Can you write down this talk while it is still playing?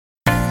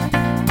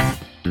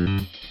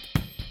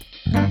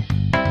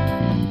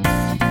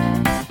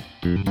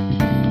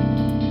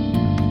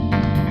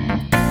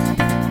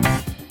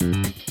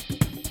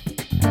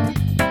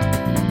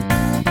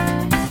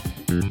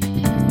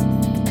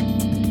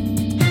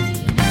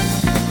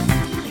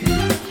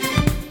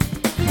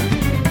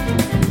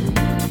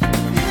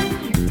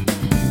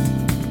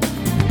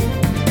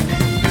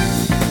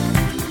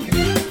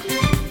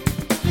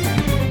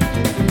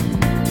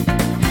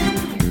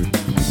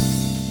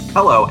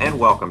Hello and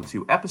welcome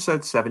to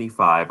episode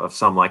 75 of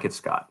Some Like It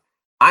Scott.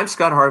 I'm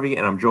Scott Harvey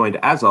and I'm joined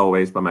as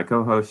always by my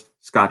co-host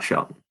Scott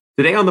Shelton.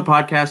 Today on the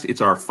podcast,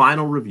 it's our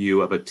final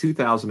review of a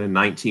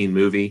 2019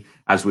 movie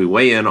as we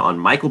weigh in on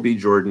Michael B.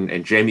 Jordan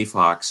and Jamie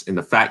Foxx in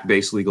the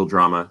fact-based legal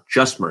drama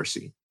Just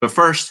Mercy. But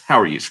first, how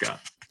are you, Scott?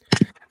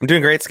 I'm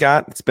doing great,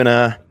 Scott. It's been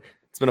a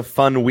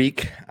fun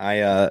week.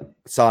 I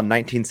saw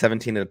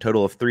 1917 a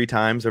total of 3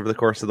 times over the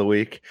course of the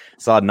week.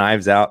 Saw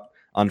Knives Out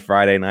on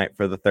Friday night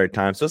for the 3rd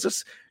time. So it's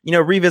just,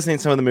 revisiting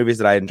some of the movies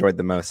that I enjoyed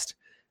the most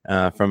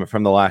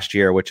from the last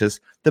year, which is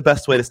the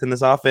best way to send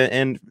this off.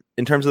 And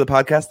in terms of the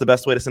podcast, the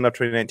best way to send up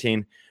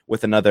 2019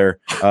 with another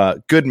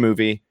good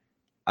movie.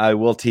 I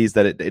will tease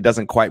that it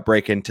doesn't quite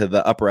break into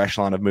the upper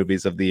echelon of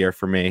movies of the year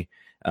for me,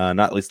 not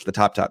at least the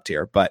top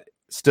tier, but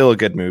still a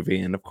good movie.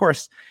 And of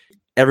course,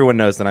 everyone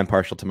knows that I'm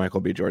partial to Michael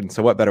B. Jordan.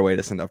 So what better way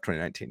to send up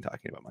 2019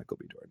 talking about Michael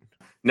B. Jordan?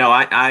 No,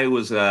 I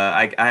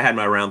had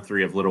my round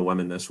 3 of Little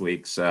Women this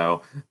week.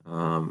 So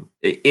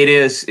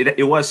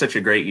it was such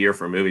a great year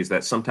for movies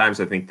that sometimes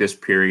I think this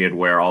period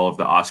where all of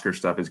the Oscar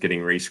stuff is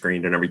getting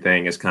rescreened and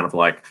everything is kind of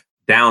like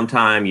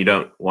downtime. You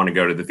don't want to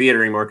go to the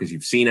theater anymore because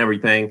you've seen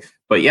everything.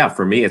 But yeah,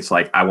 for me, it's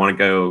like I want to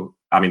go.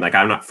 I mean, like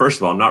I'm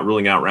not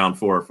ruling out round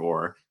 4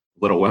 for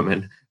Little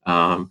Women.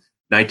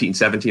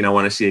 1917, I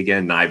want to see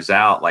again. Knives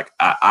Out. Like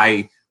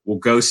I will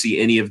go see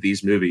any of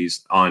these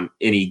movies on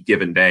any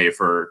given day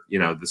for, the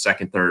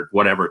 2nd, 3rd,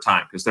 whatever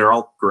time, because they're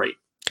all great.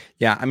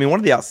 Yeah. I mean, one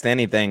of the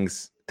outstanding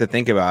things to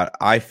think about,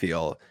 I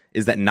feel,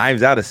 is that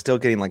Knives Out is still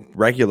getting like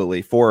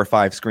regularly 4 or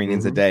 5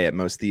 screenings a day at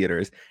most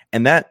theaters.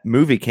 And that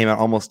movie came out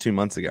almost 2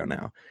 months ago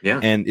now. Yeah.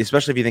 And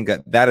especially if you think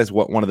that is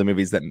one of the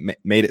movies that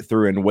made it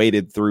through and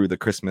waded through the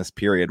Christmas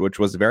period, which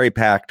was very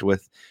packed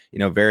with,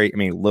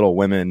 Little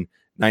Women,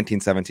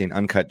 1917,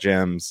 Uncut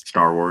Gems,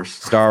 Star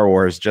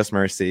Wars, Just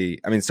Mercy.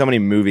 I mean, so many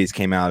movies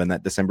came out in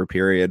that December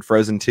period.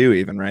 Frozen 2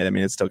 even, right? I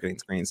mean, it's still getting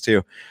screens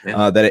too.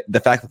 Yeah. The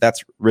fact that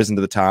that's risen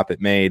to the top,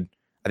 it made,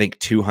 I think,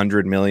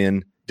 $200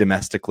 million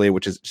domestically,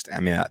 which is just,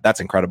 that's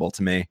incredible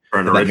to me.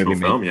 For an original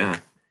film, yeah.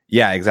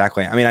 Yeah,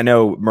 exactly. I mean, I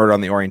know Murder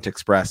on the Orient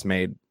Express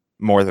made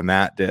more than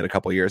that did a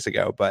couple years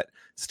ago, but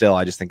still,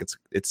 I just think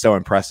it's so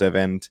impressive.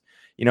 And,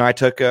 I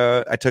took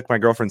my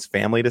girlfriend's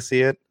family to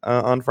see it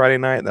on Friday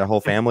night, the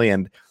whole family,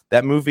 and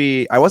that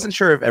movie, I wasn't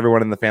sure if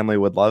everyone in the family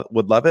would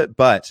love it,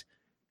 but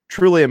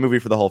truly a movie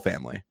for the whole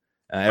family.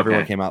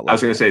 Everyone came out. I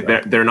was going to say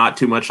they're not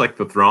too much like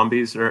the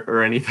Thrombies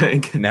or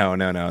anything. No,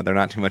 they're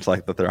not too much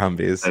like the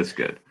Thrombies. That's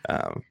good.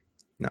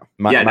 No,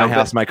 my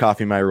house, my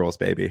coffee, my rules,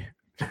 baby.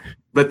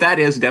 But that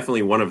is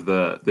definitely one of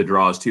the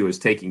draws too, is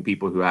taking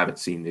people who haven't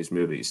seen these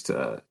movies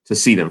to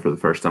see them for the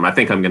first time. I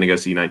think I'm going to go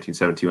see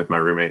 1917 with my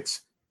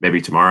roommates maybe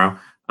tomorrow.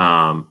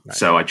 Nice.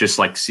 So I just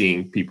like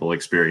seeing people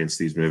experience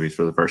these movies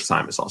for the first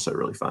time. It's also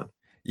really fun.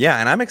 Yeah,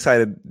 and I'm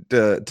excited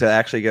to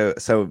actually go.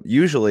 So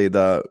usually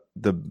the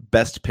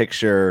Best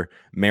Picture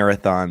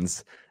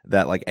marathons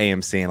that like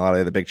AMC and a lot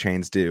of the big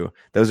chains do,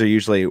 those are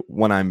usually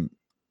when I'm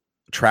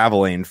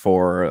traveling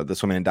for the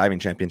swimming and diving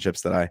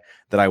championships that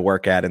I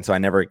work at, and so I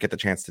never get the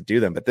chance to do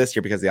them. But this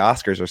year, because the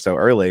Oscars are so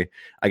early,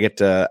 I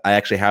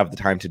actually have the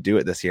time to do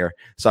it this year.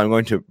 So I'm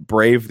going to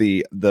brave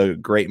the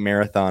great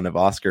marathon of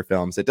Oscar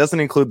films. It doesn't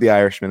include The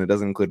Irishman, it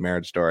doesn't include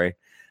Marriage Story,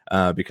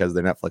 because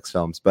they're Netflix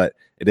films, but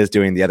it is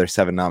doing the other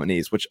 7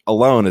 nominees, which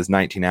alone is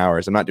 19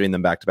 hours. I'm not doing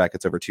them back to back;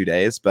 it's over 2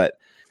 days, but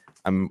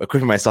I'm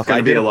equipping myself. I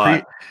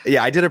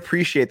did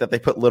appreciate that they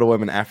put Little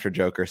Women after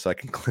Joker, so I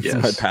can cleanse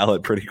my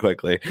palate pretty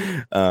quickly.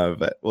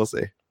 But we'll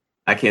see.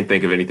 I can't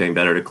think of anything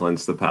better to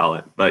cleanse the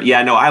palate. But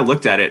yeah, no, I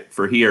looked at it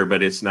for here,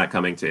 but it's not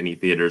coming to any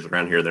theaters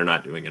around here. They're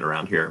not doing it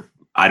around here.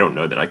 I don't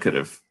know that I could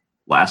have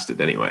lasted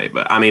anyway.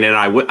 But I mean, and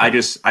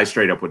I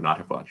straight up would not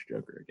have watched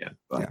Joker again.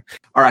 But, yeah.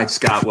 All right,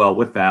 Scott. Well,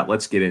 with that,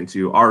 let's get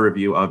into our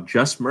review of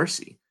Just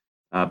Mercy.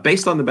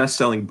 Based on the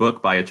best-selling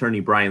book by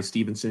attorney Brian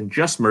Stevenson,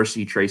 Just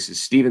Mercy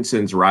traces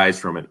Stevenson's rise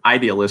from an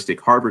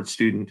idealistic Harvard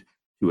student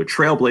to a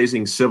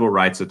trailblazing civil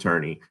rights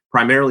attorney,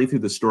 primarily through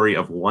the story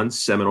of one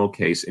seminal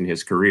case in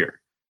his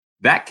career.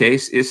 That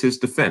case is his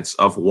defense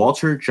of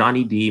Walter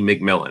Johnny D.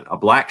 McMillan, a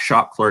black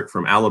shop clerk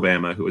from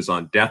Alabama who is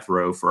on death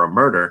row for a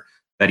murder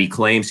that he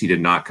claims he did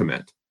not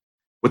commit.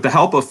 With the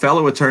help of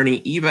fellow attorney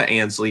Eva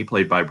Ansley,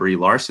 played by Brie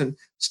Larson,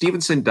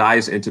 Stevenson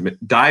dives into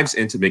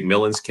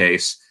McMillan's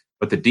case.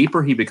 But the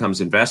deeper he becomes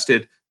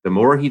invested, the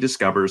more he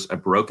discovers a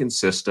broken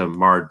system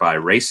marred by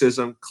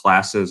racism,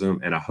 classism,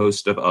 and a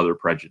host of other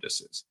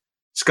prejudices.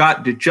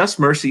 Scott, did Just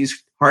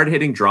Mercy's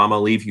hard-hitting drama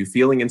leave you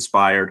feeling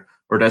inspired,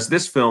 or does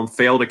this film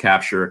fail to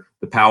capture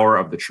the power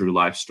of the true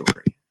life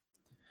story?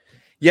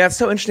 Yeah, it's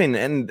so interesting.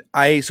 And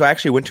I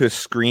actually went to a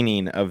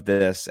screening of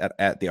this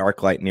at the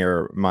ArcLight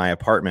near my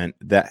apartment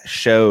that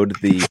showed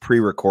the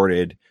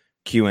pre-recorded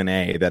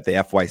Q&A that the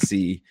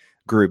FYC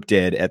group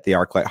did at the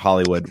ArcLight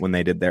Hollywood when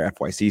they did their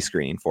FYC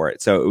screening for it.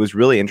 So it was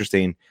really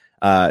interesting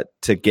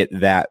to get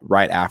that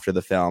right after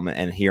the film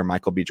and hear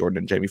Michael B. Jordan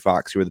and Jamie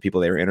Foxx, who were the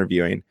people they were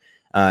interviewing,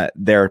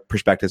 their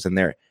perspectives and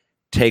their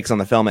takes on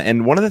the film.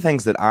 And one of the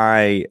things that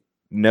I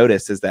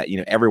noticed is that,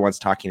 everyone's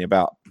talking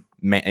about,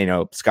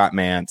 Scott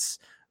Mantz,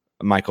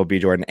 Michael B.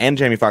 Jordan, and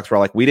Jamie Foxx were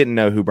like, we didn't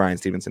know who Bryan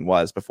Stevenson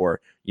was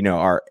before,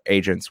 our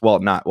agents.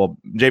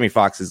 Jamie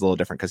Foxx is a little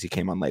different because he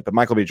came on late, but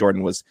Michael B.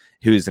 Jordan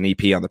who's an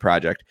EP on the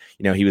project.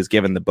 He was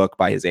given the book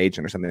by his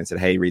agent or something and said,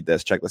 hey, read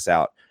this, check this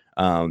out.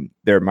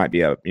 There might be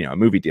a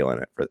movie deal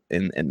in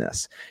it in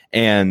this.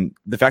 And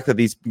the fact that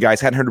these guys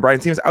hadn't heard of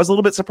Bryan Stevenson, I was a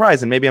little bit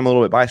surprised, and maybe I'm a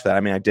little bit biased for that.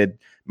 I mean, I did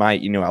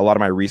a lot of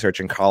my research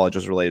in college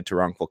was related to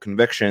wrongful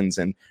convictions,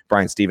 and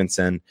Bryan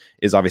Stevenson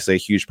is obviously a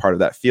huge part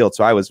of that field.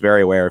 So I was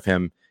very aware of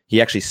him.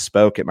 He actually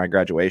spoke at my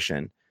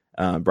graduation.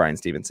 Bryan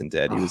Stevenson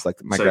did. He was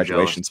like my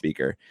graduation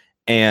speaker.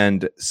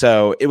 And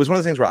so it was one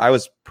of those things where I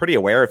was pretty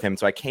aware of him.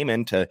 So I came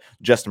into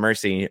Just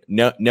Mercy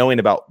knowing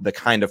about the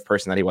kind of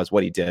person that he was,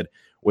 what he did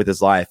with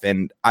his life.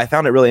 And I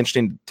found it really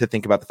interesting to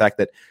think about the fact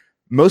that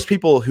most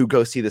people who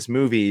go see this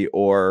movie,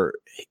 or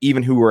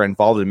even who were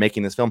involved in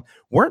making this film,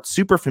 weren't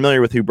super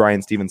familiar with who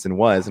Bryan Stevenson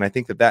was. And I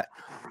think that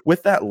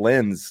with that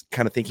lens,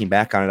 kind of thinking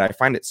back on it, I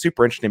find it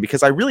super interesting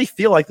because I really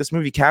feel like this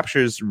movie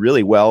captures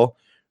really well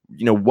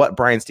what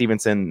Bryan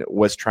Stevenson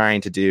was trying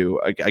to do.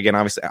 Again,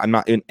 obviously, I'm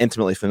not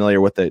intimately familiar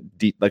with the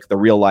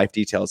real life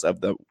details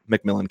of the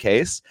McMillan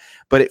case,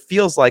 but it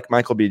feels like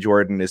Michael B.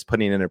 Jordan is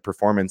putting in a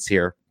performance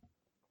here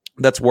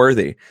that's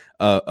worthy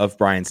of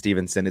Bryan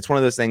Stevenson. It's one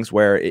of those things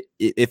where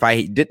if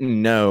I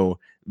didn't know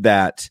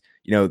that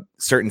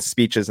certain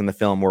speeches in the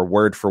film were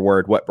word for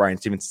word what Bryan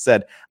Stevenson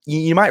said,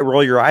 you might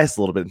roll your eyes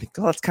a little bit and think,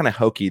 oh, that's kind of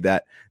hokey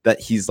that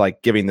he's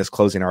like giving this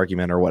closing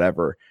argument or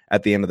whatever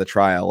at the end of the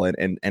trial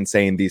and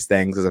saying these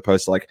things as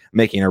opposed to like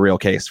making a real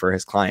case for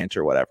his client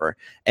or whatever.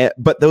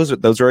 But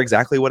those are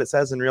exactly what it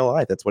says in real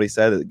life. That's what he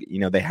said.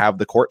 They have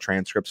the court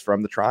transcripts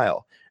from the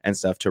trial and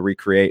stuff to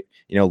recreate,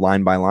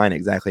 line by line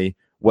exactly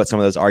what some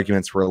of those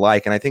arguments were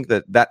like. And I think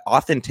that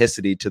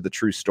authenticity to the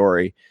true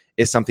story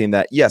is something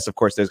that, yes, of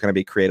course, there's going to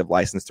be creative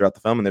license throughout the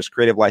film, and there's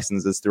creative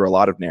licenses through a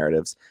lot of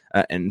narratives,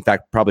 and in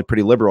fact, probably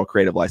pretty liberal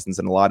creative license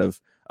in a lot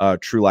of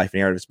true life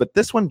narratives. But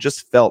this one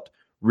just felt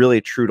really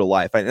true to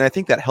life, and I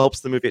think that helps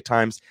the movie at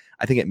times.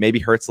 I think it maybe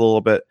hurts a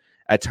little bit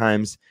at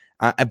times,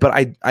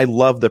 but I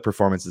love the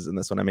performances in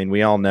this one. I mean,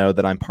 we all know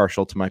that I'm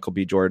partial to Michael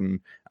B. Jordan.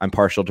 I'm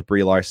partial to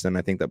Brie Larson.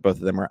 I think that both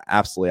of them are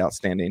absolutely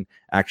outstanding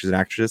actors and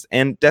actresses.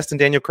 And Destin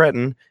Daniel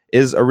Cretton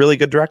is a really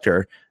good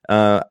director.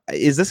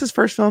 Is this his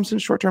first film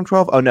since Short Term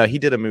 12? Oh no, he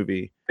did a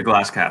movie, The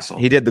Glass Castle.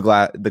 He did the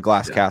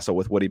Glass Castle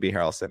with Woody B.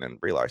 Harrelson and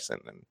Brie Larson.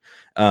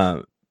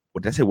 And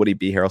what did I say? Woody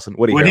B. Harrelson.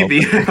 Woody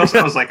B. Harrelson.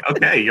 I was like,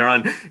 okay, you're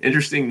on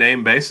interesting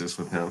name basis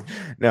with him.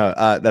 No,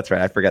 that's right.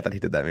 I forgot that he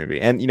did that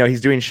movie. And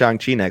he's doing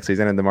Shang-Chi next, so he's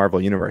in the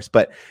Marvel universe.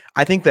 But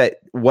I think that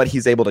what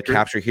he's able to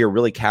capture here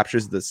really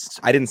captures this.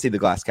 I didn't see the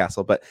Glass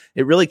Castle, but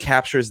it really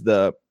captures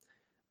the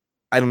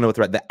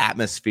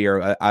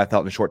atmosphere I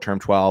felt in Short Term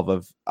 12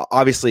 of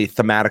obviously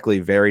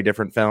thematically very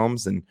different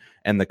films, and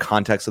the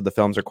context of the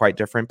films are quite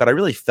different. But I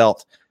really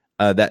felt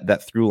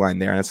that through line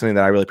there. And that's something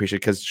that I really appreciate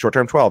because Short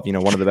Term 12,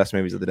 one of the best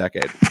movies of the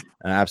decade.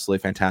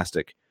 Absolutely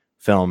fantastic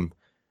film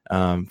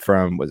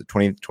from, was it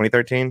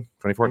 2013,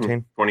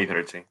 2014?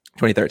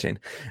 2013.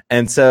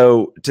 And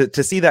so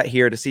to see that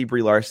here, to see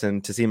Brie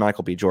Larson, to see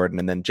Michael B. Jordan,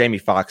 and then Jamie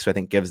Foxx, who I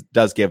think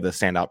does give the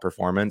standout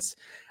performance,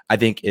 I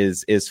think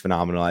is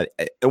phenomenal.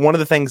 One of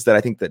the things that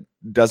I think that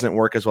doesn't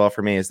work as well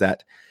for me is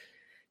that,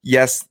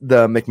 yes,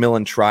 the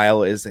McMillan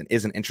trial is an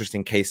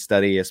interesting case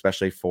study,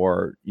 especially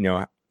for,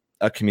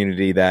 a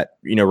community that,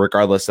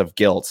 regardless of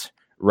guilt,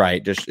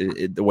 right, just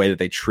the way that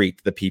they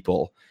treat the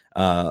people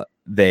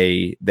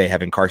they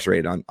have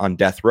incarcerated on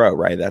death row,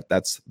 right?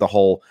 That's the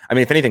whole, I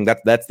mean, if anything,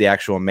 that's the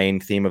actual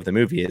main theme of the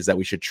movie, is that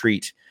we should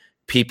treat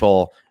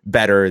people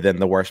better than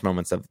the worst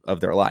moments of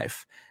their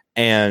life.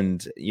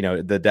 And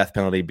the death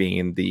penalty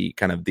being the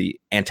kind of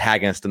the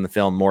antagonist in the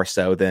film more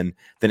so than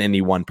any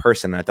one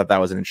person. And I thought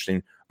that was an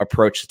interesting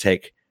approach to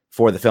take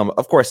for the film.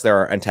 Of course, there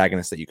are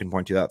antagonists that you can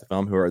point to throughout the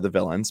film who are the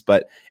villains,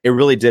 but it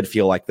really did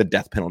feel like the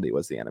death penalty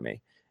was the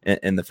enemy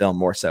in the film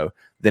more so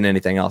than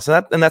anything else.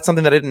 And that's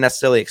something that I didn't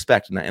necessarily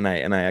expect, and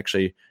I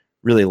actually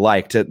really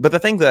liked it. But the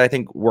thing that I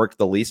think worked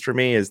the least for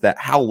me is that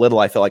how little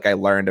I feel like I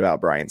learned about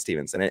Bryan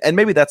Stevenson, and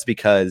maybe that's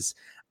because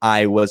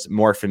I was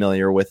more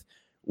familiar with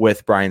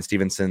Bryan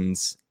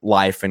Stevenson's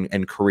life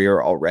and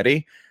career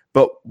already.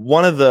 But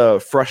one of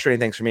the frustrating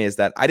things for me is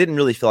that I didn't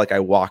really feel like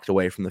I walked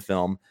away from the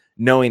film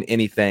knowing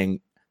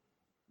anything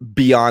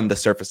beyond the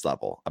surface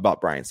level about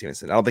Bryan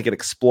Stevenson. I don't think it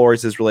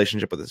explores his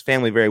relationship with his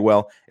family very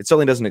well. It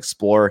certainly doesn't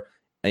explore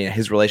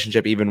his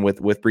relationship even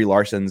with Brie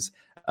Larson's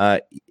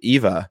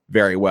Eva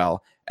very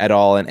well at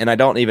all. And I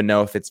don't even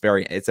know if it's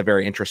a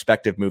very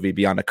introspective movie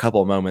beyond a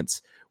couple of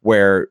moments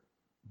where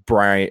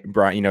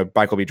Brian,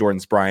 Michael B.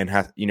 Jordan's Brian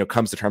has,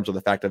 comes to terms with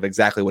the fact of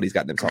exactly what he's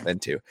gotten himself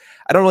into.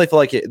 I don't really feel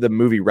like the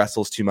movie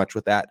wrestles too much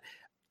with that,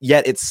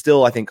 yet it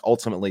still, I think,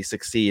 ultimately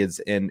succeeds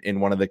in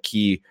one of the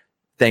key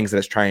things that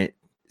it's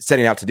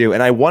setting out to do.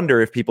 And I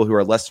wonder if people who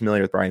are less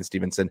familiar with Bryan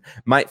Stevenson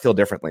might feel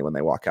differently when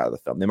they walk out of the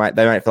film. They might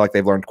feel like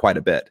they've learned quite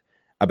a bit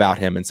about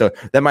him. And so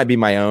that might be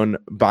my own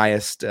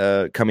bias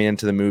coming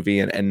into the movie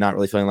and not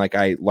really feeling like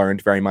I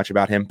learned very much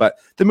about him. But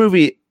the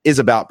movie is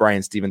about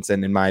Bryan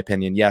Stevenson, in my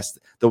opinion. Yes,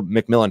 the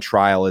McMillan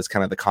trial is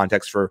kind of the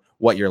context for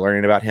what you're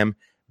learning about him,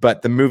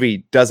 but the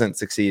movie doesn't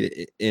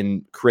succeed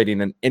in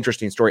creating an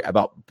interesting story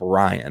about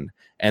Brian.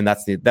 And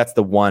that's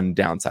the one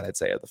downside, I'd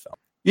say, of the film.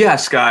 Yeah,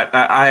 Scott,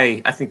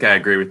 I think I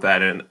agree with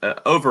that. And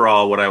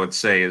overall, what I would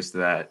say is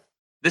that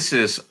this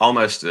is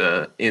almost,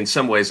 in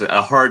some ways,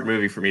 a hard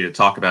movie for me to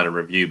talk about and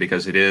review,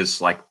 because it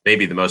is like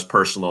maybe the most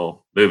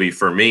personal movie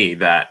for me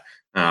that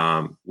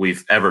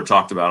we've ever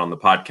talked about on the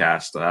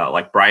podcast.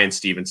 Like Bryan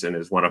Stevenson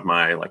is one of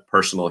my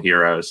personal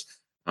heroes,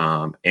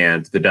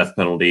 and the death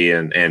penalty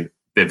and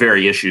the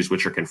very issues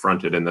which are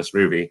confronted in this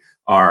movie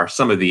are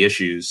some of the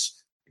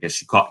issues, I guess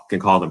you can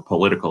call them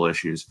political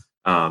issues,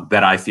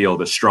 that I feel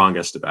the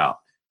strongest about.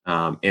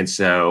 And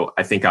so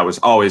I think I was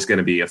always going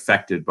to be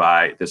affected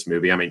by this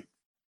movie. I mean,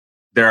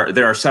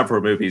 there are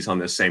several movies on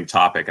this same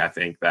topic, I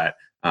think, that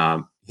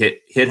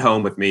hit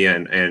home with me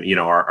and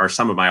are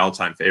some of my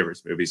all-time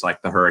favorites. Movies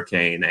like The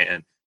Hurricane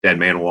and Dead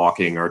Man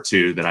Walking are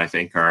two that I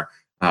think are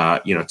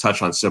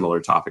touch on similar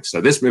topics. So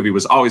this movie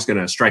was always going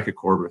to strike a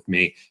chord with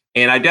me.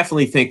 And I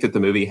definitely think that the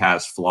movie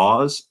has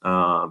flaws,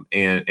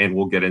 and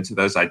we'll get into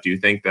those. I do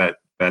think that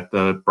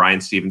the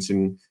Bryan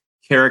Stevenson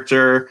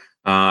character,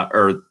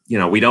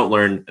 we don't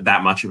learn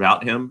that much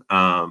about him.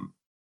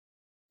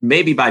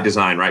 Maybe by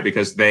design, right?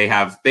 Because they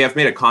have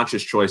made a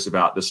conscious choice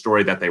about the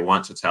story that they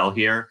want to tell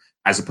here,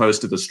 as opposed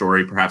to the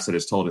story perhaps that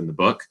is told in the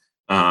book.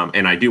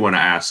 And I do want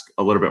to ask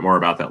a little bit more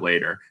about that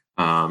later,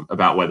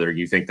 about whether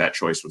you think that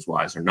choice was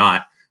wise or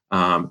not.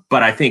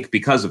 But I think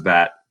because of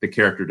that, the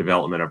character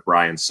development of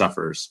Brian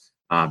suffers,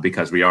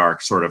 because we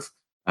are sort of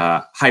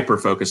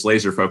hyper-focused,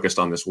 laser-focused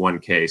on this one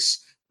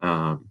case.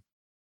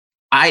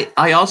 I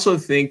also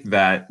think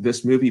that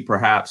this movie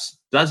perhaps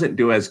doesn't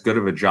do as good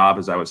of a job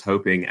as I was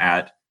hoping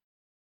at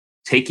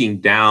taking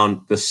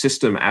down the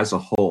system as a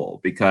whole,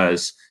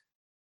 because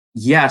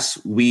yes,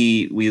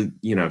 we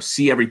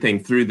see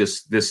everything through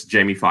this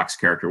Jamie Foxx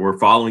character. We're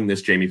following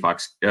this Jamie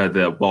Foxx,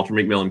 the Walter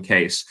McMillan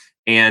case,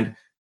 and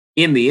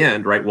in the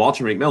end, right,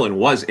 Walter McMillan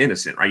was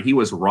innocent, right? He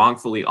was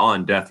wrongfully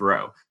on death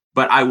row.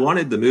 But I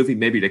wanted the movie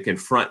maybe to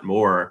confront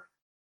more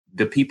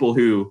the people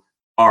who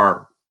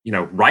are,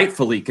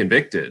 rightfully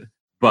convicted,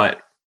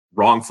 but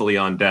wrongfully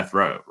on death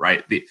row,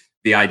 right?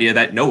 The idea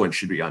that no one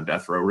should be on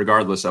death row,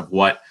 regardless of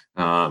what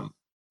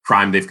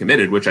crime they've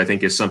committed, which I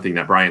think is something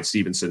that Bryan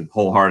Stevenson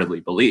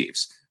wholeheartedly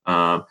believes.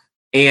 And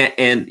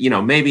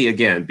maybe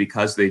again,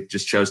 because they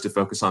just chose to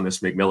focus on this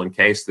McMillan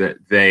case, that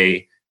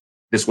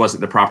this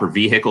wasn't the proper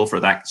vehicle for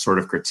that sort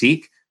of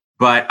critique.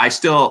 But I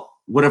still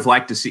would have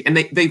liked to see, and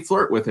they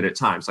flirt with it at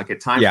times,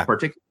 Yeah.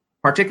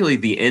 particularly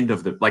the end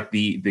of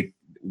the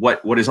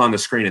what is on the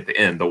screen at the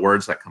end, the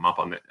words that come up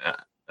on the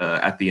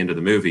at the end of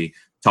the movie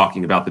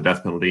talking about the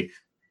death penalty.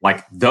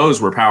 Like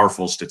those were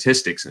powerful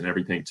statistics and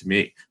everything to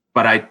me,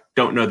 but I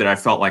don't know that I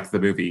felt like the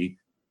movie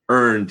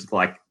earned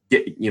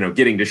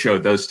getting to show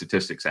those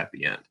statistics at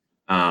the end.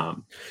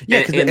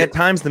 Because at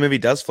times the movie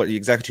does flirt.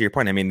 Exactly to your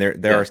point. I mean,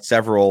 there are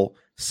several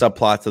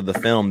subplots of the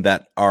film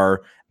that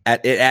are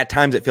at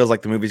times it feels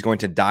like the movie's going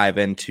to dive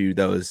into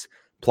those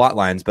plot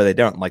lines, but they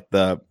don't. Like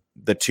the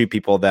two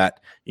people that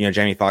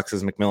Jamie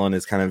Foxx's McMillan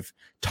is kind of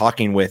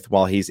talking with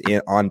while he's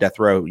on death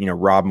row.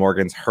 Rob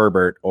Morgan's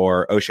Herbert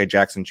or O'Shea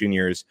Jackson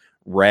Jr.'s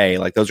Ray.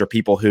 Like those are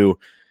people who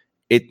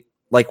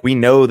we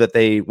know that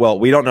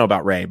we don't know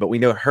about Ray, but we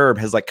know Herb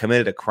has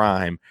committed a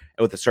crime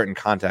with a certain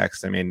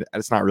context. I mean,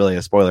 it's not really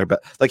a spoiler,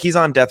 but he's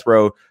on death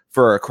row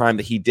for a crime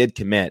that he did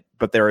commit,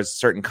 but there is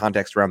certain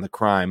context around the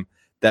crime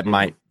that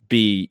might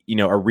be,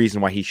 a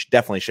reason why he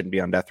definitely shouldn't be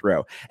on death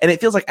row. And it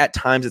feels like at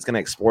times it's going to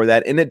explore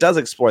that, and it does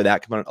explore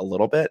that component a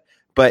little bit,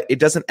 but it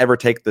doesn't ever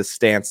take the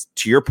stance,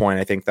 to your point,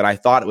 I think, that I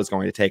thought it was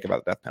going to take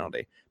about the death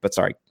penalty. But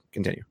sorry,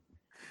 continue.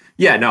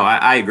 Yeah, no,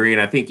 I agree.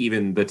 And I think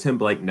even the Tim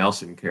Blake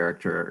Nelson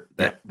character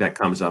that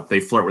comes up, they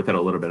flirt with it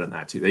a little bit in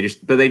that too.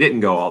 But they didn't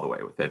go all the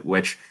way with it,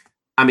 which,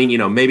 I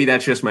mean, maybe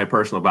that's just my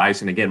personal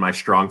bias. And again, my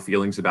strong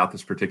feelings about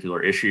this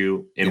particular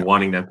issue and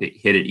wanting them to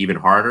hit it even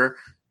harder.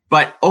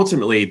 But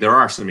ultimately, there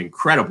are some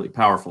incredibly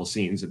powerful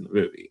scenes in the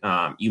movie.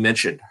 You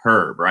mentioned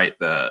Herb, right?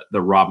 The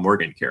Rob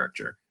Morgan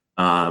character.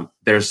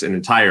 There's an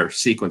entire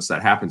sequence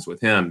that happens with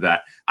him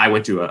that I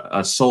went to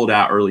a sold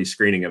out early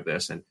screening of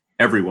this, and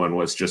everyone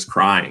was just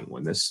crying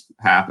when this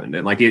happened.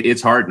 And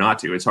it's hard not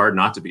to. It's hard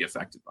not to be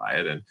affected by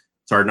it. And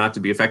it's hard not to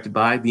be affected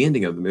by the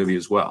ending of the movie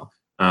as well.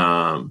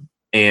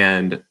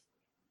 And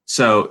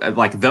so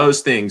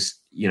those things,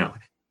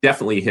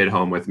 definitely hit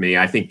home with me.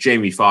 I think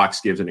Jamie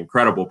Foxx gives an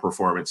incredible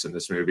performance in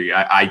this movie.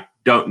 I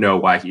don't know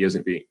why he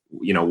isn't being,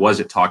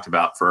 wasn't talked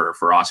about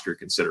for Oscar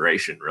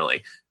consideration,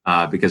 really,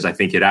 because I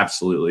think it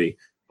absolutely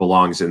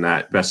belongs in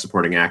that Best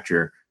Supporting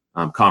Actor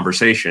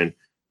conversation.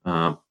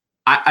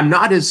 I'm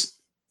not as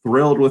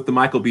thrilled with the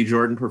Michael B.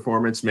 Jordan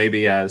performance,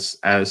 maybe as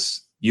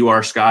you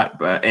are, Scott,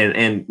 but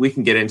and we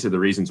can get into the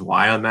reasons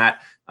why on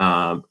that.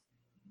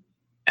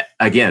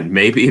 Again,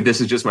 maybe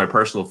this is just my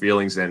personal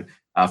feelings and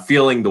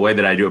feeling the way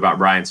that I do about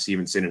Bryan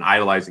Stevenson and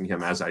idolizing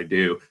him as I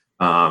do.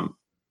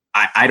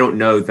 I don't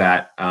know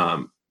that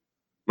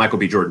Michael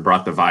B. Jordan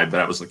brought the vibe that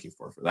I was looking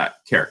for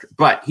that character,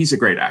 but he's a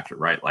great actor,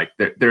 right? Like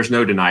there's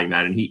no denying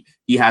that. And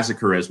he has a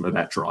charisma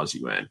that draws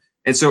you in.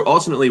 And so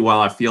ultimately, while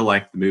I feel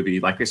like the movie,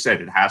 like I said,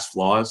 it has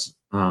flaws,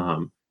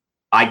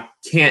 I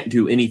can't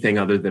do anything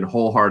other than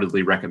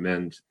wholeheartedly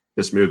recommend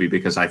this movie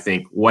because I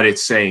think what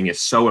it's saying is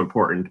so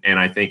important. And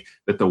I think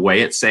that the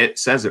way it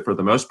says it for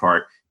the most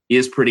part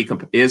is pretty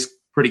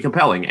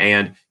compelling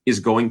and is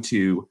going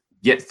to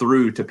get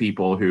through to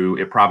people who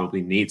it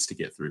probably needs to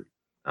get through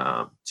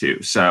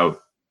to. So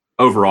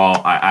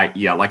overall, I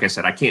like I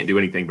said, I can't do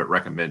anything but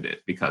recommend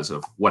it because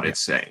of what it's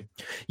saying.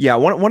 Yeah.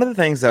 One of the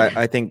things that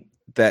I think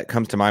that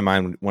comes to my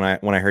mind when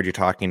I heard you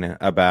talking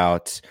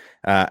about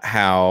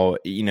how,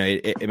 you know,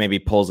 it maybe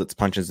pulls its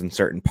punches in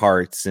certain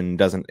parts and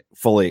doesn't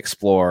fully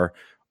explore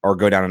or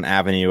go down an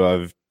avenue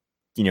of,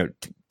 you know,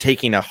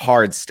 taking a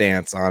hard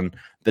stance on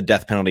the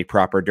death penalty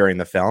proper during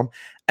the film.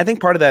 I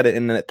think part of that,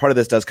 and part of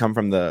this does come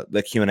from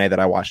the Q&A that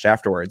I watched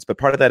afterwards, but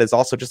part of that is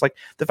also just like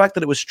the fact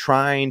that it was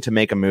trying to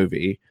make a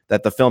movie,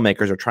 that the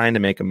filmmakers are trying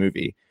to make a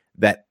movie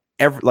that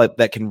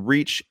that can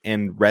reach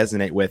and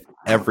resonate with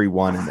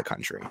everyone in the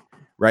country.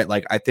 Right.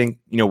 Like, I think,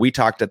 you know, we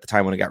talked at the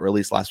time when it got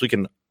released last week,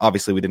 and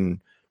obviously we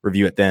didn't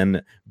review it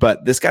then,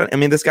 but this got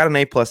an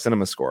A+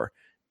 cinema score,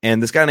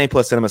 and this got an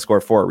A+ cinema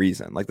score for a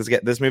reason. Like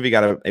this movie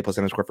got an A+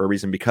 cinema score for a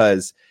reason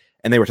because,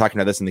 and they were talking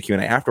about this in the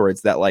Q&A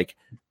afterwards, that like,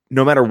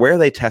 no matter where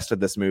they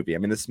tested this movie, I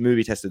mean, this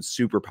movie tested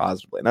super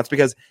positively, and that's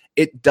because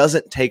it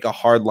doesn't take a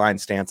hard line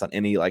stance on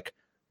any like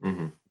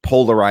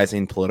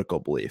polarizing political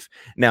belief.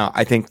 Now,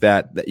 I think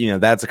that, you know,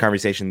 that's a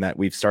conversation that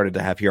we've started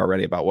to have here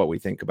already about what we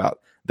think about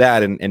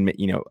that. And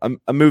you know,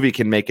 a movie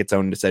can make its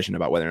own decision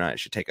about whether or not it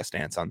should take a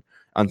stance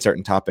on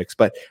certain topics.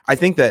 But I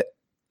think that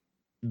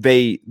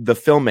the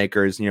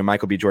filmmakers, you know,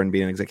 Michael B. Jordan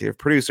being an executive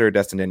producer,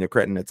 Destin Daniel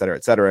Cretton, et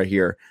cetera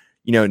here,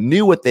 you know,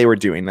 knew what they were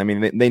doing. I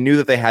mean, they knew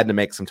that they had to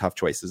make some tough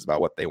choices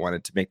about what they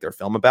wanted to make their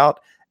film about.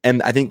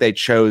 And I think they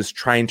chose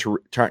trying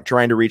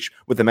to reach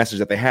with the message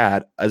that they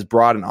had as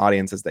broad an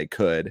audience as they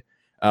could,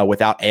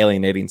 without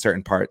alienating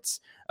certain parts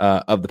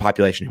of the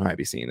population who might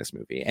be seeing this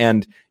movie.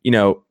 And, you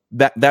know,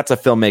 that's a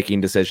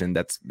filmmaking decision.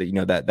 That's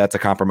a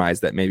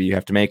compromise that maybe you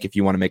have to make if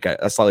you want to make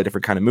a slightly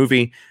different kind of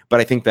movie. But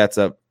I think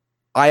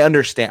I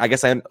understand. I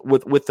guess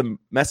with the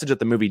message that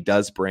the movie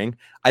does bring,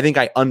 I think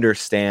I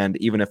understand,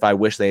 even if I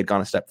wish they had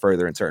gone a step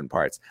further in certain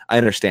parts. I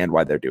understand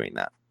why they're doing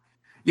that.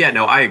 Yeah,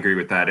 no, I agree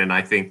with that. And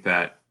I think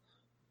that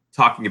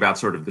talking about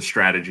sort of the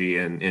strategy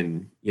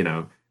and you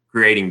know,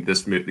 creating the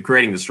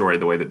story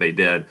the way that they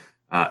did,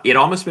 it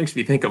almost makes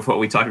me think of what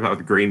we talked about with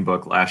the Green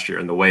Book last year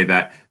and the way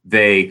that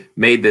they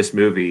made this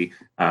movie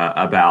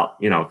about,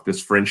 you know,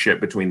 this friendship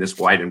between this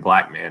white and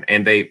black man.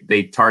 And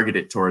they target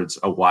it towards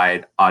a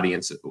wide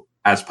audience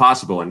as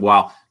possible. And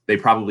while they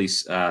probably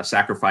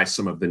sacrificed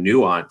some of the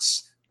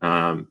nuance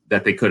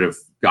that they could have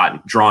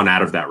drawn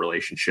out of that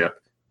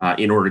relationship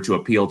in order to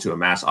appeal to a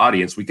mass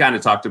audience, we kind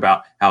of talked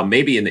about how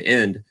maybe in the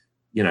end,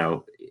 you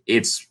know,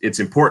 it's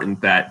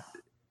important that,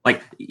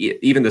 like,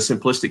 even the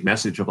simplistic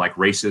message of like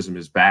racism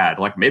is bad.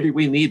 Like, maybe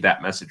we need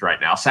that message right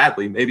now.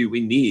 Sadly, maybe we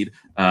need,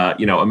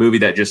 you know, a movie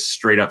that just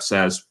straight up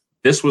says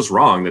this was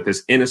wrong, that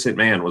this innocent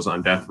man was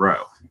on death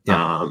row.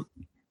 Yeah.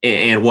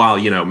 And while,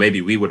 you know,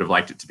 maybe we would have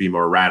liked it to be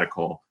more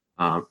radical,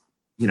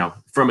 you know,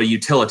 from a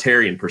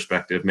utilitarian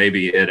perspective,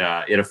 maybe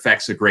it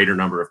affects a greater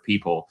number of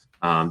people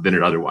than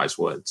it otherwise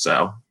would.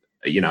 So,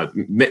 you know,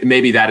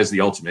 maybe that is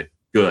the ultimate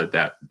good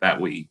that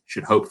we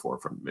should hope for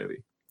from the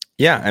movie.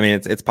 Yeah, I mean,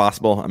 it's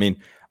possible. I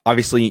mean,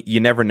 obviously, you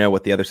never know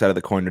what the other side of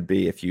the coin would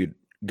be if you'd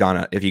gone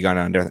on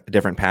a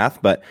different path.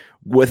 But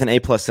with an A+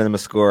 cinema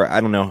score, I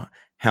don't know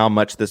how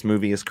much this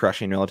movie is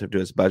crushing relative to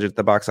its budget at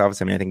the box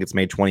office. I mean, I think it's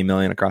made $20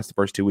 million across the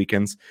first 2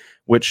 weekends,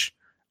 which,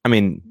 I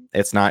mean,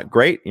 it's not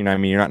great. You know, I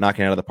mean, you're not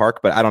knocking it out of the park,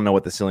 but I don't know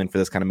what the ceiling for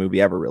this kind of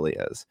movie ever really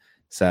is.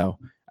 So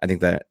I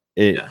think that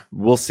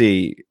we'll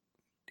see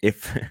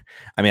if,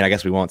 I mean, I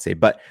guess we won't see,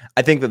 but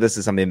I think that this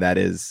is something that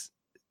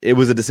it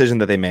was a decision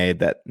that they made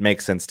that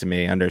makes sense to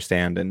me,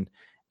 understand,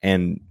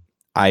 and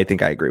I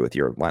think I agree with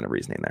your line of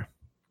reasoning there.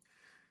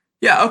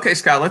 Yeah. Okay,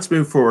 Scott, let's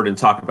move forward and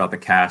talk about the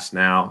cast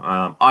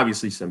now.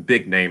 Obviously, some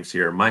big names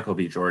here: Michael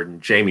B.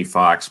 Jordan, Jamie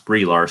Foxx,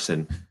 Brie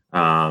Larson,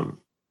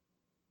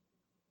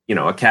 you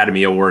know,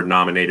 Academy Award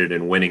nominated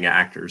and winning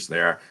actors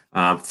there.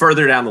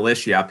 Further down the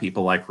list, you have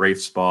people like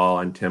Rafe Spall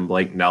and Tim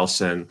Blake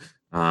Nelson,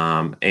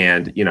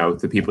 and, you know,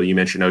 the people you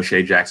mentioned,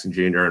 O'Shea Jackson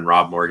Jr. and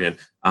Rob Morgan.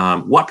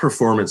 What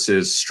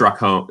performances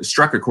struck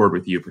a chord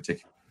with you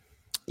particularly?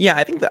 Yeah,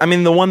 I think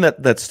the one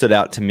that stood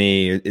out to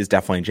me is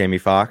definitely Jamie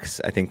Foxx.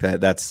 I think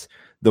that's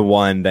the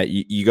one that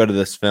you go to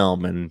this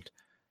film and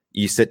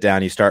you sit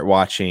down, you start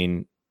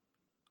watching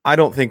I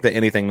don't think that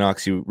anything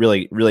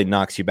really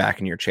knocks you back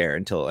in your chair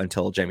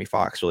until Jamie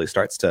Foxx really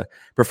starts to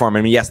perform.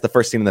 I mean, yes, the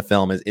first scene in the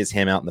film is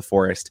him out in the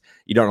forest.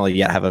 You don't really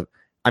yet have a.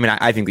 I mean,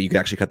 I think that you could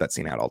actually cut that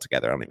scene out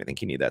altogether. I don't even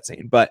think you need that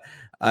scene. But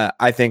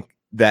I think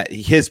that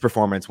his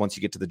performance, once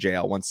you get to the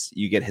jail, once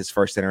you get his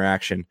first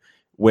interaction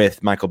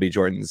with Michael B.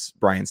 Jordan's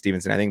Bryan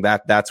Stevenson, I think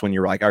that's when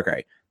you're like,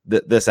 okay,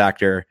 this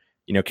actor,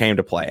 came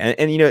to play.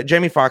 And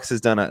Jamie Foxx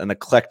has done an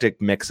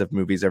eclectic mix of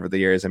movies over the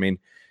years. I mean,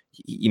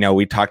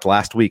 we talked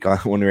last week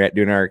when we were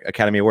doing our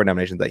Academy Award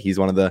nominations that he's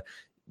one of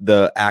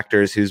the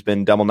actors who's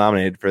been double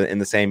nominated in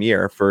the same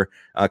year for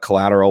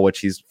Collateral,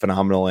 which he's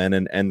phenomenal in,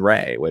 and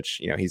Ray, which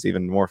he's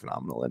even more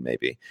phenomenal in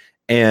maybe.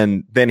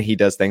 And then he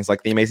does things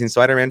like The Amazing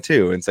Spider-Man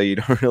 2, and so you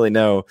don't really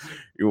know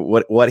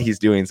what he's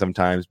doing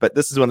sometimes. But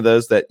this is one of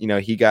those that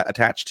he got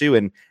attached to,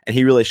 and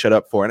he really showed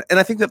up for. And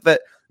I think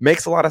that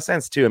makes a lot of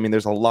sense too. I mean,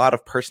 there's a lot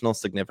of personal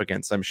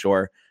significance, I'm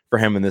sure, for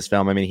him in this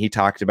film. I mean, he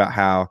talked about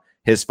how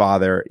his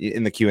father,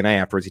 in the Q&A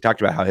afterwards, he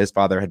talked about how his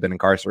father had been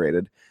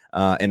incarcerated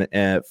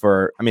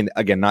for, I mean,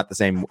 again, not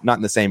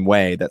in the same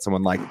way that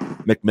someone like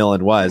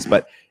McMillan was,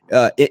 but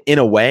in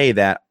a way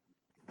that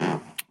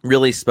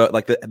really spoke,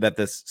 like that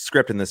this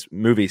script in this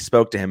movie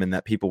spoke to him, and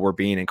that people were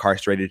being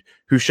incarcerated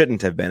who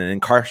shouldn't have been, and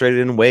incarcerated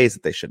in ways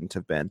that they shouldn't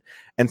have been.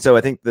 And so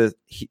I think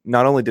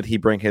not only did he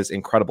bring his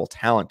incredible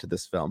talent to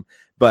this film,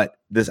 but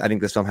I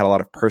think this film had a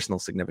lot of personal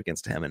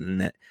significance to him,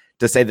 and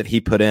to say that he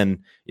put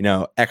in,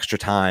 extra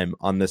time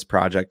on this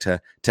project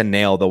to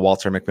nail the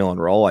Walter McMillan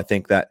role, I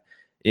think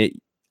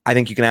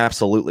you can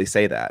absolutely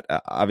say that.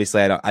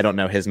 Obviously, I don't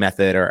know his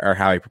method or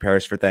how he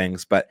prepares for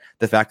things, but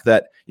the fact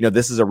that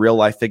this is a real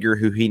life figure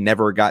who he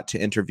never got to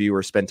interview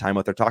or spend time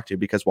with or talk to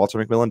because Walter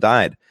McMillan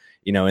died,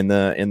 in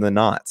the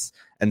knots,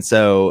 and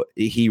so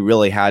he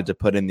really had to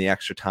put in the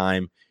extra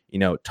time,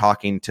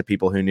 talking to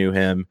people who knew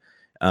him,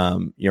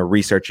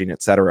 researching,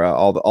 etc.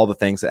 All the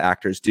things that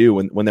actors do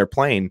when they're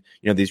playing,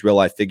 these real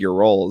life figure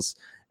roles.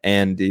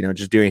 And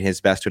just doing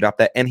his best to adopt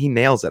that, and he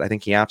nails it. I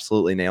think he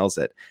absolutely nails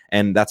it,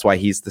 and that's why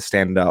he's the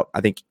standout. I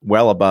think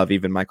well above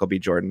even Michael B.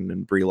 Jordan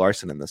and Brie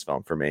Larson in this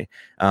film for me,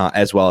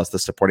 as well as the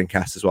supporting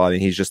cast as well. I mean,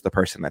 he's just the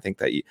person I think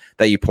that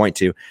you point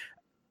to.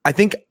 I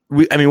think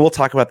we'll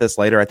talk about this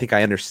later. I think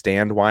I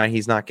understand why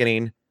he's not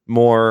getting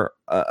more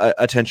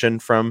attention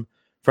from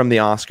the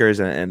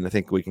Oscars, and I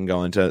think we can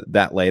go into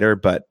that later.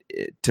 But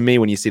to me,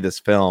 when you see this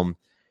film,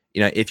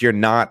 if you're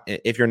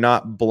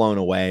not blown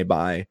away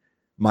by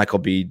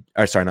Jamie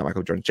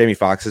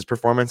Foxx's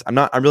performance,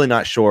 I'm really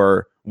not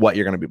sure what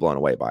you're going to be blown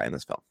away by in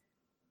this film.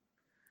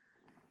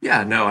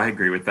 Yeah, no, I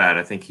agree with that.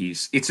 I think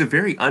it's a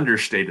very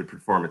understated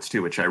performance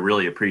too, which I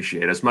really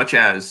appreciate. As much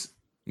as,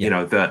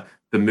 the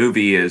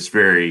movie is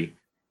very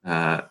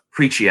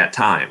preachy at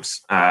times,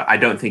 I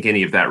don't think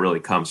any of that really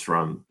comes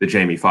from the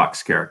Jamie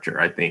Foxx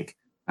character. I think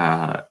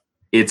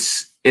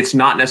it's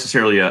not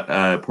necessarily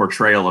a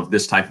portrayal of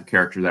this type of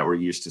character that we're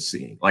used to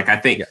seeing. Like, I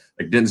think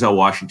like Denzel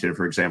Washington,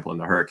 for example, in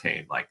The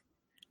Hurricane, like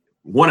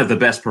one of the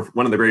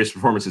greatest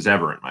performances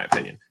ever, in my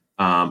opinion.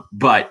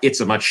 But it's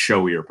a much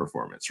showier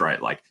performance,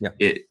 right? Like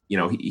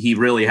he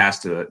really has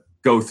to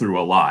go through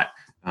a lot.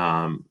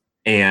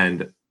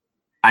 And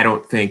I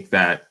don't think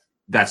that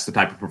that's the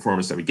type of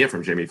performance that we get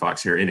from Jamie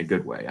Foxx here in a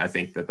good way. I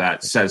think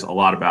that says a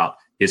lot about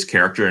his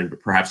character and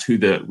perhaps who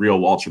the real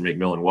Walter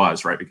McMillan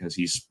was, right? Because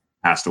he's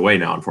passed away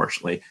now,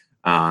 unfortunately.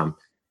 And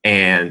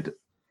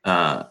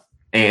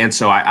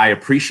so I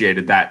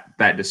appreciated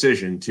that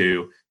decision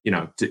to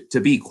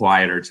be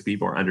quieter, to be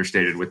more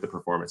understated with the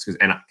performance.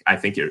 And I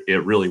think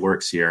it really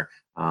works here.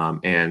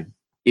 And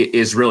it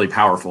is really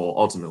powerful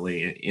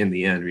ultimately in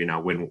the end,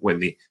 when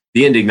the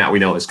ending that we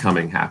know is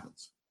coming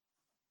happens.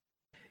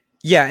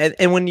 Yeah,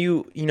 and when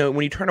you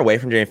turn away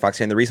from Jamie Foxx,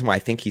 and the reason why I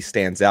think he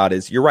stands out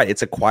is, you're right,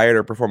 it's a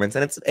quieter performance,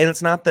 and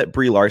it's not that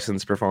Brie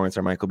Larson's performance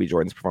or Michael B.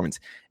 Jordan's performance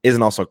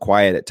isn't also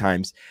quiet at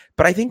times,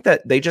 but I think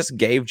that they just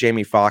gave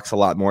Jamie Foxx a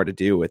lot more to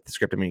do with the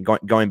script. I mean,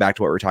 going back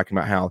to what we were talking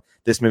about, how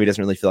this movie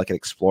doesn't really feel like it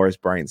explores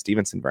Bryan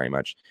Stevenson very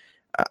much.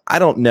 I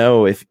don't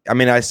know Eva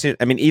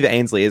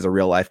Ainsley is a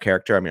real life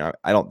character. I mean,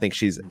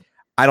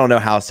 I don't know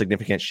how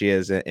significant she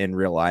is in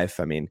real life.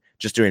 I mean,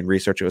 just doing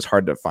research, it was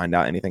hard to find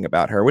out anything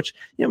about her, which,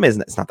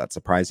 it's not that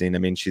surprising. I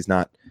mean, she's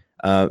not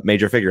a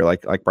major figure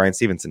like Bryan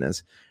Stevenson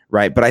is,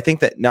 right? But I think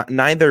that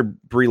neither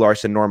Brie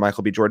Larson nor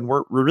Michael B. Jordan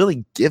were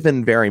really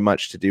given very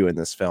much to do in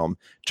this film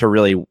to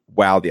really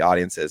wow the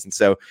audiences. And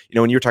so,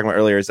 when you were talking about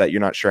earlier is that you're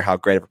not sure how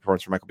great of a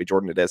performance for Michael B.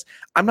 Jordan it is.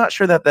 I'm not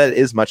sure that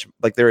is much,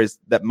 like there is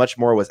that much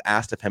more was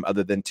asked of him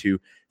other than to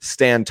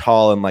stand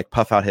tall and like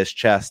puff out his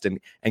chest and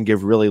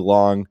give really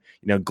long,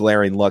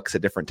 glaring looks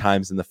at different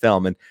times in the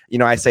film. And,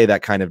 I say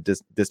that kind of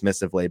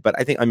dismissively, but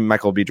I think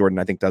Michael B. Jordan,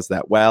 I think, does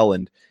that well.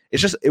 And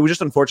it was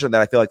just unfortunate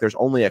that I feel like there's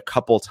only a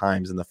couple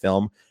times in the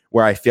film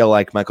where I feel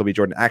like Michael B.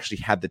 Jordan actually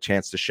had the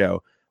chance to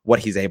show what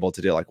he's able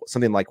to do, like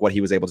something like what he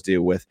was able to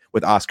do with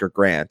Oscar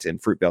Grant in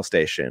Fruitvale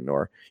Station,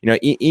 or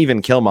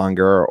even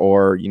Killmonger,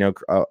 or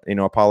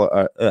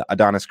Apollo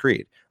Adonis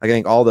Creed. Like, I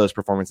think all those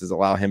performances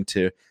allow him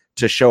to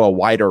show a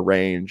wider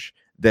range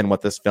than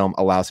what this film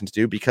allows him to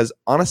do, because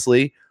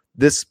honestly,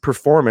 this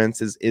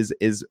performance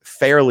is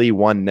fairly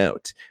one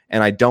note,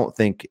 and I don't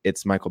think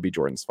it's Michael B.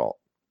 Jordan's fault.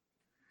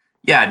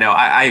 Yeah, no,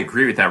 I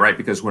agree with that, right?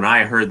 Because when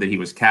I heard that he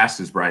was cast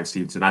as Bryan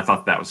Stevenson, I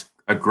thought that was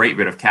a great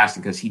bit of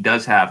casting because he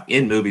does have,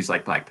 in movies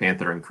like Black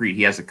Panther and Creed,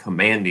 he has a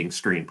commanding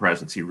screen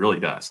presence. He really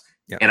does.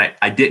 Yeah. And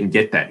I didn't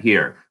get that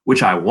here,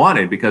 which I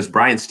wanted because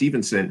Bryan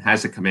Stevenson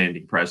has a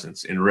commanding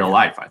presence in real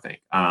life, I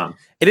think.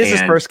 It is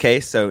his first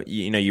case, so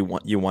you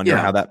wonder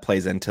how that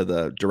plays into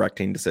the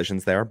directing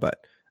decisions there,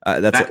 but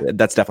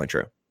that's definitely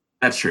true.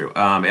 That's true.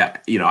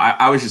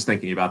 I was just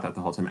thinking about that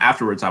the whole time.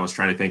 Afterwards, I was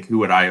trying to think who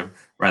would I have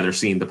rather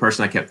seen. The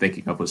person I kept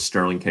thinking of was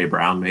Sterling K.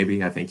 Brown.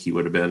 Maybe I think he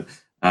would have been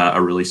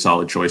a really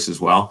solid choice as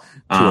well.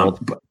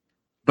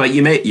 But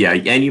you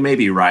may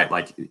be right.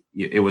 Like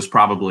it was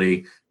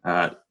probably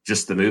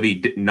just the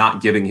movie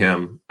not giving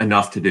him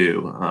enough to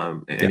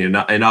do and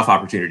enough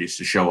opportunities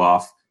to show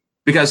off,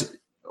 because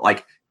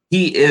like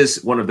he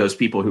is one of those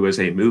people who is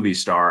a movie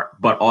star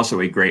but also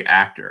a great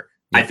actor.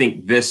 I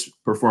think this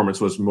performance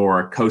was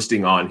more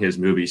coasting on his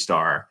movie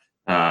star,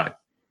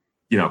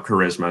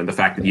 charisma and the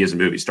fact that he is a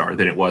movie star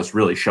than it was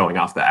really showing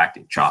off the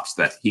acting chops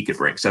that he could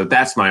bring. So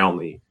that's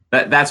my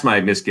that's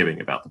my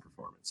misgiving about the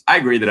performance. I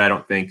agree that I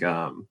don't think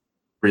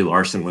Brie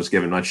Larson was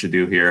given much to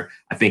do here.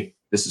 I think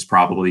this is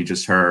probably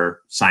just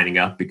her signing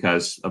up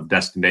because of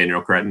Destin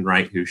Daniel Cretton,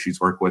 right? Who she's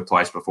worked with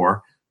twice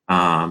before.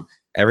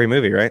 Every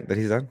movie, right, that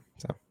he's done.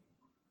 So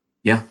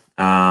yeah.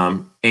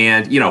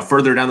 And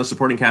further down the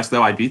supporting cast,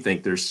 though, I do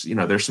think there's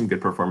some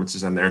good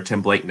performances in there.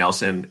 Tim Blake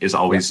Nelson is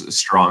always a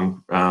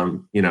strong,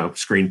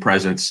 screen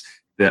presence.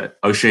 The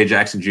O'Shea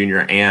Jackson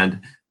Jr.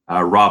 and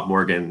Rob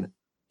Morgan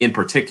in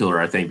particular,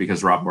 I think,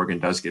 because Rob Morgan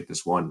does get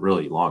this one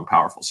really long,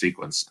 powerful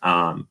sequence,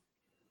 are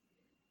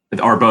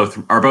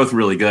both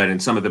really good.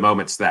 And some of the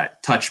moments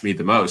that touched me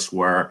the most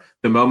were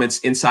the moments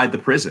inside the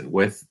prison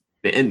with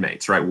the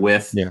inmates, right?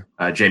 With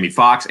Jamie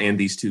Foxx and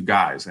these two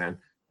guys. And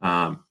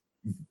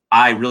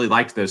I really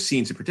liked those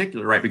scenes in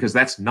particular, right? Because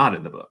that's not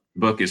in the book.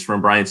 The book is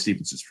from Bryan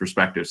Stevenson's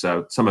perspective.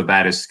 So some of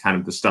that is kind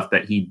of the stuff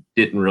that he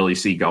didn't really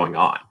see going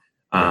on.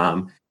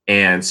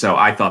 And so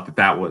I thought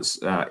that was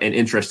an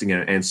interesting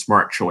and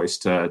smart choice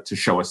to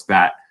show us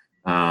that,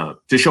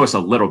 to show us a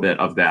little bit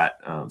of that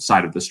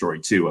side of the story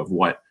too, of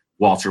what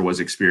Walter was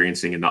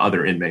experiencing and the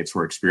other inmates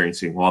were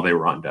experiencing while they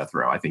were on death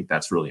row. I think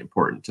that's really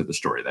important to the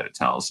story that it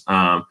tells.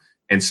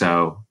 And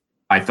so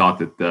I thought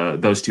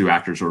that those two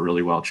actors were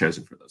really well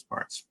chosen for those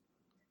parts.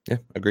 Yeah,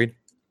 agreed.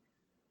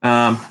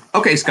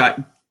 Okay,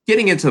 Scott,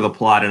 getting into the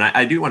plot, and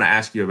I do want to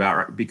ask you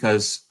about,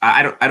 because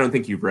I don't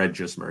think you've read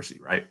Just Mercy,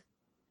 right?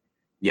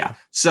 Yeah.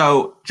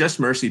 So Just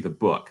Mercy, the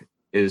book,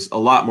 is a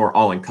lot more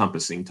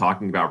all-encompassing,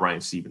 talking about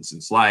Bryan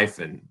Stevenson's life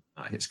and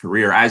his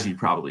career, as you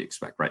probably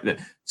expect, right?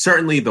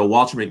 Certainly the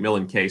Walter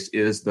McMillian case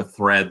is the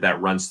thread that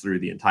runs through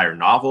the entire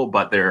novel,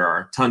 but there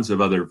are tons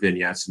of other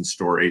vignettes and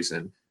stories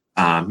and,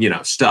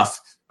 stuff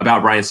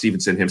about Bryan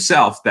Stevenson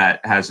himself that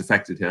has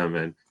affected him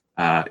and,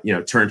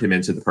 turned him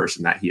into the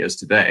person that he is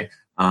today.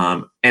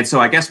 And so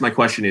I guess my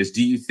question is,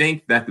 do you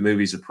think that the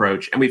movie's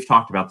approach, and we've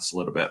talked about this a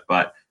little bit,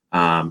 but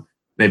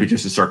maybe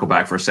just to circle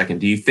back for a second,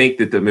 do you think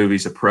that the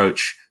movie's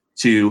approach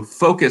to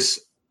focus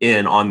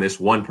in on this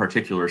one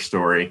particular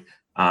story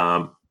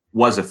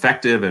was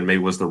effective and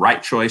maybe was the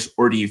right choice?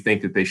 Or do you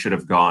think that they should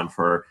have gone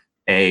for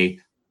a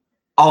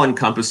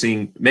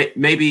all-encompassing,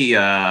 maybe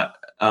a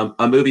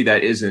movie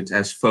that isn't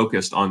as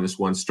focused on this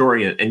one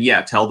story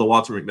and tell the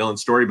Walter McMillian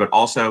story, but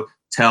also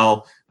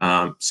tell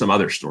some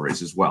other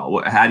stories as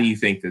well? How do you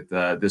think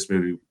that this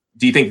movie,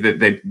 do you think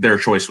that their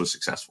choice was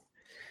successful?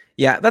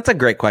 Yeah, that's a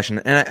great question.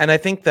 And I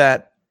think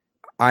that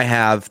I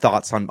have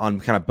thoughts on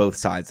kind of both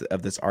sides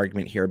of this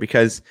argument here,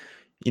 because,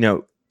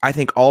 I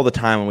think all the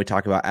time when we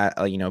talk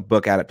about,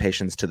 book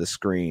adaptations to the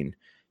screen,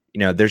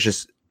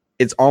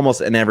 it's almost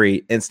in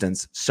every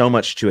instance so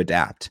much to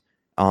adapt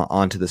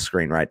onto the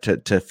screen, right?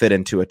 To fit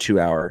into a 2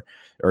 hour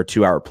or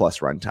 2 hour plus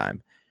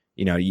runtime.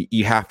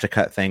 You have to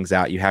cut things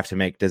out. You have to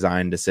make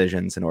design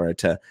decisions in order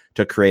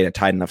to create a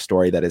tight enough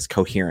story that is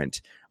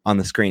coherent on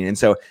the screen. And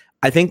so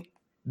I think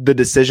the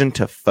decision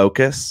to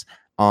focus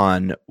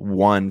on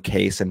one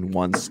case and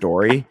one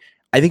story,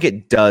 I think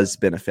it does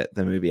benefit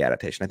the movie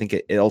adaptation. I think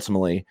it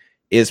ultimately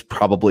is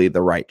probably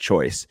the right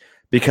choice,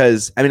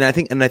 because I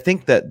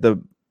think that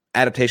the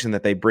adaptation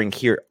that they bring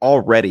here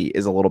already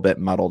is a little bit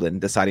muddled in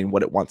deciding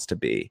what it wants to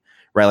be,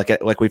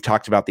 right? Like we've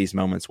talked about these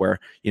moments where,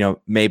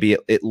 maybe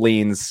it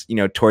leans,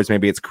 towards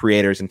maybe its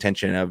creator's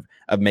intention of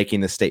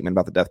making this statement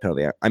about the death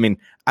penalty. I mean,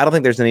 I don't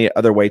think there's any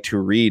other way to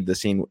read the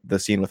scene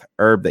with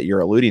Herb that you're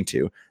alluding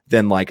to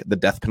than like the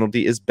death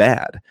penalty is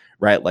bad,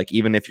 right? Like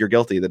even if you're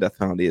guilty, the death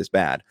penalty is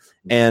bad.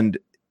 And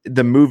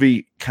the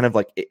movie kind of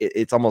like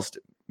it's almost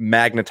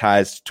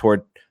magnetized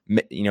toward,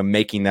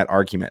 making that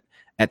argument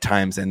at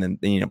times, and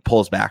then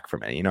pulls back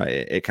from it.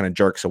 It kind of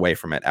jerks away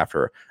from it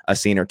after a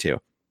scene or two.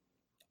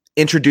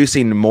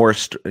 Introducing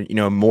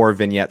more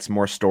vignettes,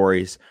 more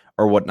stories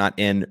or whatnot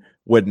in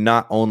would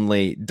not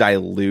only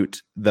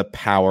dilute the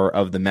power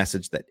of the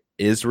message that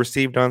is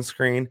received on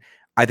screen,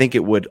 I think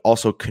it would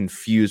also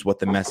confuse what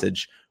the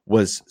message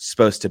was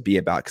supposed to be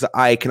about. Because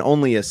I can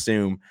only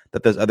assume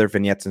that those other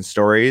vignettes and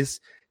stories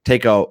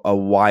take a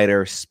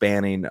wider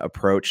spanning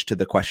approach to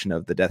the question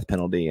of the death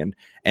penalty.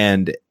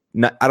 And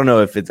not, I don't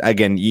know if it's,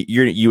 again,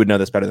 you would know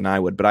this better than I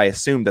would, but I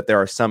assume that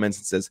there are some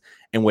instances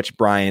in which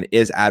Brian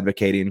is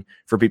advocating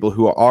for people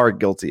who are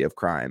guilty of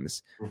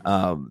crimes.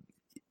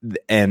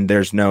 And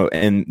there's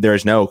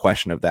no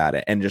question of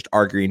that, and just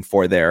arguing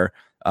for their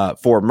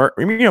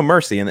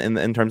mercy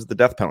in terms of the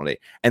death penalty.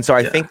 And so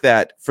I think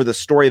that for the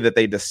story that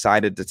they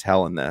decided to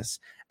tell in this,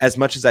 as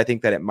much as I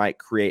think that it might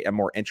create a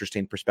more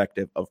interesting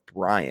perspective of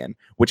Brian,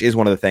 which is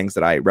one of the things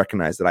that I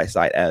recognize that I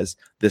cite as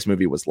this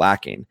movie was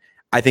lacking,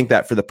 I think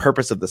that for the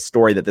purpose of the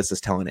story that this is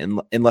telling,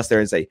 unless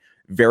there is a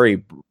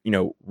very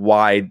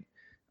wide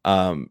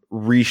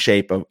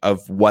reshape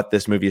of what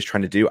this movie is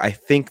trying to do, I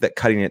think that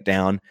cutting it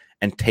down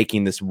and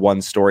taking this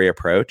one story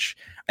approach,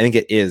 I think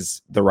it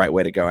is the right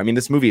way to go. I mean,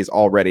 this movie is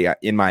already,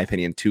 in my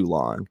opinion, too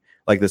long.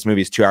 Like, this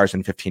movie is 2 hours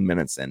and 15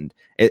 minutes, and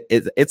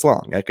it's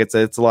long. Like, it's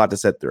a lot to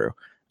sit through.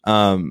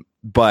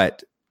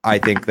 But I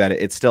think that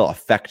it's still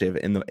effective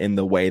in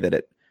the way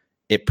that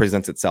it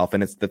presents itself,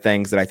 and it's the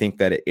things that I think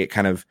that it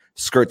kind of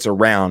skirts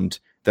around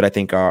that I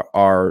think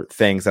are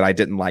things that I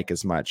didn't like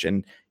as much.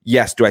 And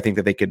yes, do I think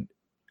that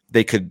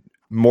they could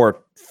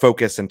more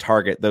focus and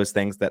target those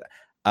things that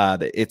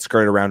it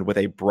skirted around with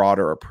a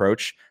broader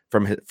approach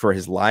for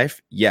his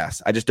life?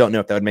 Yes. I just don't know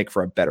if that would make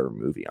for a better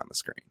movie on the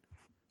screen.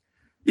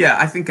 Yeah,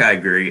 I think I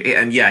agree.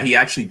 And yeah, he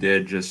actually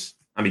did just,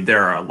 I mean,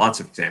 there are lots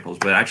of examples,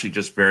 but actually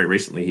just very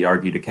recently he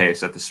argued a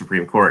case at the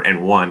Supreme Court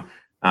and won,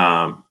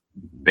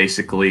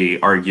 basically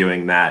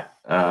arguing that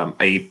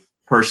a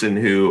person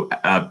who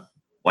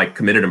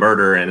committed a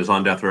murder and is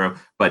on death row,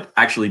 but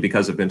actually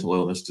because of mental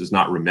illness does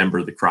not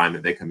remember the crime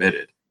that they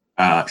committed,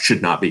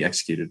 should not be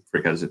executed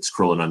because it's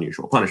cruel and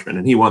unusual punishment.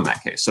 And he won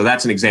that case. So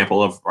that's an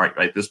example of,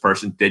 right, this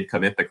person did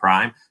commit the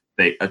crime.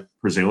 They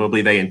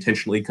presumably they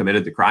intentionally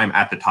committed the crime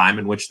at the time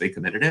in which they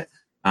committed it.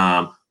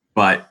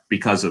 But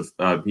because of,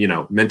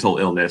 mental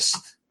illness,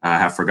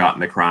 have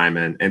forgotten the crime.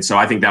 And so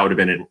I think that would have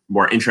been a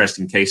more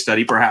interesting case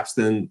study perhaps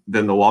than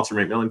the Walter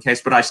McMillian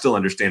case, but I still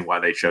understand why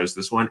they chose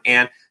this one.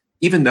 And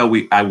even though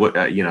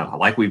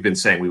like we've been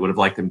saying, we would have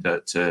liked them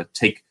to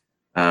take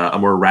a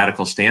more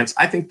radical stance,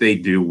 I think they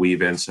do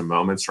weave in some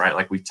moments, right?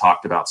 Like we've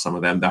talked about some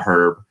of them, the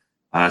Herb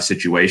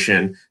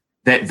situation,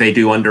 that they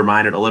do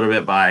undermine it a little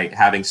bit by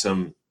having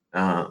some,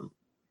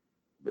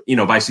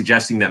 by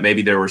suggesting that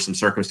maybe there were some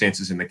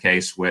circumstances in the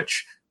case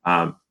which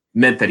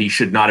meant that he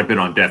should not have been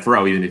on death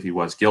row, even if he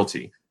was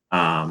guilty.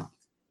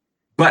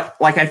 But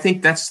I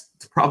think that's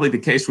probably the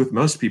case with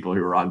most people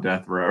who are on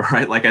death row,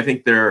 right? Like, I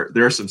think there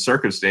are some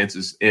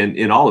circumstances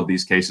in all of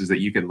these cases that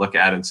you can look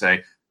at and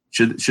say,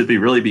 should we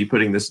really be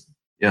putting this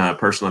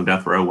person on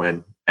death row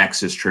when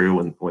X is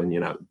true,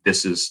 when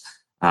this is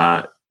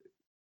the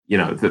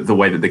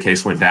way that the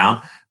case went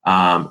down.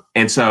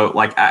 And so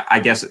I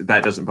guess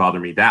that doesn't bother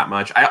me that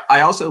much.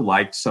 I also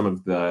liked some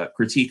of the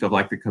critique of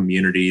the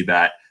community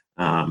that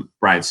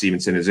Brian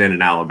Stevenson is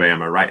in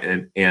Alabama,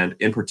 right? And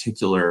in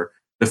particular,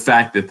 the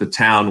fact that the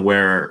town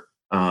where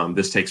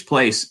this takes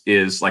place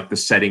is the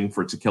setting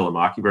for To Kill a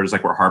Mockingbird, is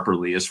where Harper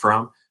Lee is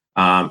from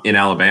in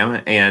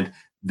Alabama. And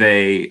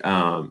they,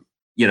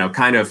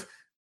 kind of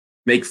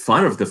make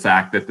fun of the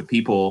fact that the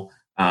people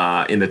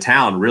in the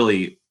town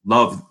really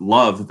love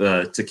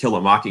the To Kill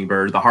a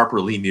Mockingbird, the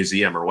Harper Lee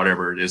Museum or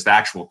whatever it is, the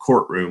actual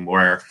courtroom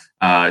where,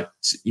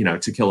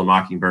 To Kill a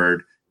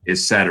Mockingbird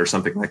is set or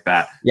something like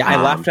that. Yeah,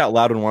 I laughed out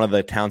loud when one of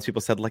the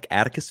townspeople said,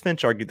 Atticus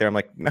Finch argued there. I'm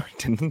like, no, he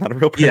didn't, not a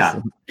real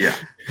person. Yeah.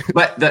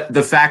 But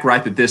the fact,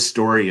 right, that this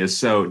story is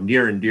so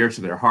near and dear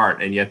to their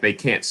heart, and yet they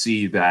can't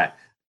see that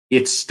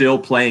it's still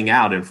playing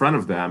out in front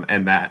of them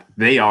and that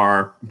they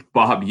are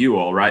Bob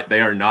Ewell, right?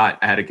 They are not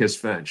Atticus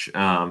Finch.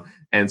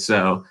 And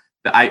so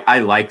I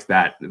liked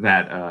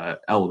that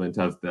element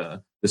of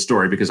the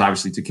story, because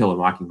obviously To Kill a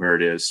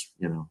Mockingbird is,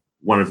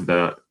 one of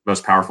the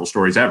most powerful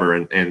stories ever,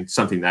 and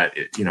something that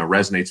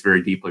resonates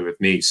very deeply with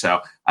me. So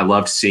I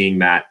loved seeing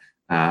that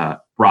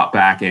brought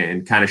back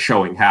and kind of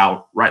showing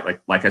how, right,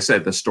 like I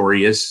said, the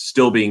story is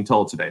still being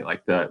told today.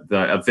 Like the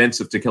events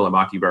of To Kill a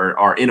Mockingbird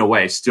are in a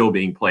way still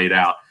being played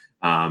out,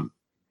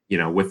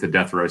 with the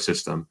death row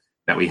system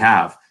that we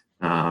have.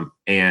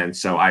 And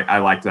so I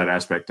liked that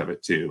aspect of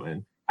it too.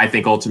 And I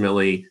think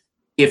ultimately,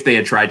 if they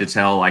had tried to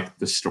tell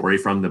the story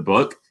from the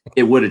book,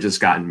 it would have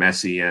just gotten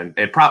messy, and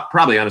it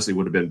probably honestly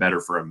would have been better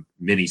for a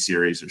mini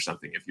series or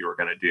something if you were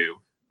going to do,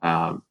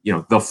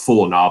 the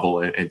full novel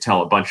and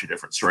tell a bunch of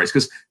different stories.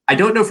 Because I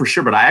don't know for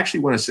sure, but I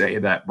actually want to say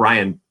that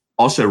Brian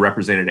also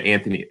represented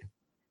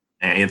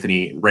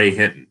Anthony Ray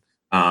Hinton,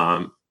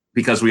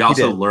 because we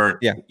also learned,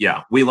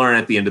 we learn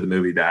at the end of the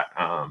movie that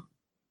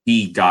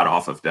he got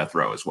off of death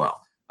row as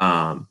well.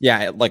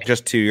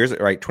 Just 2 years,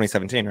 right?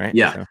 2017, right?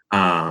 Yeah.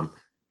 So.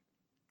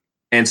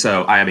 And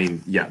so,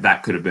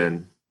 that could have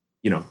been,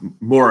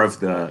 more of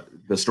the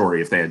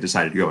story if they had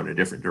decided to go in a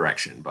different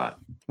direction. But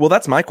well,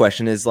 that's my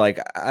question is I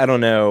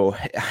don't know.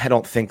 I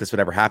don't think this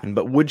would ever happen,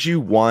 but would you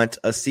want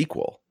a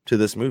sequel to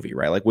this movie,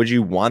 right? Like, would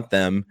you want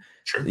them,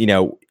 Sure.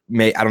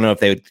 I don't know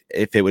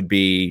if it would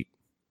be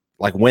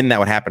like when that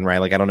would happen, right?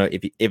 Like, I don't know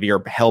if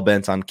you're hell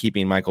bent on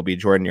keeping Michael B.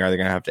 Jordan, you're either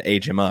going to have to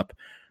age him up,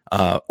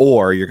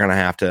 or you're going to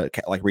have to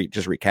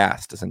just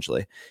recast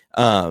essentially,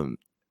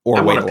 or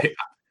I wait.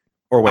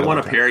 I want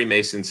a Perry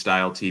Mason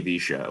style TV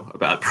show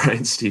about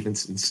Bryan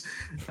Stevenson's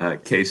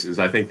cases.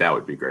 I think that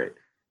would be great.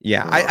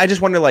 Yeah, I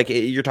just wonder, like,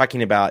 you're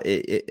talking about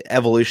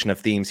evolution of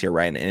themes here,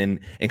 right? And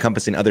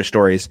encompassing other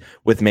stories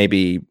with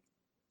maybe,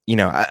 with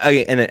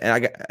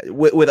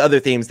other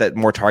themes that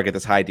more target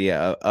this idea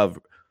of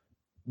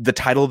the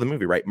title of the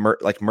movie, right?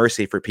 Like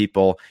mercy for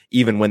people,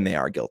 even when they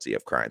are guilty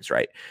of crimes,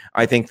 right?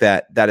 I think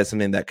that is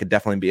something that could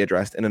definitely be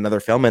addressed in another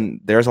film. And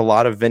there's a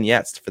lot of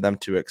vignettes for them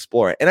to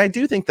explore. And I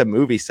do think the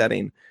movie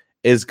setting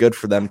is good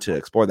for them to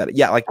explore that.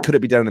 Yeah, like, could it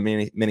be done in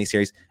a mini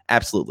series?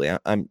 Absolutely.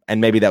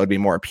 And maybe that would be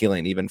more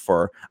appealing even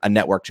for a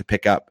network to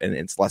pick up, and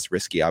it's less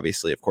risky,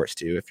 obviously, of course,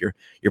 too, if you're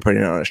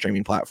putting it on a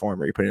streaming platform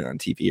or you're putting it on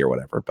TV or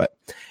whatever. But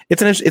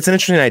it's an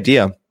interesting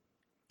idea.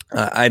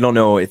 I don't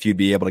know if you'd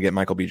be able to get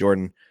Michael B.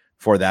 Jordan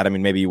for that. I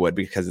mean, maybe you would,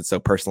 because it's so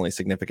personally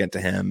significant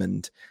to him,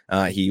 and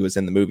he was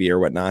in the movie or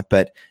whatnot.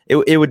 But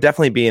it would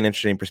definitely be an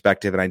interesting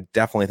perspective, and I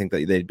definitely think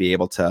that they'd be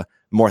able to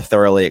more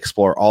thoroughly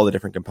explore all the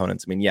different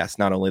components. I mean, yes,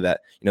 not only that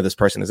this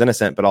person is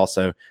innocent, but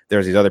also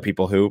there's these other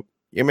people who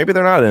maybe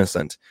they're not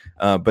innocent,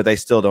 but they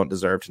still don't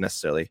deserve to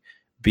necessarily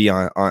be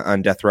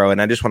on death row.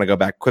 And I just want to go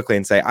back quickly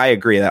and say I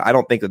agree that I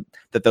don't think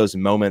that those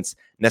moments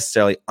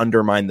necessarily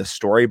undermine the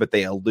story, but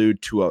they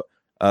allude to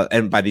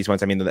and by these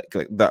ones, I mean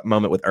the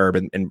moment with Herb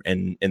in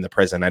the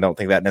prison. I don't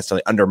think that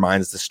necessarily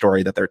undermines the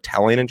story that they're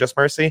telling in Just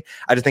Mercy.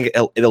 I just think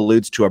it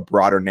alludes to a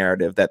broader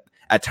narrative that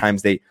at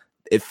times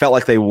it felt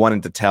like they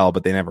wanted to tell,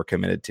 but they never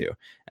committed to.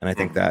 And I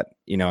think that,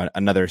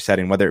 another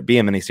setting, whether it be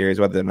a miniseries,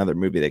 whether another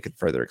movie, they could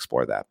further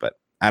explore that. But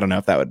I don't know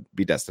if that would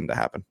be destined to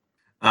happen.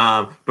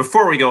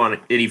 Before we go on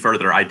any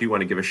further, I do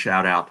want to give a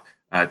shout out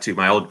to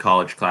my old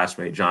college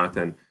classmate,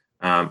 Jonathan,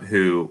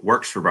 who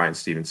works for Bryan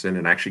Stevenson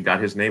and actually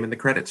got his name in the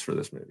credits for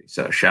this movie.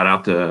 So shout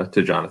out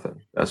to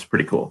Jonathan. That's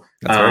pretty cool.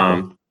 That's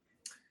very cool.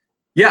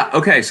 Yeah.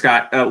 Okay,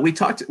 Scott. We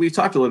talked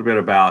a little bit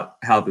about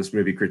how this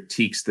movie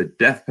critiques the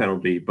death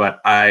penalty, but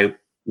I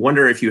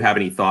wonder if you have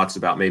any thoughts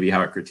about maybe how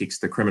it critiques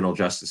the criminal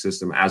justice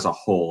system as a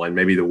whole, and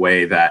maybe the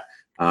way that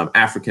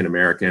African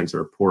Americans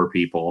or poor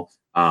people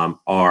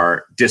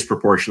are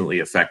disproportionately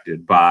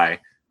affected by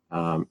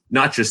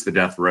not just the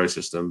death row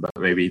system, but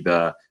maybe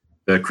the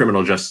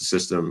criminal justice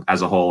system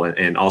as a whole,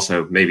 and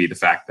also maybe the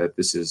fact that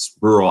this is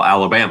rural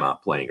Alabama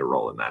playing a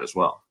role in that as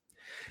well.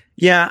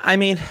 Yeah, I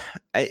mean,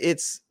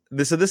 this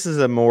is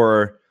a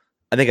more,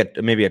 I think,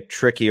 maybe a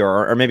tricky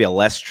or maybe a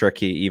less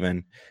tricky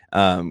even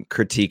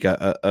critique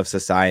of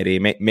society.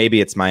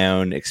 Maybe it's my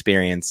own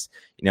experience,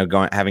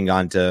 having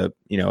gone to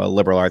a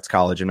liberal arts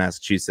college in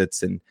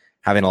Massachusetts and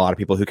having a lot of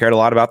people who cared a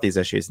lot about these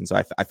issues, and so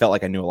I felt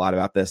like I knew a lot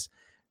about this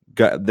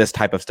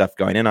type of stuff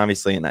going in,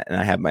 obviously, and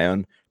I have my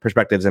own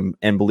perspectives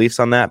and beliefs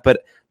on that.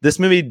 But this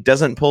movie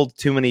doesn't pull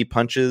too many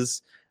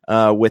punches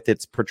with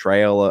its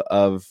portrayal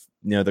of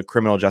the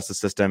criminal justice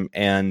system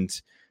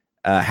and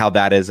how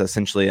that is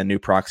essentially a new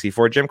proxy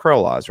for Jim Crow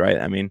laws, right?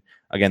 I mean,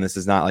 again, this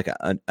is not like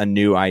a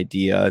new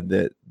idea.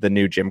 The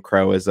new Jim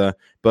Crow is a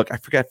book. I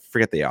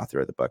forget the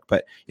author of the book,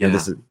 but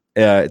this is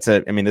this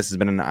has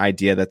been an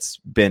idea that's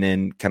been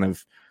in kind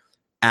of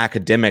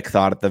academic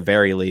thought at the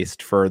very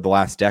least for the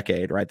last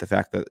decade, right? The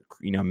fact that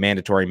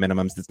mandatory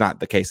minimums, that's not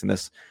the case in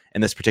this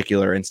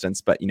particular instance,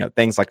 but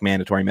things like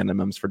mandatory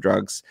minimums for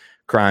drugs,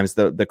 crimes,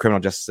 the criminal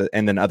justice,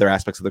 and then other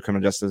aspects of the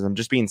criminal justice system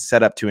just being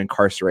set up to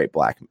incarcerate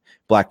black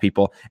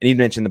people. And you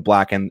mentioned the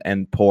black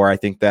and poor. I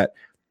think that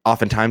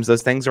oftentimes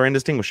those things are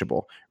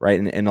indistinguishable, right?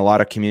 In a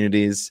lot of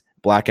communities,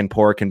 black and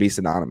poor can be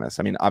synonymous.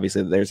 I mean,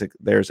 obviously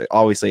there's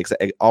obviously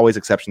always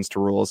exceptions to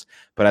rules,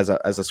 but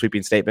as a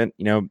sweeping statement,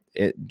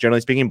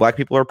 generally speaking, black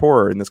people are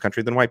poorer in this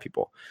country than white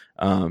people,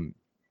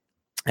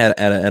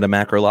 at a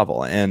macro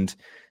level. And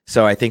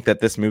so I think that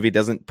this movie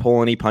doesn't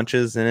pull any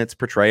punches in its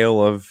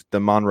portrayal of the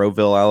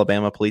Monroeville,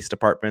 Alabama Police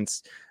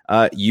Department's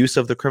use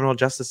of the criminal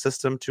justice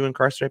system to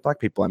incarcerate black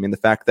people. I mean, the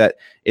fact that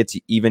it's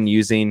even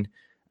using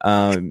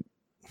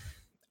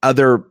I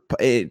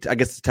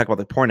guess to talk about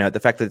the point out, the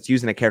fact that it's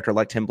using a character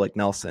like Tim Blake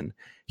Nelson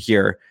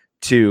here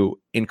to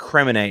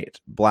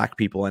incriminate black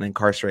people and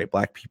incarcerate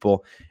black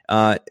people,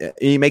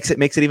 it makes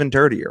it even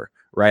dirtier,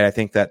 right? I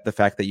think that the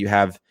fact that you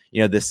have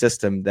this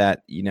system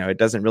that it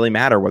doesn't really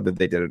matter whether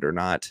they did it or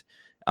not.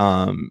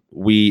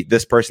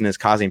 This person is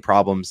causing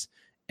problems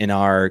in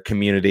our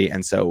community,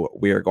 and so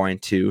we are going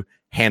to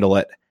handle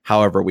it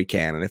however we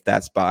can, and if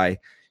that's by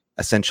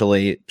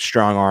essentially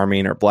strong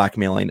arming or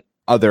blackmailing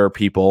other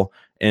people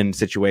in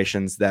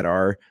situations that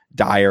are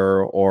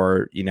dire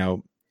or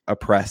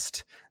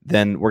oppressed,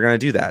 then we're going to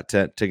do that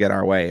to get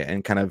our way,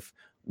 and kind of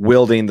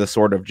wielding the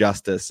sword of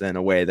justice in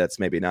a way that's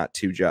maybe not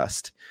too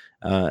just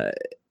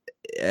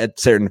at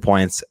certain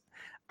points.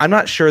 I'm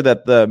not sure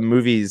that the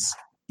movie's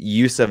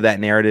use of that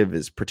narrative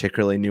is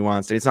particularly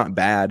nuanced. It's not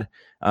bad.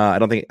 I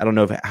don't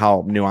know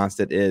how nuanced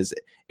it is.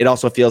 It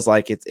also feels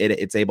like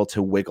it's able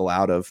to wiggle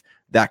out of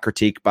that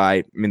critique by,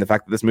 I mean, the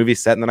fact that this movie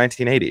is set in the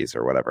 1980s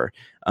or whatever.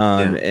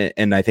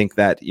 And I think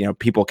that,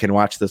 people can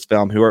watch this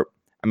film who are,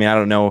 I mean, I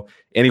don't know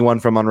anyone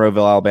from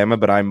Monroeville, Alabama,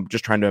 but I'm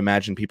just trying to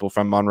imagine people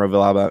from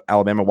Monroeville,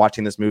 Alabama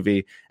watching this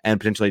movie and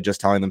potentially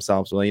just telling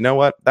themselves, well, you know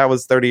what? That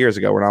was 30 years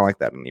ago. We're not like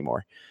that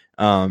anymore.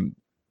 And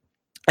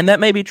that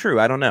may be true.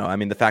 I don't know. I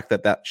mean, the fact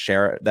that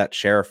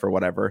sheriff or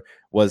whatever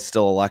was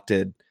still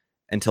elected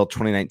until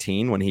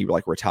 2019 when he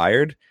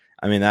retired.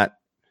 I mean, that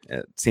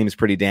seems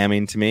pretty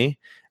damning to me.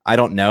 I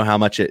don't know how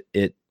much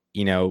it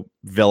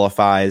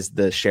vilifies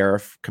the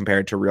sheriff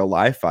compared to real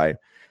life.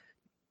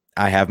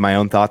 I have my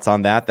own thoughts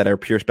on that are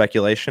pure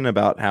speculation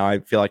about how I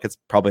feel like it's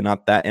probably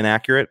not that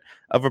inaccurate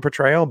of a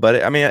portrayal.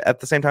 But I mean, at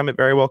the same time, it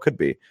very well could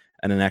be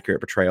an inaccurate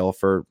portrayal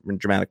for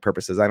dramatic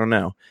purposes. I don't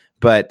know.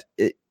 But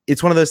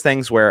it's one of those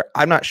things where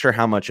I'm not sure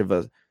how much of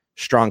a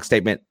strong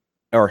statement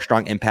or a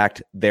strong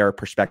impact their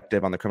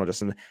perspective on the criminal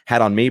justice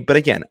had on me. But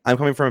again, I'm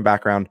coming from a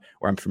background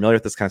where I'm familiar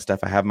with this kind of stuff.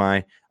 I have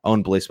my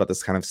own beliefs about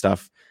this kind of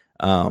stuff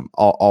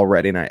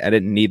already. And I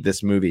didn't need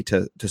this movie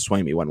to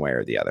sway me one way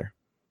or the other.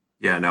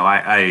 Yeah, no,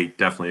 I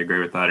definitely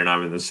agree with that, and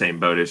I'm in the same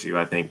boat as you,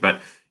 I think.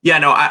 But yeah,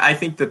 no, I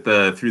think that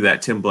through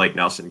that Tim Blake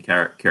Nelson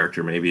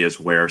character maybe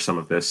is where some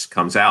of this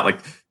comes out. Like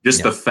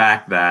just the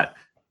fact that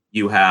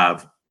you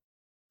have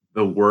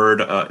the word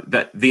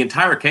that the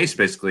entire case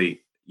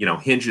basically,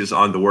 hinges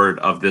on the word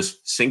of this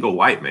single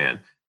white man.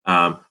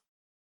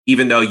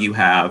 Even though you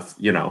have,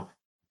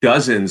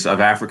 dozens of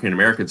African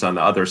Americans on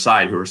the other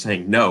side who are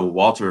saying, no,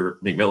 Walter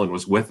McMillian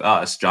was with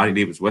us. Johnny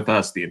Depp was with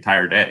us the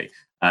entire day.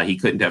 He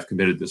couldn't have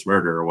committed this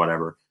murder or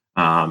whatever.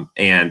 But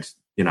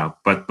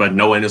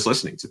no one is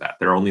listening to that.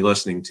 They're only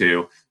listening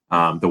to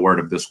the word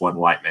of this one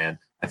white man.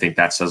 I think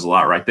that says a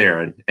lot right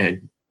there.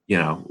 And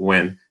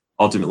when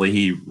ultimately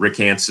he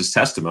recants his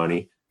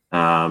testimony,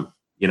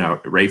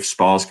 Rafe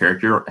Spall's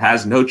character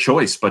has no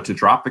choice but to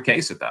drop the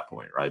case at that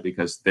point, right?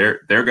 Because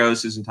there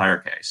goes his entire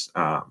case.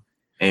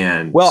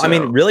 I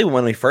mean, really,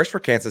 when he first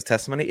recants his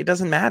testimony, it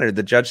doesn't matter.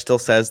 The judge still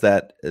says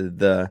that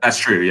that's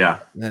true. Yeah,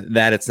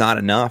 that it's not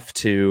enough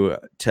to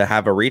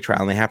have a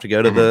retrial, and they have to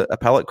go to the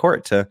appellate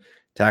court to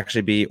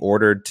actually be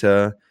ordered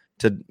to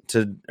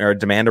or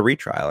demand a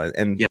retrial.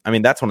 And I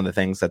mean, that's one of the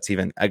things that's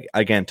even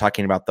again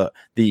talking about the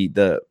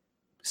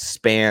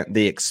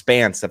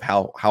expanse of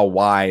how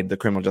wide the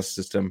criminal justice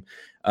system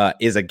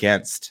is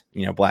against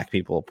black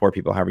people, poor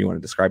people, however you want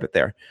to describe it.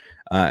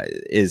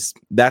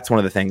 That's one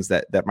of the things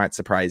that might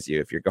surprise you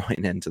if you're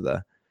going into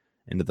the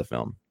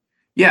film.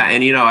 Yeah,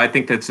 and I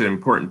think that's an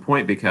important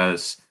point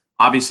because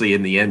obviously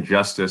in the end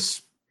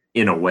justice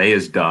in a way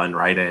is done,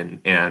 right?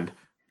 And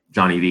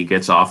Johnny D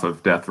gets off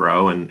of death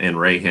row and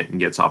Ray Hinton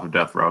gets off of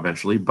death row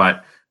eventually,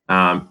 but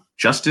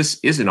justice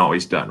isn't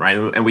always done, right?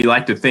 And we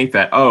like to think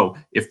that,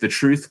 if the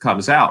truth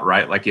comes out,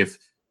 right? Like if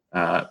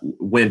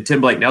when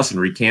Tim Blake Nelson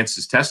recants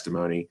his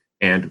testimony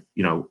and,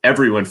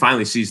 everyone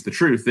finally sees the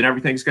truth, then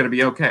everything's going to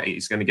be okay.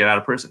 He's going to get out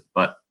of prison.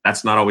 But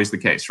that's not always the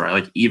case, right?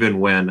 Like even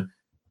when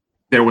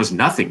there was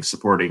nothing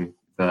supporting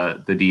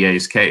the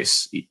DA's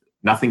case,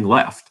 nothing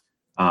left.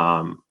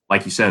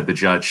 Like you said, the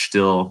judge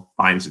still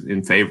finds it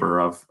in favor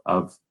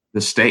of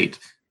the state.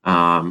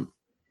 And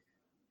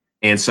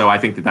so I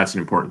think that that's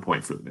an important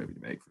point for the movie to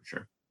make for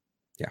sure.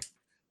 Yeah.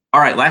 All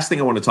right. Last thing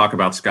I want to talk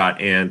about,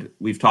 Scott, and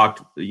we've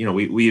talked,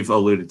 we've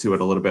alluded to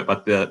it a little bit,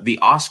 but the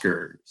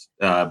Oscars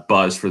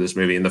buzz for this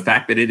movie and the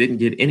fact that it didn't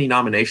get any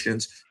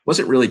nominations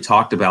wasn't really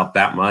talked about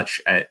that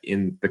much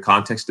in the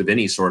context of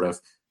any sort of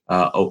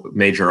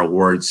major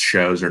awards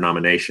shows or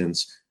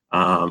nominations.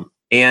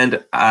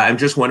 And I'm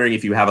just wondering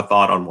if you have a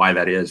thought on why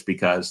that is,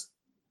 because,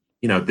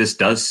 this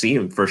does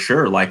seem for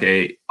sure like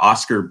a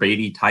Oscar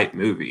Beatty type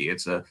movie.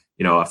 It's a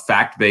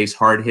fact-based,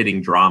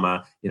 hard-hitting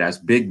drama. It has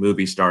big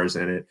movie stars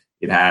in it.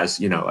 It has,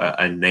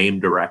 a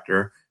named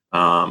director.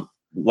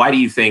 Why do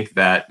you think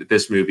that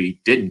this movie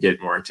didn't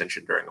get more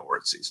attention during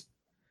awards season?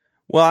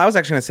 Well, I was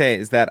actually going to say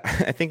is that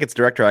I think its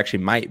director actually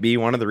might be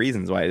one of the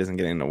reasons why it isn't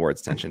getting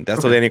awards attention.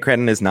 Danny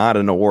Cretton is not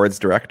an awards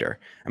director.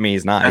 I mean,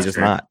 he's not. He's just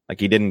not. Like,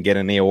 he didn't get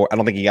any award. I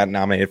don't think he got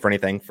nominated for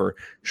anything for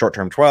Short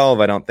Term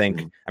 12. I don't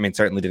think. I mean,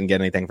 certainly didn't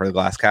get anything for The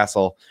Glass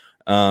Castle.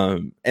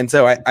 And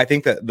so I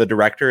think that the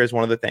director is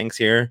one of the things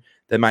here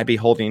that might be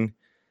holding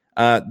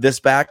this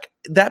back.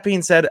 That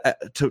being said,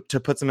 to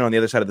put something on the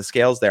other side of the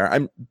scales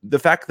there, the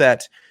fact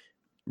that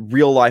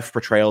real life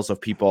portrayals of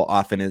people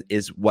often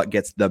is what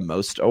gets the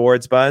most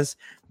awards buzz.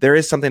 There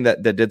is something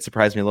that did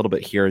surprise me a little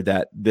bit here,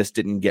 that this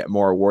didn't get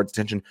more awards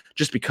attention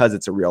just because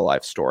it's a real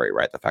life story,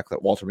 right? The fact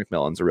that Walter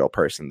McMillian's a real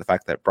person, the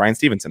fact that Brian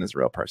Stevenson is a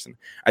real person.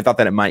 I thought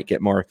that it might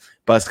get more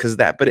buzz because of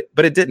that,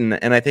 but it didn't.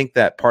 And I think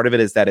that part of it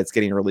is that it's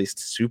getting released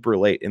super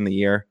late in the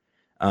year.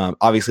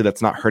 Obviously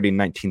that's not hurting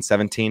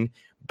 1917,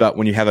 but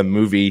when you have a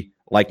movie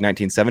like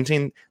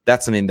 1917,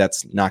 that's something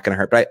that's not going to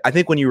hurt. But I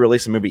think when you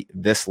release a movie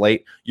this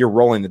late, you're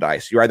rolling the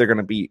dice. You're either going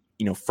to be,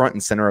 front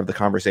and center of the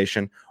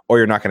conversation, or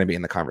you're not going to be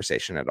in the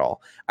conversation at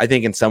all. I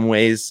think in some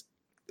ways,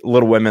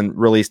 Little Women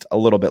released a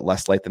little bit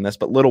less late than this,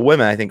 but Little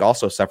Women, I think,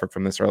 also suffered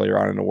from this earlier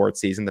on in award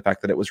season. The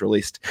fact that it was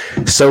released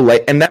so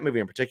late, and that movie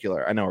in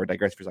particular, I know we're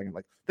digressing for a second.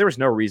 Like, there was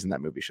no reason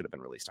that movie should have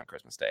been released on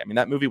Christmas Day. I mean,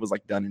 that movie was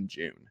like done in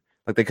June.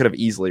 Like, they could have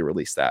easily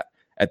released that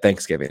at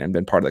Thanksgiving and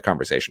been part of the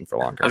conversation for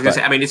longer. I was gonna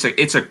say, I mean,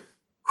 it's a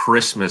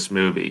Christmas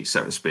movie,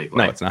 so to speak.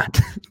 No, it's not.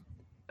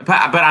 but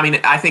I mean,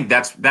 I think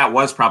that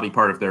was probably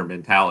part of their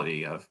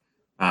mentality of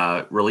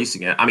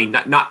releasing it. I mean,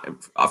 not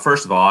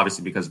first of all,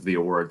 obviously because of the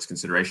awards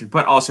consideration,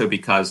 but also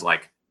because,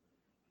 like,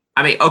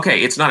 I mean,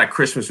 okay, it's not a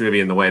Christmas movie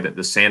in the way that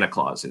the Santa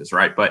Claus is,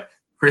 right? But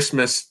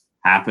Christmas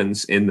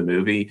happens in the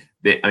movie.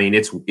 I mean,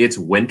 it's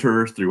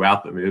winter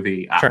throughout the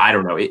movie. Sure. I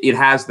don't know. It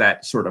has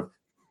that sort of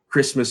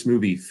Christmas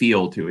movie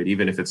feel to it,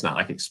 even if it's not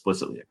like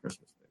explicitly a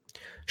Christmas movie.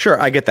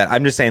 Sure, I get that.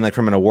 I'm just saying, like,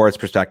 from an awards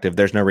perspective,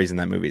 there's no reason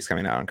that movie's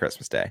coming out on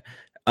Christmas Day.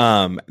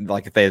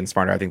 Like, if they had been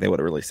smarter, I think they would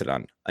have released it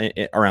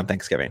around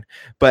Thanksgiving.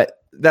 But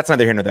that's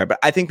neither here nor there. But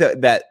I think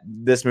that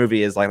this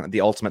movie is like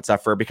the ultimate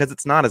sufferer because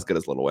it's not as good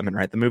as Little Women,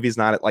 right? The movie's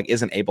not like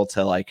isn't able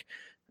to, like,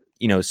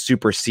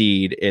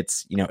 supersede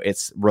its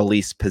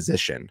release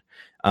position.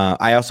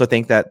 I also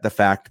think that the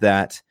fact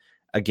that,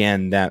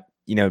 again, that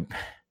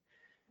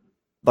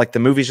like, the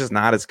movie's just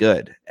not as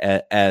good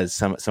as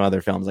some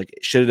other films. Like,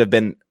 should it have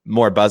been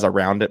more buzz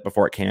around it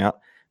before it came out?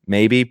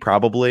 Maybe,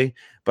 probably.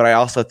 But I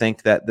also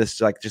think that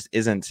this, like, just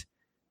isn't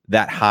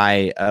that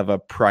high of a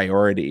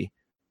priority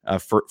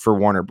for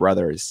Warner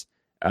Brothers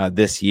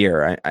this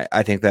year.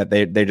 I think that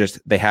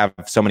they have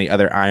so many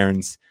other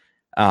irons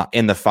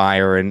in the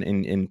fire and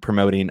in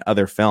promoting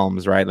other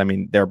films, right? I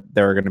mean, they're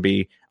going to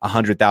be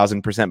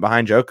 100,000%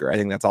 behind Joker. I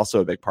think that's also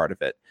a big part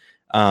of it.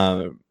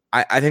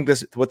 I think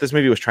what this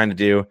movie was trying to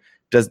do.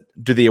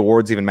 Do the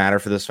awards even matter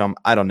for this film?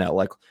 I don't know.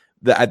 Like,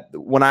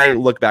 when I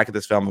look back at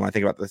this film, and when I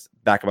think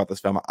about this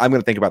film, I'm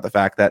going to think about the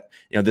fact that,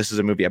 this is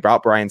a movie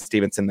about Bryan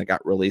Stevenson that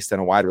got released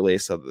in a wide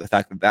release. So the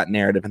fact that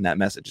narrative and that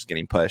message is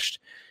getting pushed.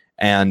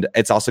 And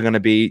it's also going to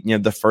be,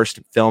 the first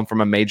film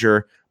from a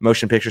major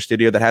motion picture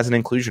studio that has an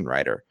inclusion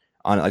writer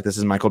on it. Like, this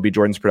is Michael B.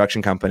 Jordan's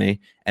production company,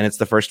 and it's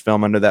the first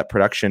film under that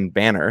production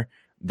banner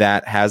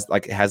that has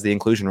the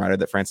inclusion writer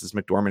that Frances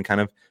McDormand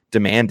kind of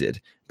demanded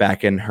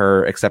back in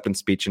her acceptance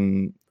speech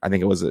in, I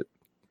think it was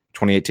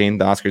 2018,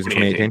 the Oscars in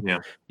 2018.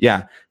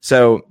 Yeah.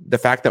 So the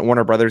fact that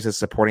Warner Brothers is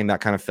supporting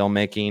that kind of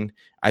filmmaking,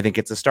 I think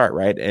it's a start,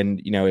 right?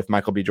 And, if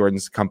Michael B.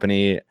 Jordan's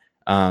company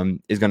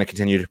is going to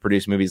continue to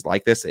produce movies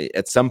like this,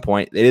 at some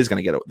point they are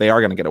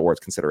going to get awards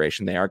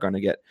consideration. They are going to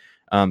get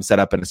set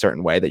up in a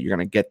certain way that you're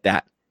going to get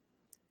that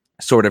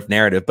sort of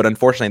narrative. But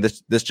unfortunately,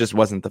 this just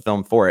wasn't the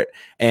film for it.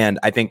 And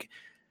I think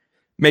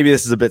maybe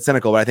this is a bit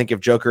cynical, but I think if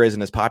Joker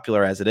isn't as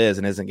popular as it is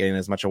and isn't getting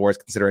as much awards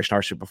consideration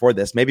or before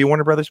this, maybe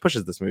Warner Brothers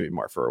pushes this movie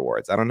more for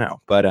awards. I don't know.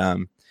 But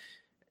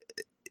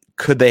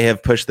could they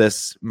have pushed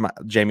this,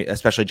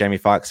 especially Jamie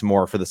Foxx,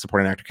 more for the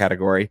supporting actor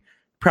category?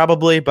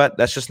 Probably, but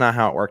that's just not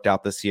how it worked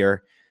out this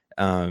year.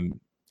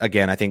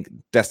 Again, I think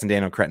Destin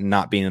Daniel Cretton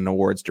not being an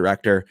awards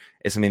director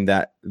is something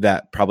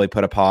that probably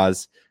put a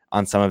pause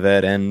on some of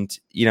it. And,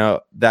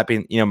 that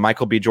being,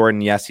 Michael B.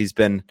 Jordan, yes, he's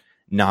been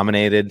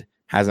nominated,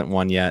 hasn't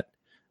won yet.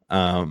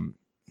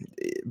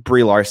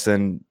 Brie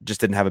Larson just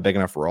didn't have a big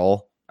enough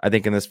role, I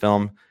think, in this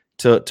film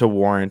to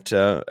warrant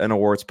an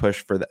awards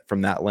push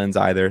from that lens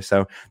either.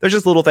 So there's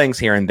just little things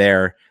here and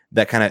there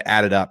that kind of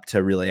added up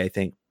to really, I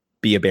think,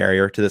 be a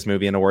barrier to this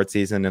movie in award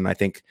season. And I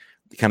think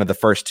kind of the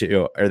first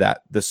two are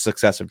that the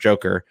success of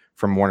Joker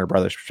from Warner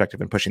Brothers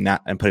perspective and pushing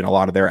that and putting a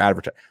lot of their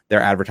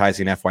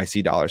advertising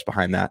FYC dollars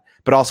behind that,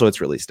 but also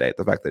its release date,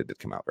 the fact that it did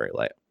come out very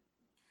late.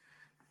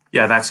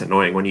 Yeah, that's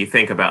annoying when you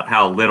think about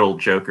how little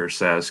Joker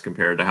says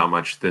compared to how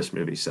much this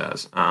movie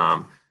says.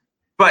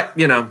 But,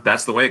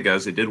 that's the way it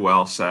goes. It did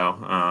well.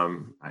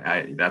 So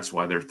that's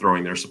why they're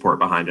throwing their support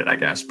behind it, I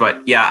guess.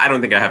 But yeah, I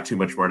don't think I have too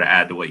much more to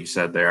add to what you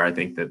said there. I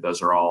think that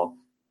those are all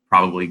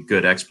probably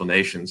good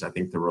explanations. I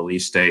think the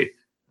release date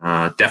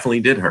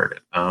definitely did hurt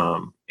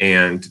it.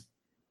 And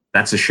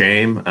that's a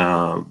shame.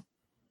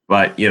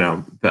 But,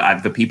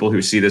 the people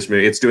who see this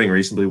movie, it's doing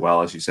reasonably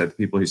well, as you said. The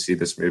people who see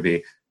this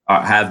movie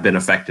have been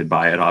affected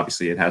by it.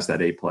 Obviously, it has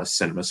that A+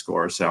 cinema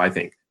score. So I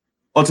think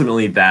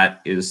ultimately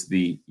that is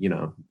the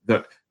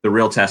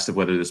real test of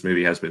whether this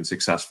movie has been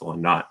successful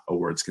and not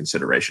awards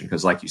consideration.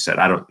 Because like you said,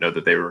 I don't know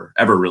that they were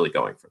ever really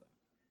going for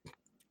that.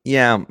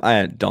 Yeah,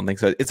 I don't think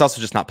so. It's also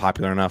just not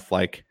popular enough.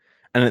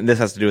 And this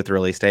has to do with the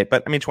release date.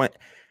 But I mean,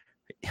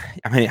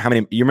 how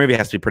many? Your movie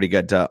has to be pretty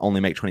good to only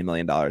make $20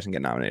 million and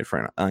get nominated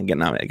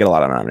get a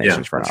lot of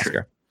nominations for an Oscar.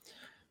 True.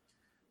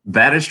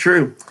 That is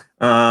true.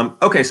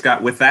 Okay,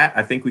 Scott, with that,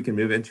 I think we can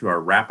move into our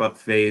wrap-up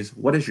phase.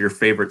 What is your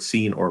favorite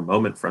scene or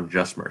moment from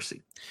Just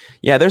Mercy?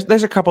 Yeah,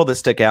 there's a couple that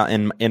stick out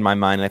in my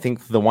mind. I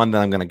think the one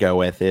that I'm going to go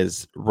with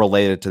is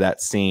related to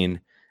that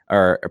scene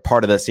or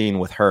part of the scene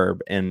with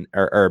Herb in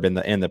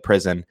the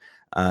prison.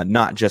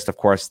 Not just, of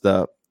course,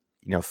 the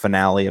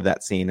finale of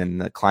that scene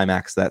and the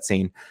climax of that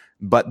scene,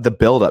 but the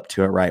build up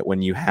to it, right?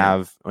 When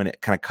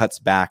it kind of cuts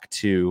back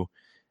to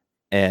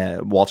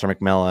Walter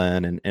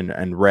McMillan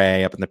and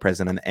Ray up in the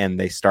prison and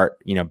they start,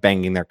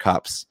 banging their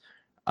cups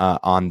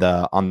on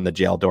the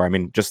jail door. I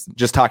mean,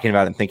 just talking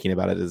about it and thinking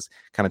about it is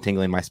kind of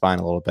tingling my spine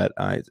a little bit.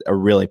 It's a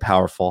really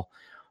powerful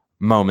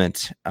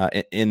moment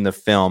in the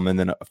film, and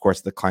then of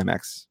course the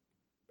climax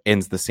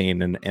ends the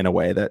scene in a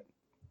way that,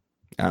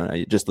 I don't know,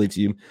 it just leaves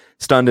you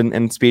stunned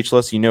and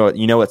speechless. You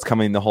know it's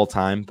coming the whole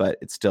time, but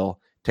it still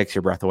takes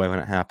your breath away when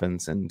it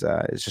happens, and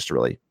it's just a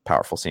really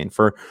powerful scene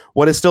for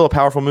what is still a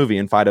powerful movie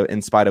in spite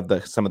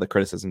of some of the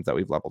criticisms that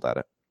we've leveled at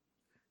it.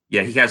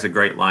 Yeah, he has a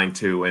great line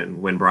too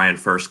when Brian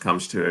first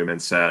comes to him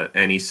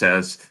and he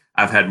says,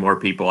 "I've had more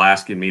people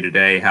asking me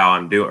today how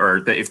I'm doing,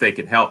 or if they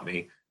could help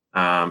me,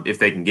 if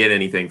they can get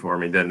anything for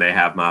me, than they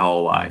have my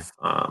whole life."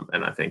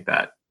 And I think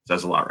that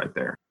says a lot right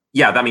there.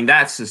 Yeah, I mean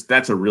that's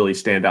a really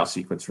standout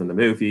sequence from the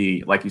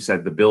movie. Like you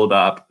said, the build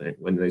up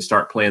when they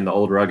start playing the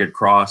Old Rugged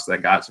Cross,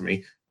 that got to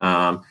me.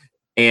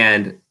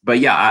 But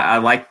yeah, I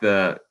like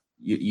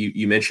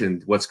you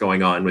mentioned what's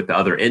going on with the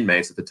other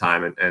inmates at the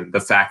time, and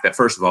the fact that,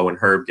 first of all, when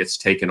Herb gets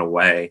taken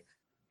away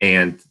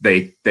and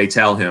they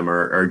tell him,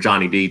 or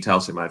Johnny D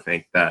tells him, I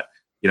think, that,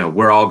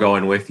 we're all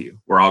going with you.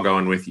 We're all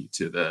going with you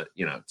to the,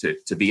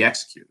 to be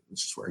executed,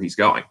 which is where he's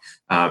going.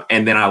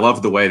 And then I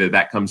love the way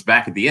that comes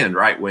back at the end,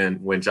 right?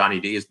 When Johnny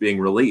D is being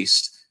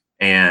released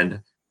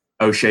and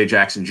O'Shea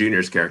Jackson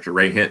Jr.'s character,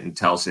 Ray Hinton,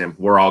 tells him,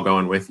 "We're all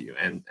going with you."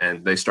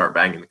 And they start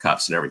banging the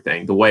cuffs and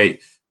everything. The way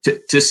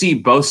to see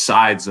both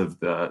sides of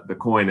the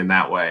coin in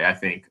that way, I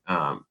think,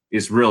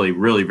 is really,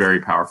 really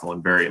very powerful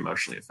and very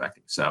emotionally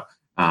affecting. So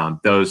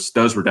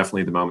those were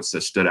definitely the moments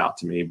that stood out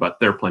to me, but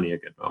there are plenty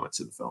of good moments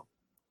in the film.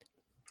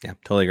 Yeah,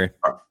 totally agree.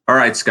 All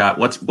right, Scott,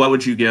 what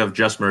would you give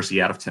Just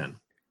Mercy out of 10?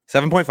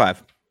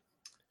 7.5.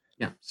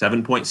 Yeah,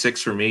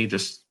 7.6 for me,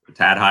 just a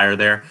tad higher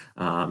there.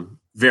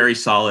 Very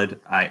solid.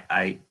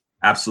 I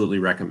absolutely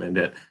recommend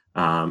it.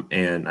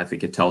 And I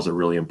think it tells a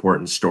really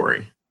important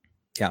story.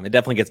 Yeah, it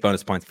definitely gets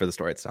bonus points for the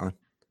story it's telling.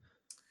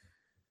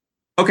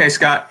 Okay,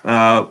 Scott,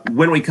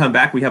 when we come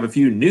back, we have a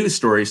few news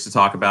stories to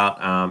talk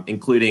about,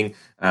 including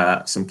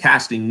some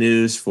casting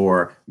news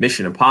for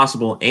Mission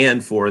Impossible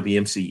and for the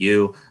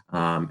MCU,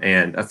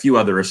 and a few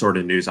other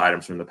assorted news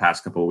items from the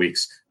past couple of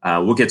weeks.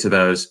 We'll get to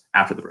those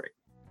after the break.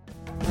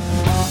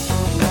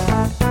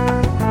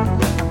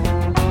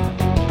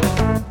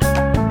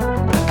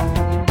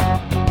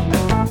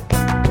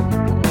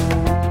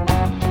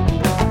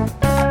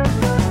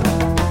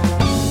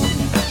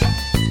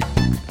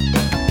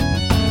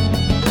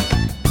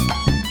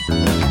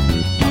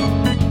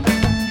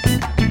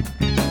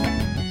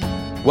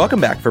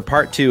 Welcome back for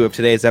part 2 of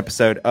today's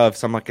episode of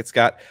Some Like It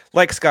Scott.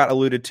 Like Scott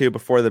alluded to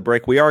before the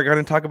break, we are going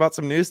to talk about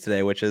some news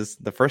today, which is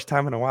the first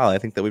time in a while. I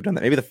think that we've done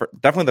that. Maybe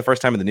definitely the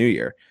first time in the new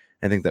year.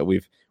 I think that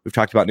we've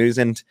talked about news,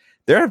 and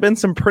there have been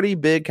some pretty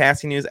big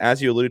casting news,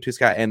 as you alluded to,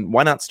 Scott. And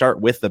why not start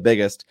with the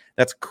biggest?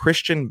 That's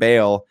Christian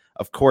Bale,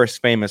 of course,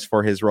 famous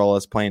for his role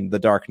as playing the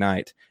Dark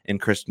Knight in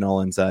Chris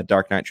Nolan's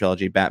Dark Knight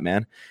trilogy,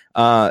 Batman.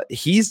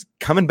 He's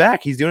coming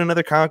back. He's doing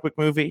another comic book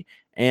movie.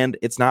 And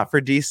it's not for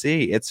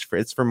DC.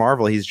 It's for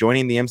Marvel. He's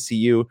joining the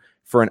MCU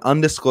for an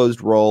undisclosed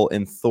role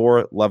in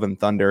Thor: Love and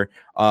Thunder.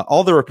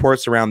 All the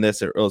reports around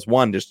this, it was,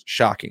 one, just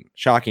shocking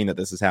that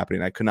this is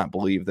happening. I could not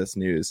believe this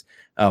news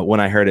when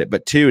I heard it.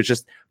 But two, it's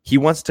just he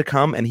wants to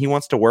come and he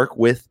wants to work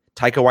with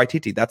Taika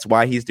Waititi. That's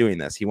why he's doing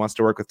this. He wants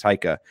to work with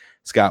Taika.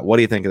 Scott, what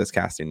do you think of this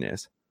casting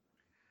news?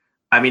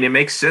 I mean, it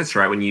makes sense,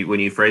 right? When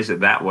you phrase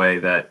it that way,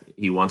 that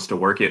he wants to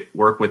work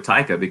with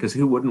Taika, because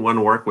who wouldn't want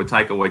to work with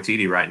Taika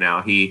Waititi right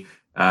now? He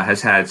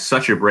has had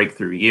such a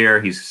breakthrough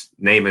year. His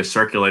name is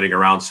circulating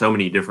around so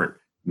many different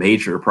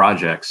major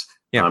projects,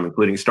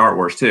 including Star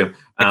Wars too.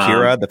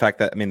 Akira, the fact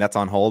that, I mean, that's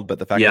on hold, but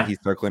the fact that he's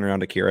circling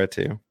around Akira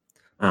too.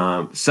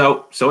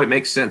 So it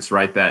makes sense,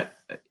 right? That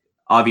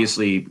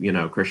obviously,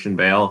 Christian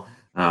Bale,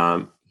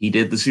 he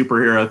did the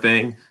superhero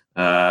thing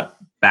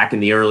back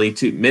in the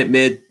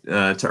mid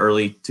to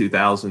early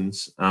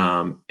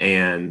 2000s,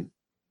 and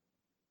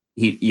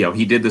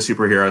he did the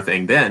superhero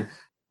thing then.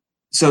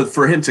 So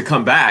for him to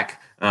come back,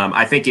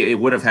 I think it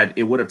would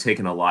have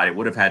taken a lot. It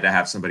would have had to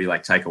have somebody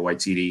like Taika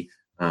Waititi,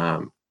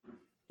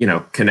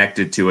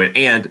 connected to it.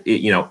 And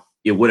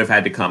it would have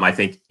had to come, I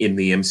think, in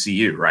the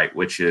MCU, right?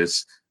 Which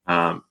is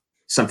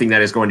something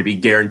that is going to be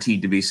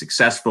guaranteed to be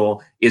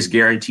successful, is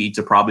guaranteed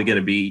to probably going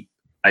to be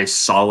a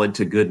solid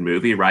to good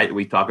movie, right?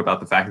 We talk about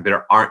the fact that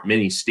there aren't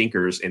many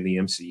stinkers in the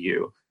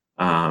MCU,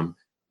 when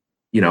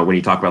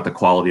you talk about the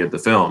quality of the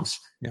films.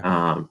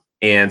 Yeah.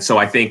 And so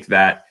I think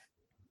that,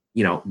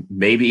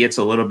 maybe it's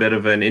a little bit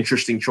of an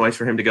interesting choice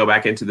for him to go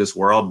back into this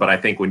world. But I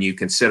think when you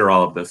consider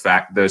all of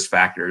those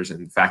factors,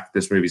 and the fact that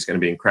this movie is going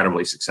to be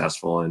incredibly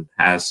successful and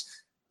has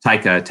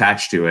Taika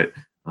attached to it,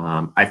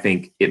 I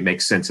think it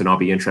makes sense. And I'll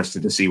be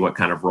interested to see what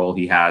kind of role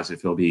he has,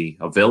 if he'll be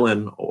a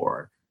villain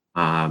or,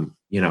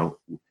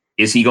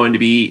 is he going to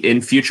be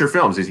in future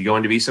films? Is he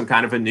going to be some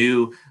kind of a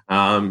new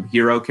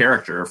hero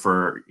character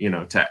for,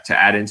 to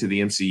add into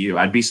the MCU?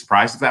 I'd be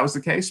surprised if that was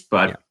the case,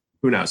 but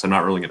who knows? I'm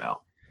not ruling it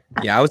out.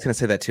 Yeah, I was going to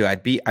say that too.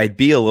 I'd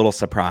be a little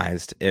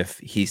surprised if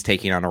he's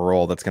taking on a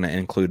role that's going to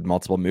include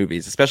multiple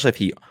movies, especially if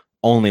he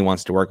only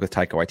wants to work with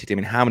Taika Waititi. I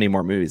mean, how many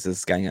more movies is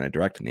this guy going to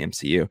direct in the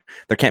MCU?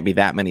 There can't be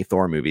that many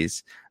Thor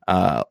movies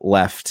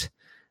left.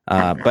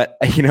 But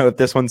if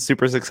this one's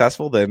super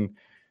successful, then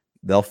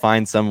they'll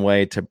find some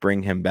way to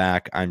bring him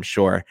back, I'm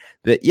sure.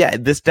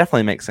 This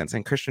definitely makes sense.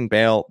 And Christian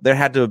Bale, there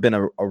had to have been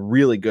a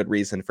really good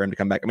reason for him to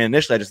come back. I mean,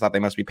 initially I just thought they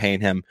must be paying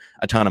him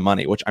a ton of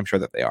money, which I'm sure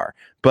that they are.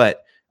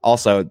 But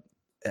also,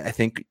 I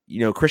think,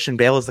 Christian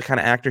Bale is the kind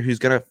of actor who's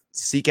going to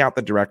seek out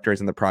the directors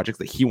and the projects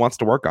that he wants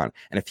to work on.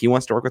 And if he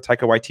wants to work with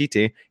Taika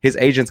Waititi, his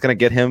agent's going to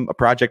get him a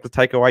project with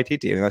Taika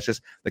Waititi. And that's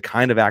just the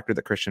kind of actor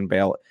that Christian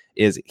Bale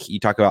is. You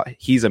talk about,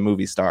 he's a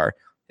movie star.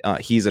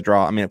 He's a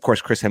draw. I mean, of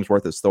course, Chris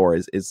Hemsworth as Thor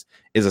is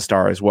a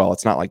star as well.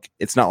 It's not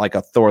like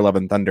a Thor: Love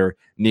and Thunder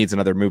needs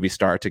another movie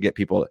star to get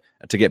people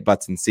to get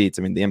butts in seats.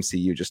 I mean, the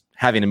MCU, just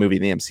having a movie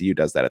in the MCU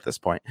does that at this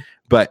point.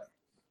 But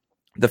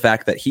the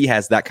fact that he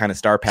has that kind of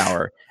star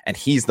power and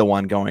he's the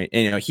one going,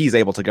 he's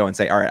able to go and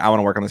say, all right, I want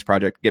to work on this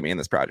project. Get me in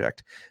this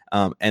project.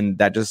 And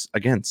that just,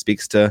 again,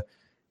 speaks to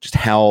just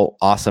how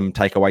awesome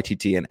Taika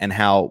Waititi and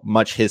how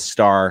much his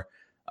star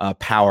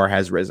power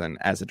has risen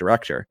as a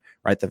director.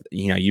 Right.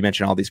 You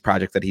mentioned all these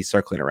projects that he's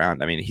circling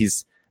around. I mean,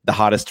 he's the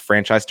hottest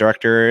franchise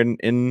director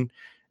in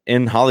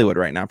Hollywood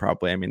right now,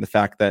 probably. I mean, the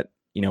fact that,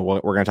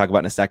 what we're going to talk about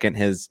in a second,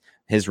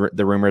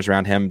 the rumors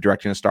around him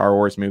directing a Star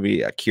Wars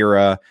movie,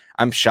 Akira.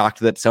 I'm shocked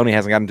that Sony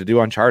hasn't gotten to do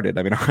Uncharted.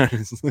 I mean,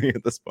 honestly,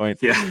 at this point,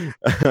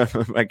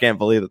 I can't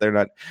believe that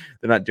they're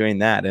not doing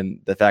that. And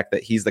the fact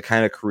that he's the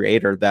kind of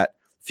creator that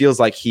feels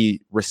like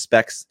he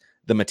respects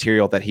the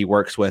material that he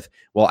works with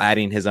while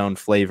adding his own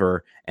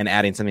flavor and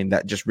adding something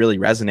that just really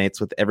resonates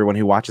with everyone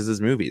who watches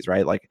his movies,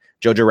 right? Like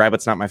Jojo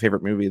Rabbit's not my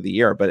favorite movie of the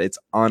year, but it's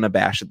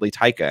unabashedly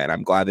Taika, and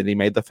I'm glad that he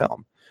made the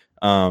film.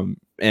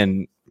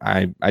 And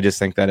I just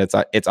think that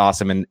it's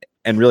awesome.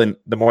 And really,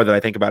 the more that I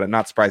think about it,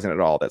 not surprising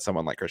at all that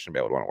someone like Christian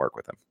Bale would want to work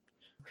with him.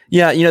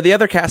 Yeah, the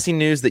other casting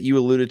news that you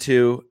alluded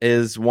to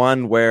is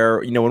one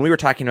where, when we were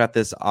talking about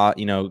this,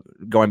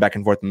 going back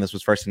and forth when this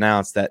was first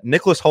announced, that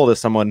Nicholas Hoult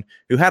is someone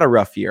who had a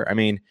rough year. I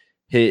mean,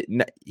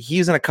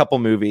 he's in a couple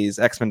movies.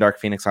 X-Men Dark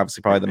Phoenix,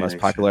 obviously probably the most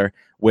popular,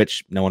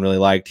 which no one really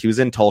liked. He was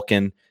in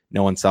Tolkien.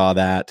 No one saw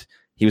that.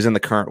 He was in The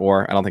Current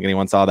War. I don't think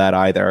anyone saw that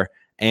either.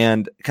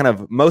 And kind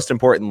of most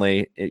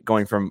importantly,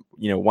 going from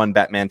one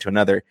Batman to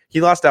another,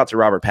 he lost out to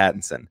Robert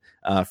Pattinson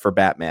for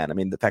Batman. I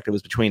mean, the fact it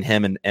was between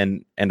him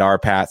and our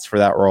Pats for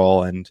that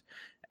role, and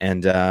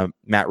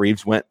Matt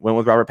Reeves went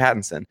with Robert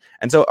Pattinson.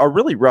 And so a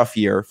really rough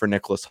year for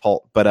Nicholas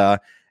Hoult.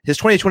 But his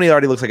 2020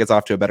 already looks like it's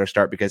off to a better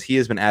start because he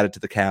has been added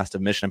to the cast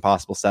of Mission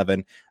Impossible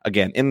 7.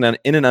 Again, in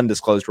an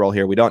undisclosed role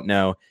here. We don't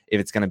know if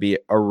it's going to be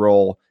a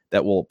role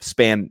that will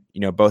span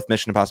both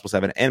Mission Impossible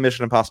 7 and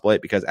Mission Impossible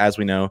 8, because as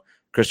we know,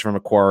 Christopher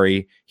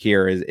McQuarrie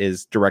here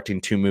is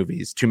directing two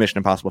Mission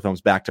Impossible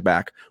films back to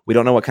back. We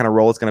don't know what kind of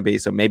role it's going to be,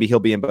 so maybe he'll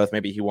be in both,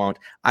 maybe he won't.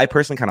 I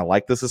personally kind of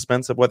like the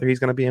suspense of whether he's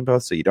going to be in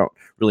both, so you don't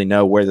really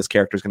know where this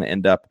character is going to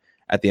end up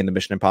at the end of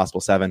Mission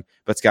Impossible 7.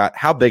 But Scott,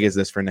 how big is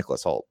this for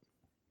Nicholas Hoult?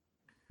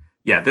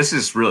 Yeah, this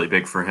is really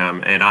big for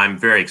him, and I'm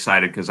very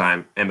excited because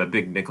I am a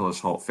big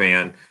Nicholas Hoult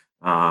fan.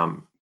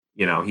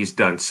 He's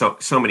done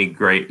so many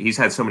great. He's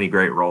had so many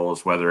great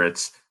roles, whether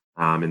it's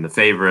in The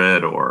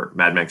Favorite or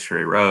Mad Max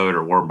Fury Road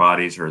or Warm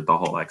Bodies or the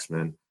whole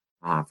X-Men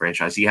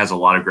franchise. He has a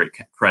lot of great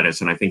credits,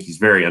 and I think he's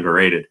very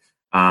underrated.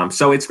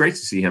 So it's great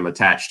to see him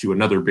attached to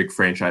another big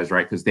franchise,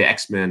 right? Because the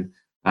X-Men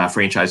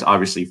franchise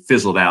obviously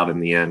fizzled out in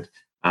the end,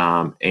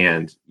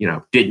 and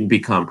didn't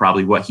become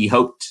probably what he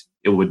hoped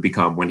it would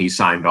become when he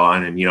signed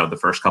on. And the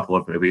first couple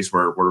of movies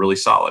were really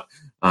solid.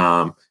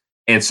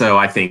 And so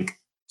I think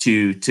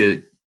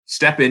to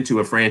step into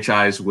a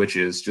franchise which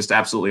is just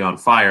absolutely on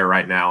fire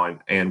right now,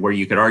 and where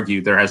you could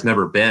argue there has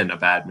never been a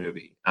bad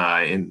movie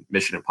in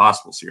Mission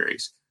Impossible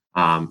series,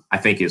 I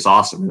think is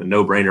awesome and a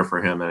no-brainer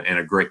for him and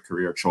a great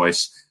career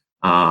choice.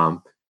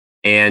 Kind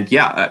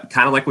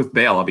of like with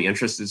Bale, I'll be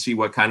interested to see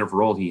what kind of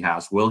role he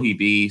has. Will he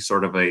be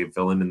sort of a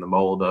villain in the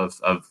mold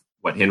of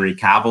what Henry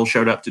Cavill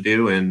showed up to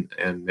do in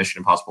Mission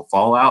Impossible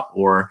Fallout,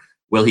 or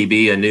will he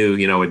be a new,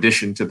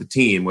 addition to the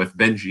team with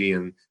Benji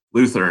and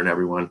Luther and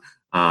everyone?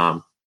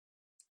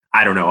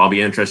 I don't know. I'll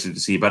be interested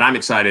to see, but I'm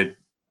excited,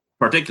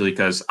 particularly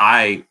because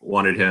I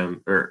wanted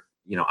him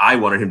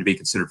to be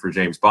considered for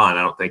James Bond.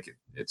 I don't think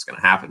it's going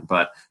to happen,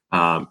 but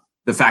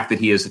the fact that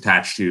he is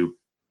attached to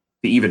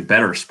the even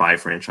better spy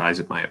franchise,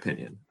 in my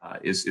opinion,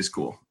 is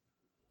cool.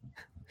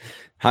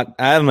 I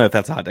don't know if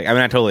that's a hot take. I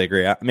mean, I totally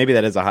agree. Maybe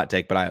that is a hot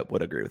take, but I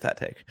would agree with that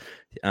take.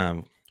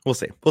 We'll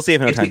see. We'll see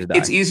if no time to die.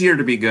 It's easier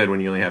to be good when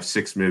you only have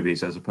 6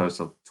 movies as opposed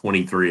to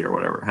 23 or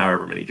whatever,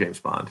 however many James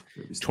Bond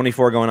movies.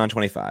 24 going on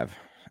 25.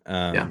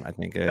 I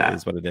think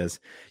is what it is.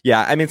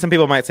 Yeah, I mean, some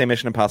people might say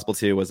Mission Impossible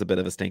 2 was a bit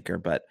of a stinker,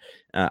 but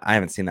I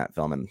haven't seen that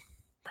film in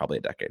probably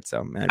a decade. So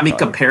I mean,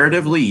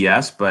 comparatively,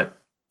 yes,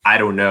 but I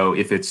don't know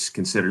if it's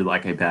considered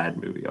like a bad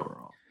movie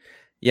overall.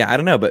 Yeah, I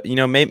don't know, but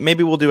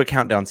maybe we'll do a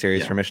countdown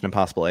series for Mission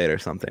Impossible 8 or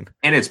something.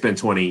 And it's been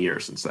 20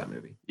 years since that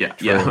movie. Yeah,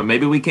 True. Yeah,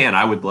 maybe we can.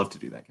 I would love to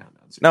do that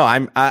countdown No,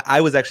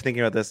 I was actually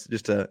thinking about this,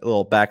 just a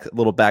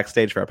little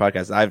backstage for our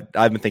podcast.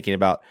 I've been thinking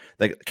about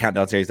the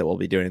countdown series that we'll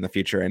be doing in the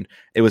future, and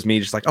it was me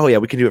just like, oh yeah,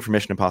 we can do it for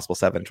Mission Impossible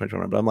 7 in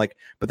 2021. But I'm like,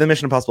 but then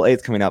Mission Impossible 8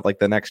 is coming out like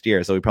the next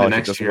year, so we probably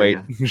should just wait,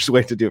 just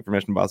wait to do it for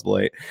Mission Impossible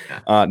 8.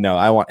 Yeah. No,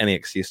 I want any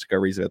excuse to go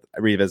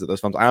revisit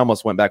those films. I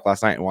almost went back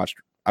last night and watched.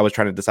 I was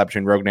trying to decide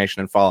between Rogue Nation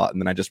and Fallout, and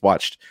then I just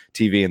watched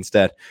TV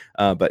instead.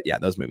 But yeah,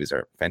 those movies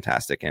are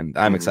fantastic, and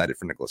I'm excited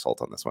for Nicholas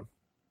Hoult on this one.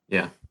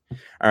 Yeah.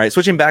 All right,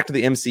 switching back to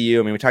the MCU.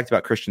 I mean, we talked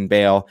about Christian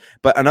Bale,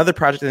 but another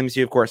project in the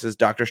MCU, of course, is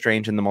Doctor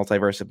Strange in the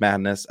Multiverse of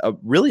Madness, a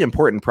really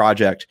important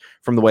project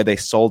from the way they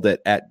sold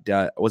it at,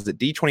 was it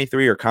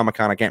D23 or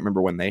Comic-Con? I can't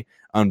remember when they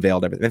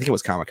unveiled everything. I think it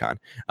was Comic-Con.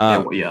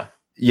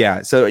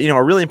 Yeah. So,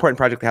 a really important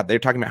project to have. They're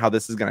talking about how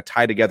this is going to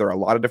tie together a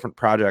lot of different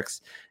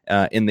projects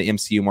in the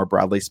MCU more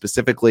broadly,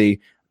 specifically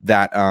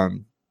that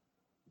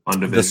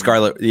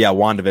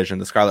WandaVision,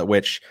 the Scarlet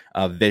Witch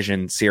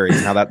Vision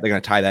series. Now that they're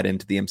going to tie that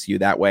into the MCU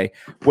that way.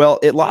 Well,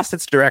 it lost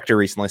its director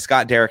recently.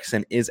 Scott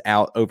Derrickson is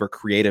out over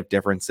creative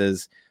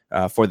differences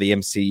for the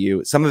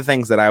MCU. Some of the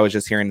things that I was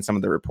just hearing in some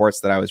of the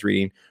reports that I was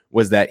reading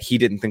was that he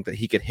didn't think that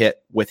he could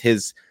hit with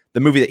the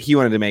movie that he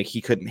wanted to make.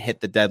 He couldn't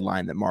hit the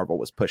deadline that Marvel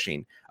was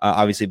pushing.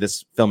 Obviously,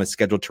 this film is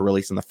scheduled to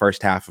release in the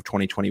first half of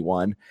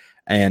 2021,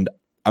 and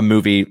a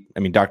movie, I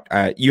mean,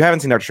 you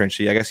haven't seen Doctor Strange,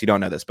 so I guess you don't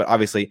know this, but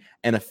obviously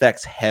an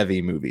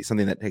effects-heavy movie,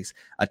 something that takes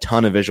a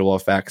ton of visual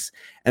effects.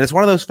 And it's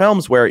one of those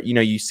films where,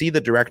 you see the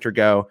director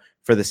go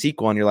for the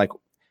sequel, and you're like,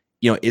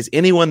 is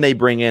anyone they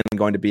bring in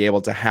going to be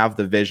able to have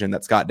the vision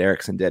that Scott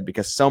Derrickson did?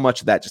 Because so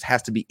much of that just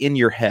has to be in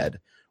your head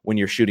when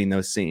you're shooting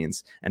those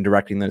scenes and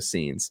directing those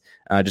scenes,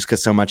 just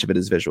because so much of it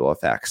is visual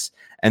effects.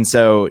 And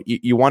so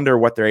you wonder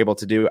what they're able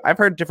to do. I've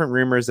heard different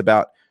rumors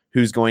about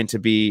who's going to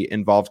be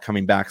involved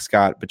coming back,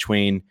 Scott,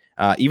 between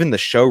even the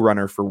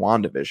showrunner for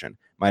WandaVision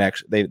might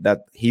actually,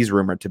 that he's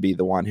rumored to be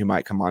the one who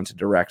might come on to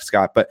direct,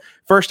 Scott. But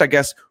first, I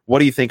guess, what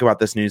do you think about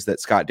this news that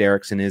Scott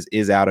Derrickson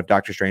is out of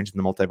Doctor Strange in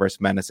the Multiverse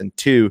of Madness? And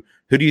two,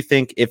 who do you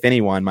think, if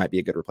anyone, might be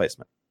a good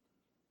replacement?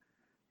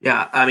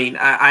 Yeah, I mean,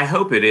 I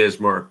hope it is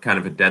more kind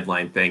of a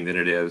deadline thing than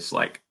it is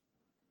like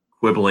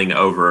quibbling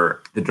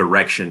over the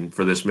direction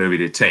for this movie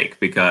to take,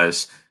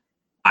 because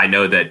I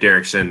know that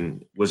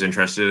Derrickson was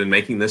interested in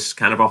making this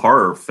kind of a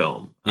horror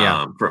film,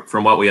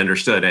 from what we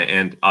understood.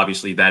 And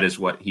obviously that is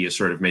what he has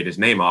sort of made his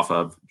name off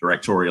of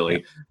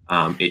directorially.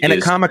 And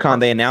at Comic-Con,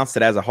 they announced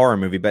it as a horror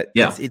movie, but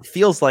it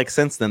feels like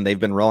since then they've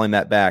been rolling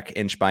that back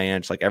inch by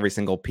inch, like every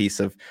single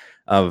piece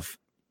of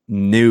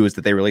news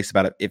that they release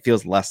about it, it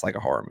feels less like a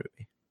horror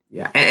movie.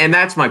 Yeah, and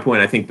that's my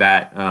point. I think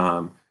that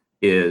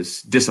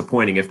is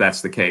disappointing if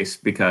that's the case,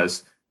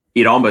 because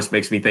it almost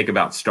makes me think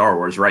about Star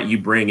Wars, right? You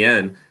bring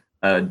in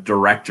a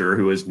director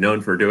who is known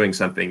for doing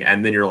something,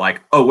 and then you're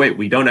like, oh wait,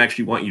 we don't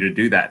actually want you to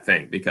do that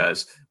thing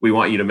because we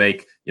want you to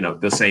make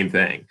the same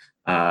thing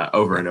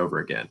over and over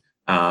again.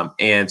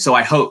 And so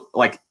I hope,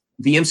 like,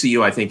 the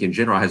MCU, I think in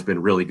general has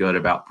been really good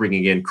about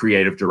bringing in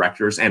creative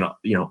directors, and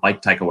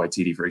like Taika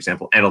Waititi, for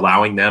example, and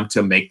allowing them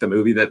to make the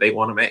movie that they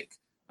want to make.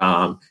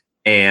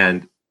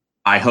 And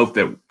I hope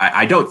that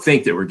I don't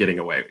think that we're getting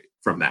away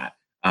from that.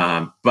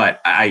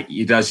 But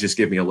it does just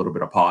give me a little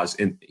bit of pause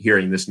in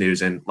hearing this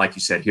news. And like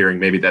you said, hearing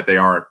maybe that they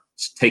are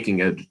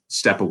taking a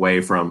step away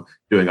from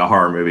doing a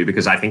horror movie,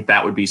 because I think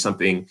that would be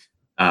something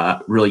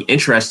really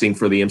interesting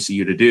for the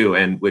MCU to do,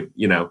 and would,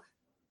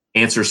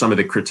 answer some of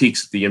the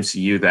critiques of the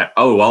MCU that,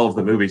 all of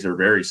the movies are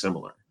very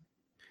similar.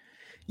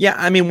 Yeah,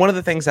 I mean, one of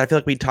the things I feel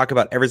like we talk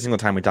about every single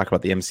time we talk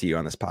about the MCU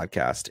on this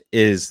podcast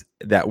is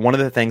that one of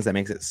the things that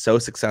makes it so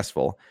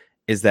successful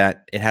is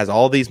that it has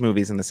all these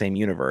movies in the same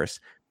universe,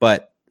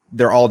 but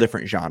they're all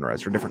different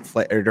genres or different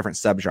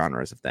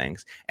subgenres of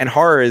things. And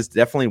horror is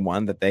definitely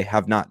one that they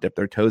have not dipped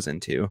their toes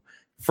into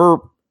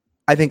for,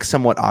 I think,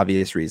 somewhat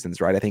obvious reasons,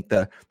 right? I think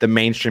the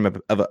mainstream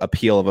of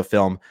appeal of a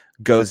film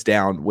goes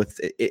down with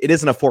it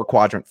isn't a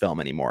 4-quadrant film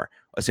anymore.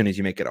 As soon as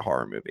you make it a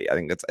horror movie, I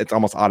think it's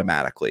almost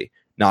automatically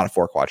not a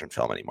 4-quadrant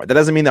film anymore. That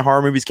doesn't mean that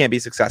horror movies can't be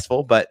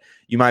successful, but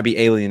you might be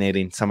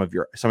alienating some of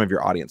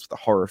your audience with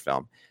a horror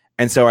film.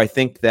 And so I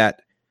think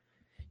that,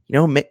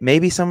 maybe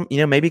maybe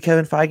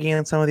Kevin Feige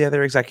and some of the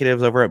other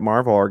executives over at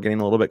Marvel are getting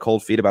a little bit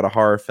cold feet about a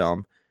horror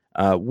film.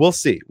 We'll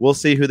see. We'll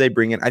see who they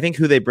bring in. I think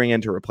who they bring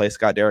in to replace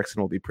Scott Derrickson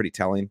will be pretty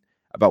telling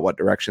about what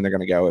direction they're going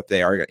to go.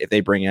 If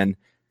they bring in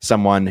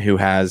someone who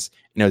has,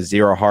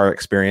 zero horror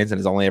experience and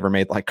has only ever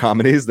made like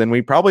comedies, then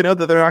we probably know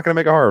that they're not going to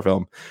make a horror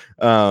film.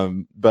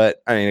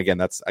 But I mean, again,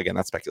 that's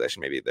speculation.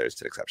 Maybe there's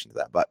an exception to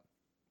that, but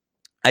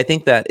I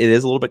think that it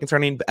is a little bit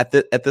concerning at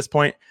this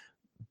point.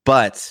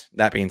 But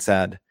that being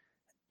said,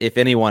 if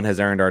anyone has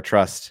earned our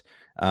trust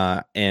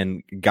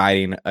in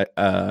guiding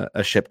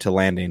a ship to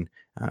landing,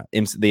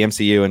 the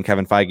MCU and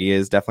Kevin Feige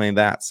is definitely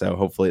that. So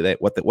hopefully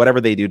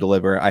whatever they do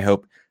deliver, I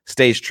hope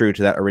stays true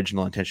to that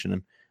original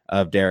intention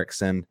of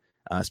Derrickson,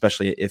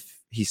 especially if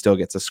he still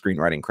gets a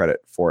screenwriting credit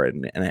for it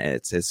and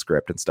it's his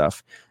script and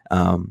stuff,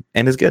 and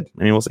is good.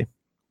 I mean, we'll see.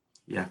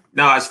 Yeah.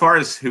 No, as far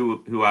as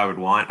who I would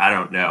want, I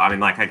don't know. I mean,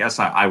 like, I guess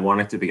I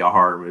want it to be a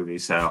horror movie.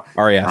 So,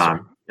 yeah,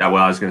 yeah.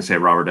 Well, I was going to say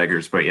Robert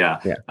Eggers, but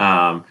yeah.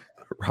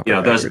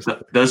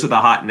 Robert those are the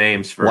hot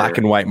names for black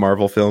and white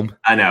Marvel film.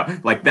 I know,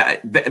 like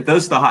that.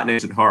 Those are the hot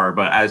names in horror.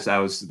 But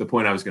the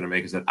point I was going to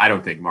make is that I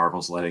don't think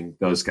Marvel's letting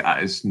those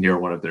guys near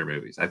one of their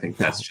movies. I think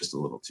that's just a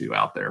little too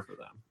out there for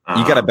them.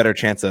 You got a better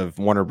chance of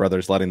Warner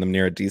Brothers letting them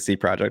near a DC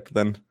project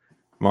than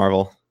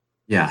Marvel.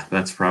 Yeah,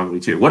 that's probably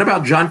true. What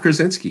about John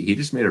Krasinski? He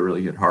just made a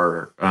really good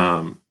horror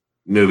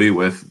movie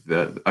with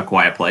A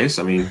Quiet Place.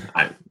 I mean,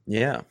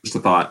 just a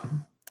thought.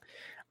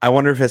 I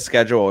wonder if his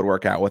schedule would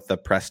work out with the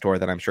press tour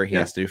that I'm sure he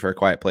has to do for A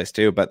Quiet Place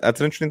too. But that's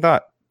an interesting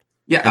thought.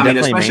 Yeah, I mean,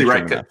 especially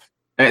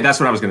that's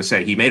what I was going to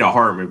say. He made a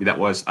horror movie that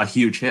was a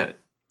huge hit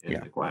in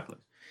A Quiet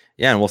Place.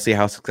 Yeah, and we'll see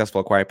how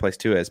successful A Quiet Place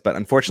 2 is. But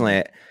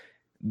unfortunately,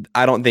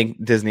 I don't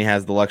think Disney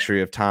has the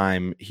luxury of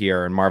time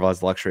here, and Marvel has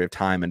the luxury of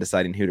time in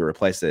deciding who to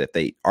replace it if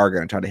they are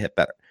going to try to hit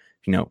better.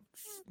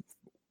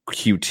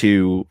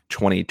 Q2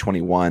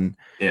 2021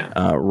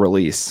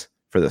 release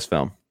for this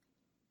film.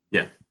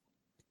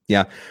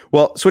 Yeah.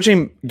 Well,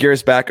 switching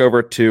gears back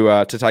over to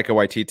Taika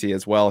Waititi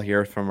as well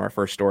here from our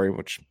first story,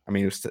 which I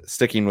mean,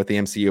 sticking with the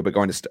MCU,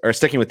 but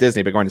sticking with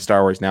Disney, but going to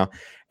Star Wars now.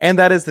 And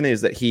that is the news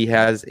that he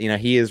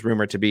is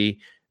rumored to be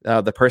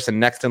the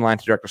person next in line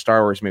to direct a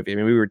Star Wars movie. I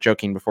mean, we were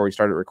joking before we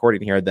started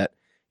recording here that,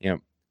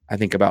 I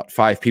think about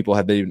 5 people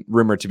have been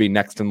rumored to be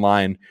next in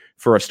line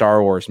for a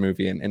Star Wars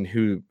movie, and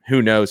who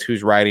knows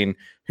who's writing,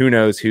 who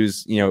knows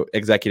who's,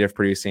 executive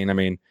producing. I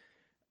mean,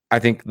 I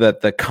think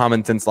that the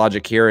common sense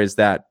logic here is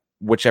that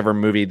whichever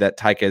movie that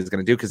Taika is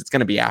going to do, because it's going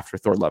to be after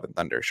Thor: Love and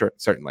Thunder, sure,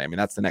 certainly. I mean,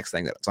 that's the next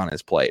thing that's on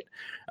his plate.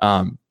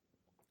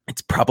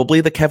 It's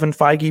probably the Kevin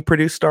Feige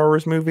produced Star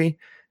Wars movie.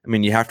 I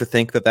mean, you have to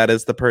think that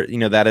is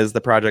that is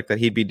the project that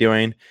he'd be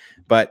doing.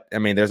 But I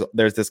mean,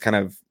 there's this kind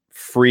of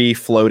free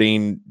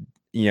floating,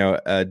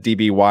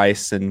 DB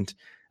Weiss and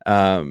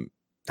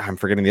I'm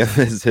forgetting the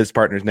other his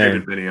partner's name.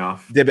 David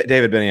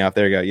Benioff.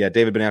 There you go. Yeah,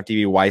 David Benioff,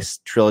 DB Weiss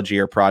trilogy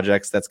or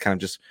projects that's kind of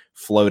just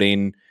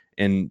floating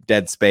in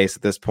dead space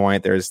at this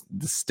point. There's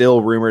the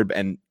still rumored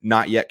and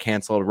not yet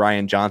canceled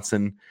Rian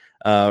Johnson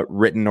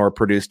written or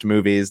produced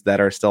movies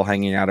that are still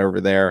hanging out over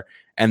there.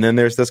 And then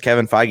there's this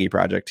Kevin Feige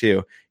project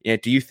too.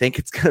 Do you think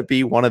it's going to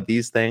be one of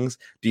these things?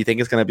 Do you think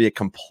it's going to be a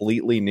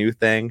completely new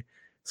thing,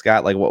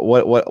 Scott? Like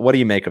what do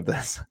you make of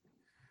this?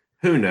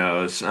 Who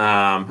knows?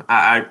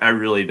 I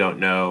really don't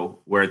know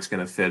where it's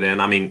going to fit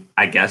in. I mean,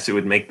 I guess it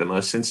would make the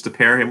most sense to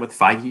pair him with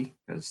Feige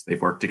because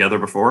they've worked together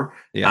before.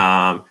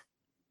 Yeah.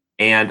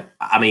 And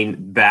I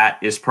mean, that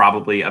is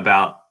probably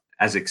about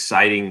as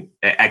excited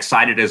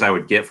as I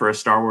would get for a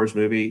Star Wars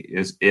movie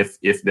is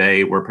if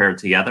they were paired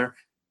together.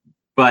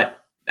 But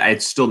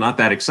it's still not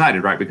that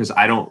excited, right? Because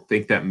I don't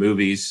think that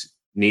movies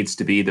needs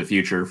to be the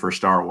future for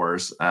Star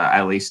Wars,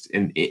 at least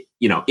in the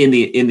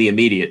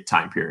immediate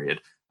time period.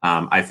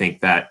 I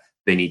think that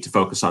they need to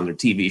focus on their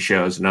TV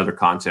shows and other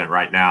content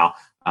right now.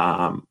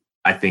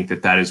 I think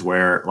that is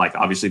where, like,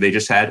 obviously they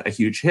just had a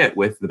huge hit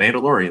with The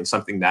Mandalorian,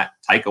 something that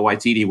Taika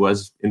Waititi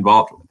was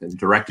involved with and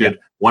directed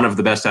one of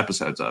the best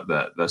episodes of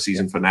the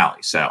season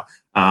finale. So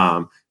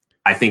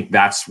I think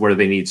that's where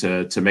they need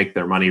to make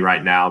their money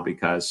right now,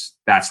 because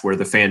that's where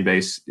the fan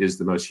base is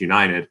the most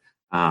united.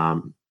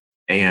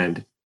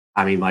 And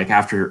I mean, like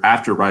after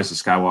Rise of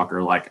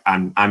Skywalker, like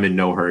I'm in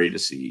no hurry to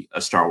see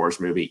a Star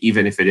Wars movie,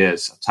 even if it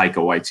is Taika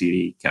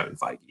Waititi, Kevin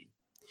Feige.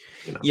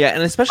 Yeah,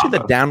 and especially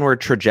the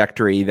downward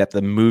trajectory that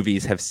the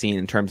movies have seen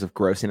in terms of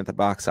grossing at the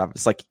box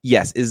office. Like,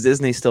 yes, is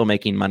Disney still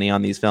making money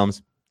on these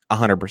films?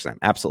 100%,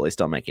 absolutely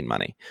still making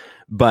money.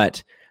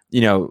 But,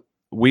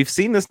 we've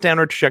seen this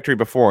downward trajectory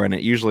before, and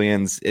it usually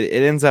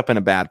ends up in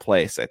a bad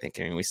place, I think.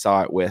 I mean, we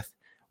saw it with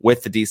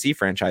the DC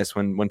franchise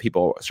when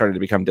people started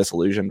to become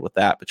disillusioned with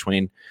that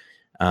between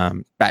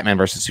Batman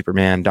versus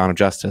Superman, Dawn of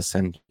Justice,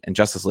 and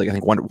Justice League. I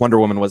think Wonder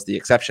Woman was the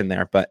exception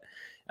there, but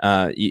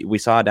we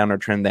saw a downward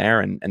trend there,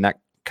 and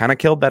that kind of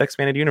killed that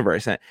expanded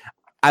universe. And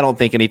I don't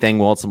think anything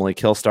will ultimately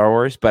kill Star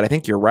Wars, but I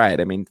think you're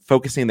right. I mean,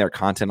 focusing their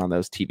content on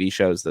those TV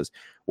shows,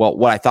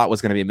 what I thought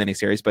was going to be a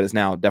miniseries, but is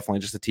now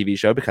definitely just a TV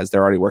show because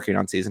they're already working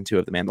on season 2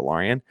 of The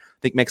Mandalorian, I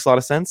think makes a lot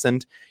of sense.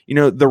 And,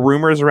 the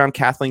rumors around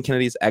Kathleen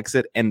Kennedy's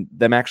exit and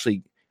them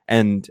actually,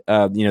 and,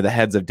 the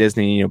heads of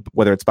Disney,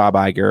 whether it's Bob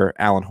Iger,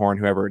 Alan Horn,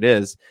 whoever it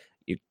is,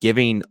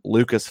 giving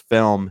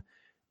Lucasfilm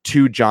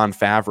to Jon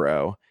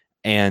Favreau.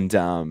 And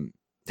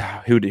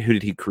who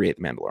did he create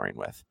The Mandalorian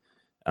with?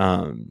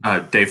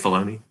 Dave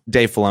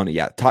Filoni.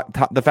 Yeah.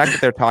 The fact that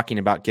they're talking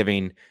about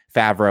giving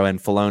Favreau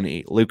and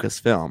Filoni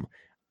Lucasfilm,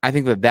 I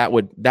think that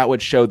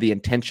would show the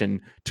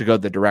intention to go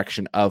the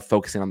direction of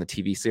focusing on the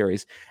TV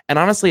series. And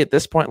honestly, at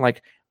this point,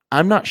 like,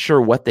 I'm not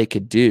sure what they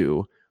could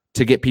do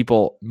to get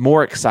people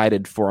more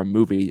excited for a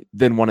movie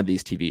than one of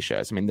these TV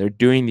shows. I mean, they're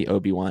doing the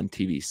Obi-Wan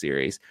TV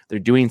series. They're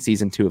doing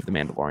season 2 of The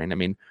Mandalorian. I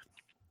mean,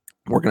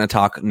 we're going to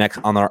talk next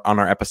on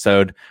our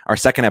episode, our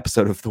second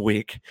episode of the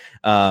week,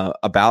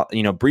 about,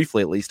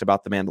 briefly at least,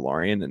 about The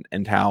Mandalorian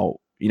and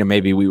how,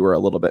 maybe we were a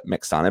little bit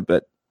mixed on it,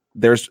 but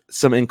there's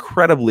some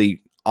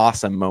incredibly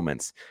awesome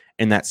moments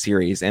in that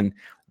series. And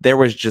there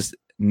was just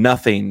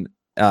nothing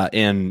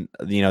in,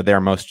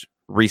 their most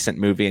recent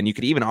movie. And you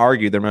could even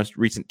argue their most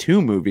recent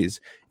 2 movies,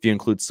 if you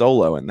include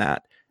Solo in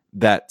that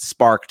that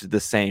sparked the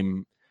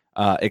same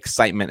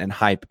excitement and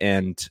hype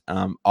and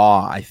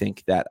awe, I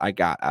think, that I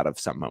got out of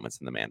some moments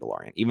in The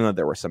Mandalorian, even though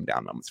there were some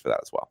down moments for that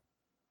as well.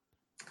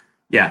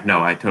 Yeah,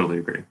 no, I totally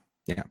agree.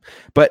 Yeah.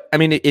 But I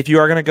mean, if you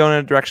are going to go in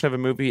a direction of a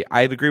movie,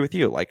 I'd agree with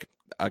you. Like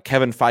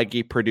Kevin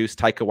Feige produced,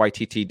 Taika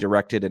Waititi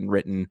directed and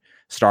written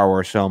Star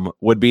Wars film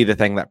would be the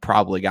thing that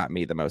probably got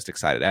me the most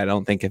excited. I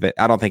don't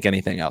think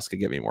anything else could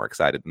get me more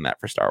excited than that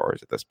for Star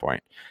Wars at this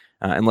point.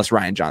 Unless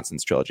Rian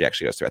Johnson's trilogy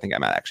actually goes through. I think I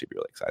might actually be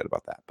really excited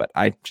about that, but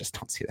I just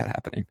don't see that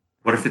happening.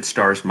 What if it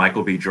stars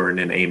Michael B. Jordan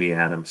and Amy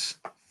Adams?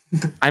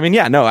 I mean,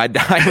 yeah, no, I would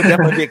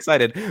definitely be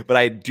excited, but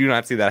I do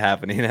not see that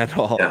happening at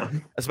all,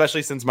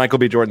 especially since Michael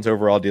B. Jordan's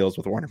overall deals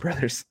with Warner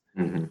Brothers.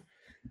 Mm-hmm.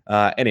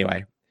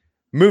 Anyway,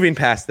 moving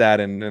past that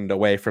and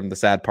away from the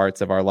sad parts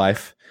of our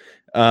life,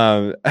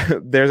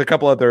 there's a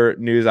couple other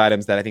news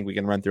items that I think we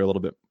can run through a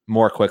little bit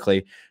more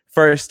quickly.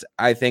 First,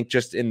 I think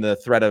just in the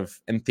thread of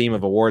and theme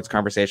of awards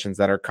conversations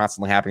that are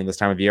constantly happening this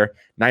time of year,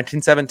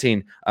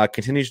 1917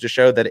 continues to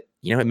show that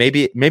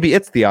maybe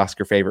it's the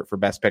Oscar favorite for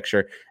Best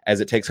Picture as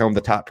it takes home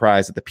the top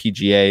prize at the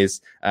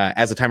PGAs.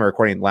 As the time of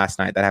recording last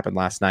night, that happened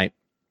last night.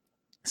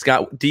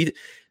 Scott,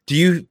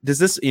 does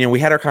this, we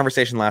had our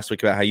conversation last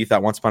week about how you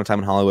thought Once Upon a Time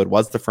in Hollywood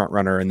was the front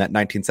runner and that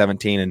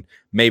 1917 and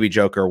maybe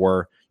Joker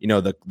were,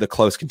 the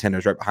close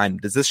contenders right behind him.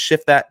 Does this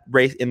shift that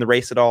race in the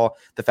race at all?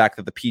 The fact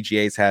that the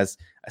PGAs has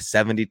a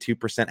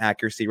 72%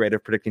 accuracy rate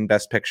of predicting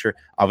Best Picture.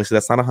 Obviously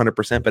that's not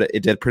 100%, but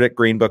it did predict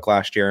Green Book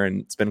last year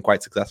and it's been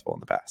quite successful in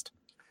the past.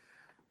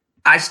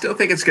 I still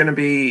think it's going to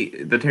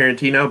be the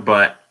Tarantino,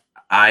 but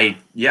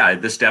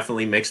this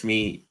definitely makes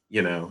me,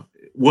 it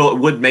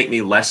would make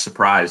me less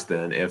surprised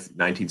than if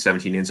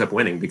 1917 ends up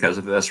winning because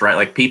of this, right?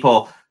 Like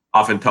people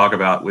often talk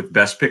about with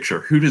Best Picture,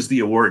 who does the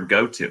award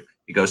go to?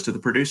 It goes to the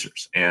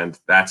producers. And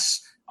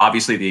that's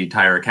obviously the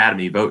entire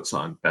Academy votes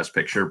on Best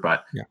Picture,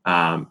 but,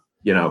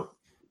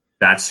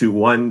 that's who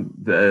won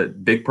the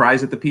big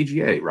prize at the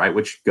PGA, right?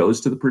 Which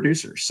goes to the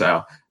producers.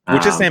 So,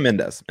 which is Sam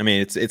Mendes. I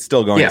mean, it's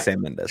still going to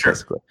Sam Mendes,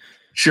 basically.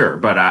 Sure,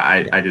 but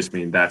I just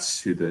mean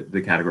that's who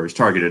the category is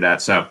targeted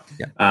at. So,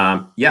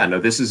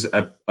 this is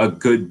a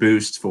good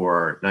boost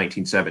for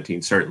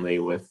 1917, certainly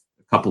with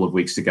a couple of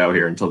weeks to go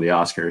here until the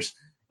Oscars.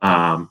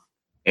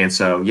 And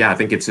so, I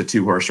think it's a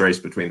 2-horse race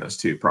between those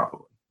two,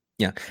 probably.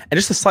 Yeah, and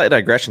just a slight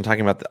digression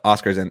talking about the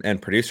Oscars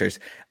and producers.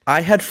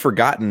 I had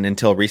forgotten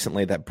until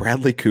recently that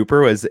Bradley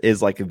Cooper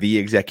is like the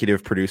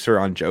executive producer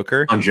on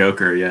Joker. On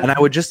Joker, yeah. And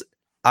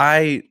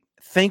I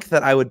think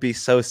that I would be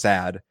so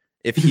sad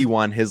if he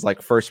won his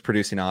first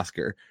producing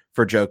Oscar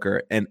for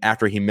Joker, and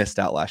after he missed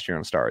out last year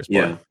on Star Is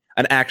Born,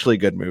 an actually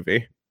good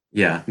movie.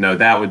 Yeah, no,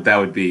 that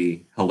would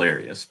be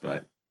hilarious,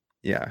 but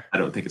I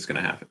don't think it's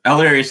going to happen.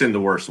 Hilarious in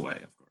the worst way,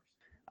 of course.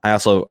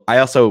 I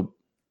also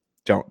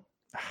don't.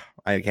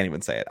 I can't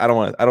even say it. I don't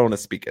want to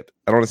speak it.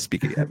 I don't want to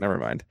speak it yet. Never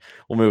mind.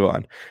 We'll move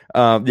on.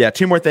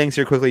 2 more things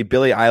here quickly.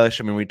 Billie Eilish.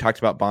 I mean, we talked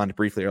about Bond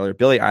briefly earlier.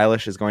 Billie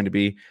Eilish is going to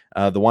be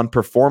the one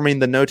performing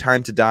the No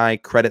Time to Die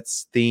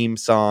credits theme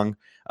song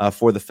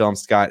for the film.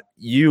 Scott,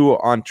 you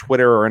on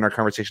Twitter or in our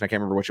conversation, I can't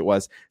remember which it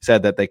was,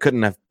 said that they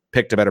couldn't have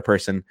picked a better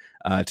person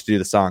to do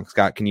the song.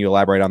 Scott, can you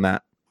elaborate on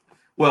that?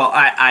 Well,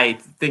 I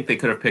think they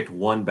could have picked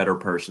one better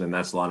person, and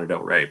that's Lana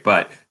Del Rey.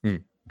 But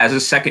as a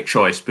second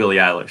choice, Billie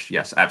Eilish,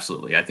 yes,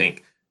 absolutely. I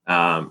think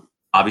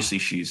obviously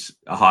she's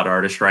a hot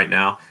artist right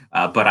now,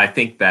 but I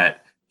think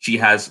that she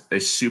has a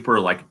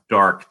super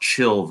dark,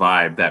 chill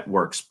vibe that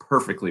works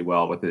perfectly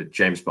well with the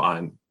James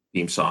Bond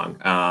theme song,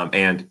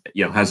 and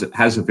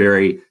has a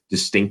very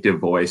distinctive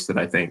voice that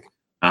I think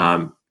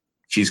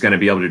she's going to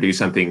be able to do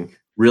something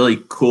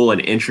really cool and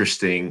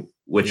interesting,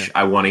 which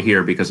I want to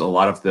hear because a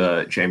lot of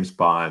the James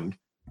Bond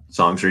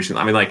songs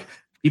recently, I mean,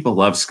 people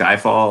love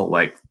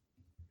Skyfall,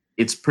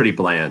 it's pretty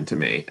bland to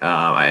me,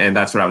 and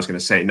that's what I was going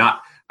to say.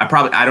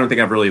 I don't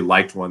think I've really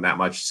liked one that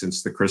much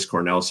since the Chris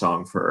Cornell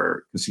song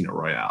for Casino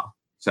Royale.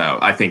 So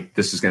I think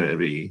this is going to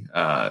be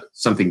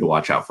something to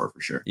watch out for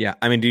sure. Yeah.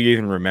 I mean, do you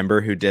even remember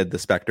who did the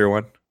Spectre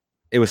one?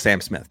 It was Sam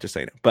Smith, just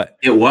so you know. But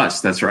it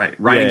was. That's right.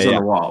 Writings on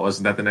the Wall.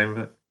 Wasn't that the name of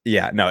it?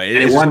 Yeah. No.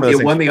 It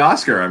won the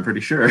Oscar, I'm pretty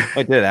sure.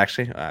 It did,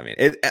 actually. I mean,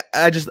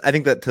 I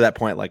think that to that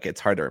point,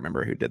 it's hard to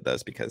remember who did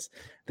those because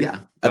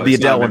the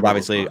Adele one's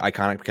obviously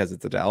iconic because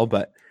it's Adele,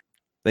 but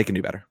they can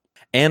do better.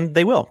 And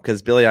they will,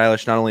 because Billie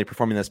Eilish not only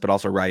performing this, but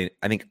also writing,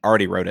 I think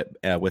already wrote it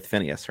with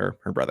Phineas, her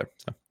brother.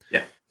 So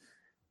yeah.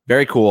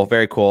 Very cool.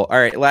 Very cool. All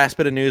right. Last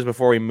bit of news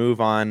before we move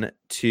on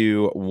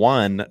to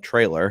one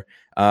trailer.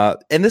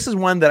 And this is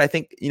one that I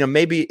think,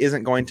 maybe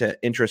isn't going to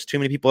interest too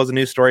many people as a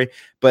news story,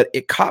 but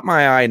it caught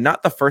my eye,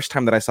 not the first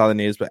time that I saw the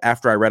news, but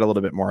after I read a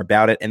little bit more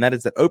about it. And that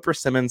is that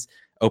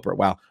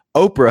Oprah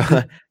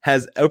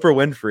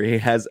Winfrey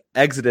has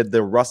exited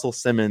the Russell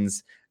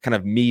Simmons kind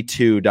of Me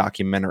Too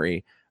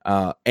documentary.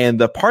 And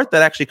the part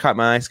that actually caught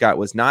my eye, Scott,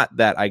 was not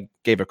that I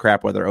gave a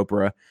crap whether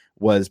Oprah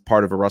was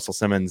part of a Russell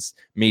Simmons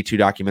Me Too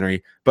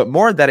documentary, but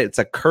more that it's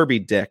a Kirby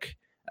Dick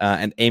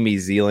and Amy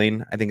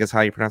Zeeling, I think is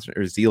how you pronounce it,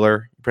 or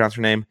Zeeler, you pronounce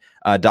her name,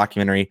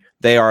 documentary.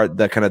 They are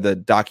the kind of the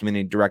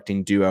documentary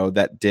directing duo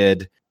that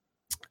did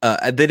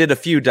They did a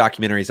few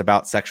documentaries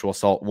about sexual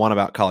assault, one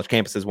about college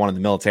campuses, one in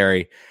the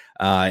military,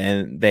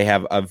 and they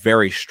have a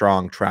very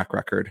strong track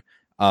record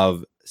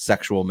of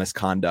sexual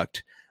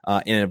misconduct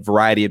in a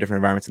variety of different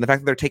environments. And the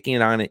fact that they're taking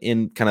it on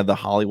in kind of the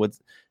Hollywood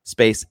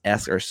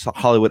space-esque or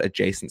Hollywood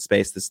adjacent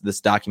space,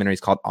 this documentary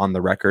is called On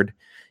the Record.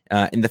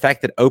 And the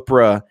fact that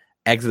Oprah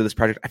exited this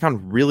project, I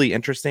found really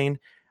interesting.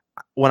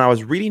 When I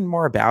was reading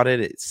more about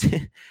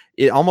it,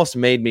 it almost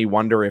made me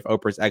wonder if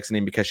Oprah's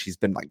exiting because she's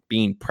been like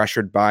being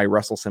pressured by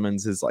Russell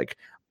Simmons is like,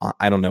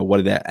 I don't know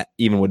what that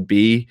even would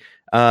be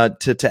to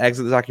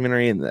exit the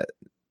documentary. And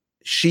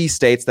she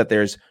states that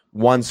there's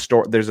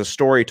a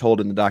story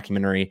told in the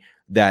documentary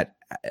that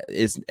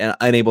is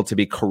unable to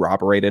be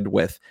corroborated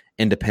with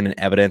independent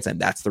evidence.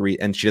 And that's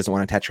and she doesn't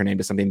want to attach her name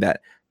to something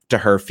that to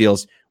her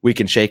feels weak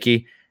and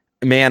shaky.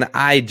 Man,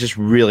 I just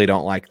really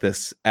don't like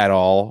this at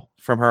all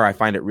from her. I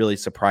find it really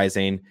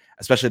surprising,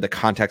 especially the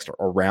context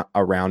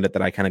around it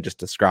that I kind of just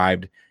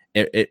described.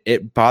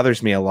 It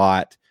bothers me a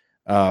lot,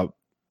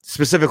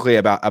 specifically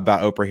about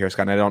Oprah here,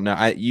 Scott. And I don't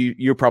know.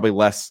 You're probably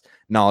less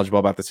knowledgeable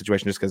about the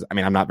situation just because, I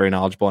mean, I'm not very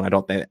knowledgeable,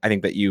 and I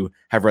think that you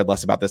have read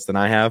less about this than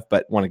I have,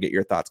 but want to get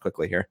your thoughts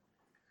quickly here.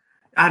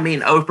 I mean,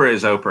 Oprah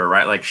is Oprah,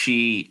 right? Like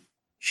she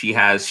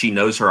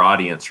knows her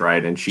audience,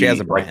 right? And she has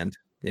a brand.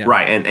 Yeah.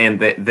 Right.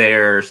 And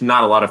there's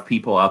not a lot of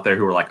people out there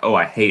who are like, oh,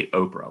 I hate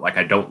Oprah. Like,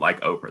 I don't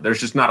like Oprah. There's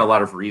just not a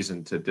lot of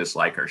reason to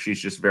dislike her. She's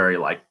just very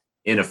like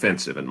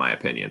inoffensive, in my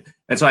opinion.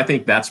 And so I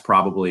think that's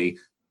probably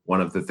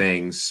one of the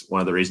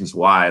reasons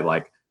why,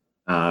 like,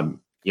 even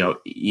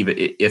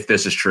if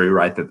this is true,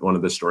 right, that one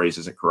of the stories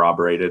isn't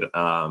corroborated.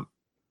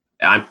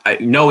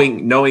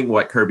 Knowing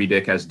what Kirby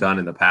Dick has done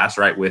in the past,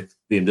 right, with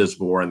The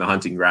Invisible War and The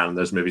Hunting Ground and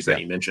those movies that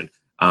you mentioned,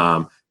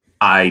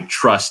 I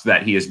trust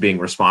that he is being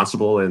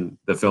responsible in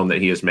the film that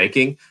he is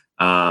making.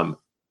 But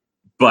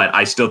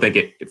I still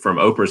think from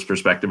Oprah's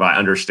perspective, I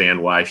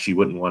understand why she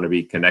wouldn't want to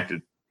be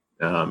connected,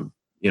 to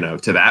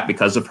that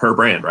because of her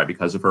brand, right?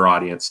 Because of her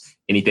audience.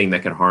 Anything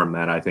that can harm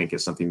that, I think,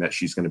 is something that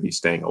she's going to be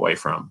staying away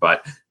from.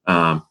 But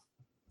I'm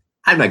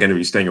not going to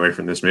be staying away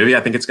from this movie.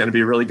 I think it's going to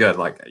be really good.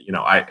 Like,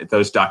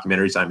 those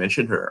documentaries I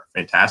mentioned are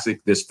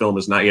fantastic. This film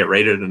is not yet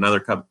rated.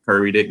 Another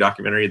Kirby Dick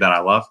documentary that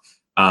I love.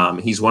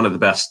 He's one of the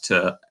best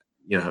to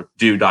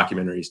do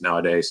documentaries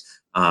nowadays.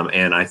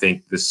 And I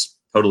think this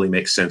totally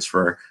makes sense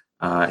for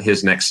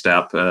his next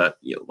step.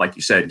 Like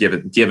you said,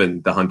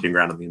 given The Hunting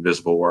Ground and The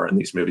Invisible War and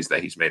these movies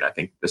that he's made, I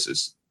think this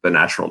is the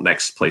natural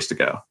next place to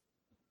go.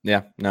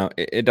 Yeah, no,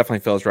 it definitely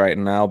feels right.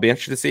 And I'll be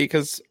interested to see,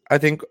 because I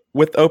think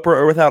with Oprah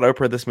or without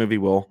Oprah, this movie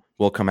will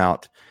come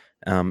out.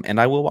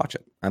 And I will watch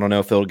it. I don't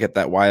know if it'll get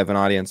that wide of an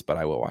audience, but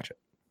I will watch it.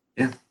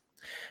 Yeah.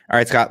 All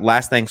right, Scott,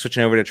 last thing,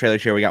 switching over to trailer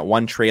share. We got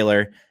one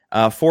trailer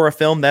for a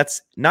film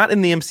that's not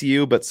in the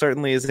MCU, but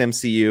certainly is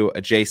MCU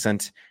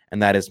adjacent,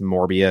 and that is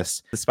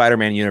Morbius, the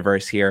Spider-Man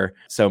universe here.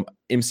 So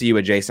MCU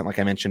adjacent, like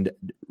I mentioned,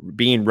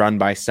 being run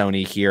by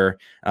Sony here,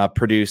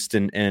 produced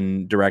and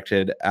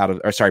distributed out of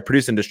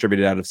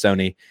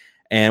Sony.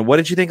 And what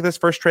did you think of this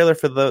first trailer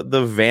for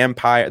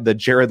the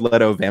Jared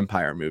Leto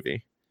vampire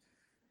movie?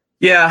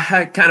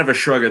 Yeah, kind of a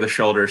shrug of the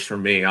shoulders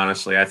from me,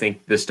 honestly. I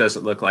think this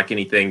doesn't look like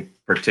anything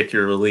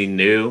particularly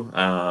new.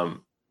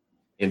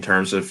 In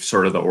terms of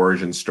sort of the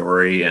origin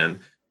story and,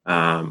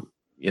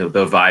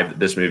 the vibe that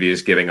this movie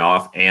is giving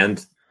off,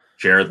 and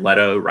Jared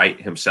Leto, right,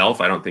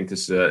 himself. I don't think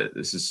this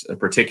is a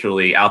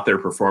particularly out there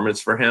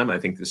performance for him. I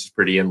think this is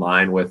pretty in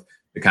line with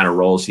the kind of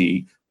roles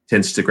he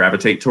tends to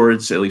gravitate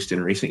towards, at least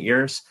in recent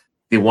years.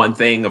 The one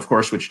thing, of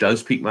course, which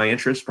does pique my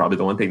interest, probably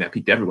the one thing that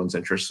piqued everyone's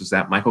interest, is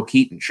that Michael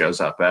Keaton shows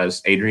up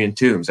as Adrian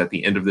Toomes at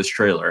the end of this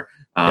trailer,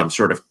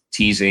 sort of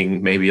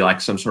teasing maybe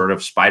like some sort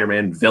of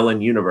Spider-Man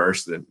villain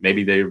universe that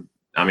maybe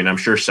I'm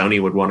sure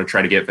Sony would want to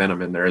try to get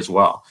Venom in there as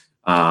well.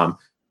 But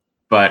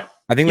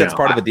I think that's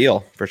part of the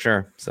deal for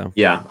sure. So,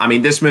 yeah, I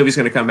mean, this movie's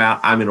going to come out.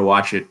 I'm going to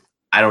watch it.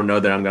 I don't know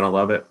that I'm going to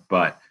love it,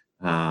 but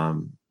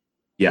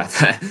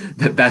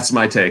that's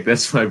my take.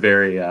 That's my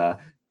very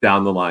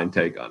down the line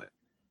take on it.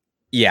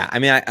 Yeah. I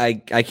mean,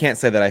 I can't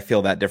say that I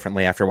feel that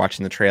differently after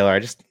watching the trailer.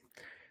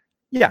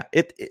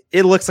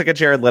 It looks like a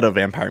Jared Leto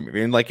vampire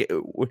movie. And like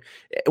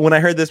when I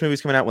heard this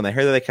movie's coming out, when I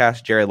heard that they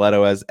cast Jared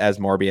Leto as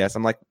Morbius,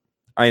 I'm like,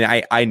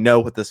 I know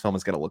what this film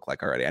is going to look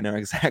like already. I know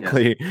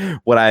exactly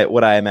what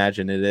I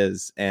imagine it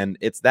is, and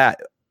it's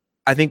that.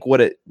 I think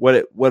where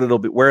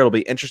it'll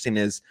be interesting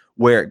is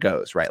where it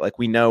goes. Right, like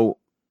we know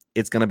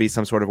it's going to be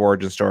some sort of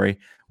origin story.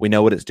 We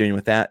know what it's doing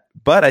with that,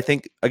 but I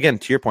think, again,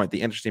 to your point,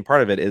 the interesting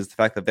part of it is the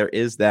fact that there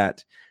is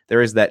that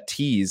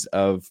tease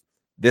of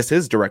this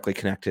is directly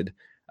connected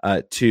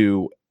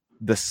to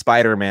the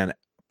Spider-Man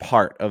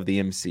part of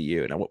the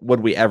MCU. Now,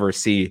 would we ever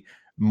see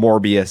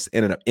Morbius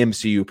in an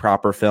MCU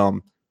proper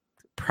film?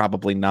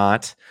 Probably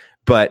not,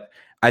 but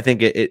I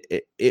think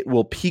it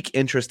will pique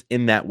interest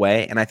in that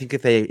way. And I think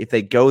if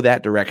they go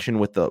that direction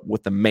with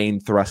the main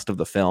thrust of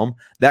the film,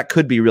 that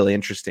could be really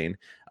interesting.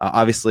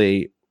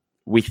 Obviously,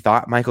 we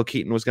thought Michael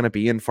Keaton was going to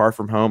be in Far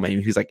From Home. I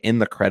mean, he's like in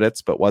the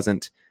credits, but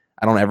wasn't.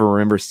 I don't ever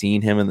remember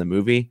seeing him in the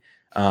movie.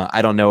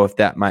 I don't know if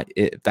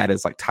that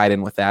is like tied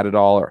in with that at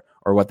all,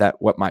 or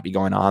what might be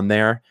going on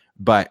there.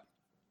 But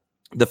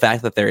the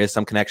fact that there is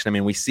some connection, I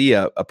mean, we see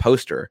a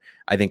poster,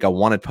 I think a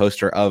wanted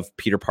poster of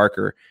Peter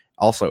Parker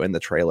also in the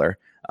trailer,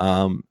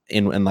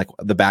 in like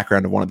the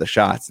background of one of the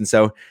shots. And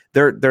so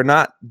they're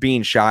not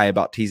being shy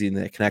about teasing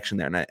the connection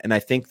there. And I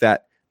think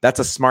that that's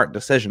a smart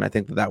decision. I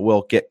think that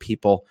will get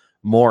people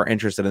more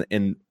interested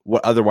in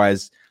what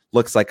otherwise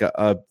looks like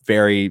a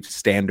very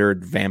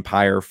standard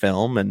vampire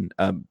film, and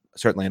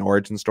certainly an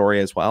origin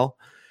story as well.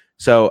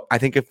 So I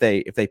think if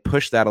they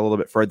push that a little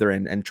bit further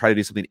and try to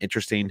do something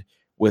interesting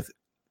with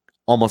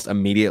almost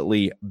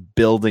immediately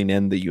building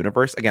in the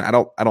universe. Again, I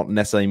don't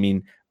necessarily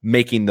mean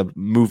making the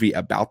movie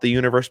about the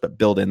universe, but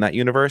build in that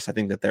universe. I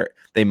think that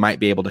they might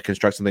be able to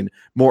construct something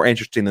more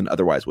interesting than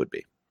otherwise would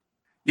be.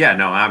 Yeah,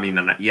 no, I mean,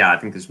 I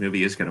think this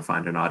movie is going to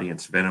find an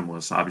audience. Venom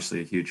was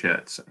obviously a huge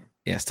hit. So.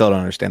 Yeah, still don't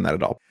understand that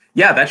at all.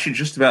 Yeah, that should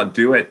just about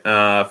do it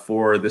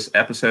for this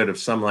episode of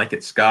Some Like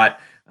It,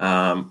 Scott.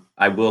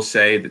 I will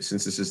say that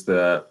since this is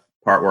the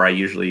part where I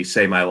usually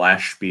say my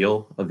last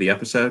spiel of the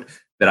episode,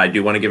 that I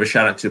do want to give a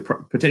shout out to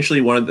potentially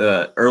one of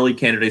the early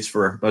candidates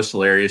for most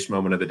hilarious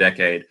moment of the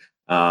decade,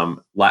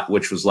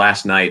 which was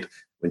last night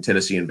when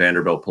Tennessee and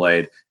Vanderbilt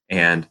played.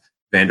 And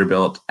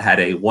Vanderbilt had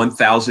a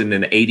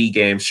 1,080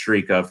 game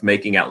streak of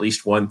making at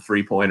least one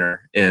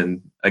 3-pointer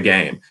in a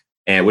game,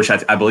 and which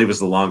I believe is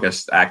the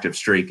longest active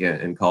streak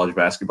in college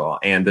basketball.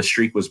 And the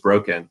streak was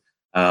broken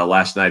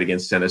last night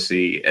against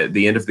Tennessee. At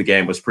the end of the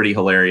game was pretty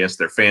hilarious.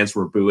 Their fans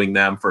were booing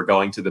them for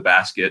going to the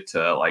basket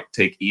to like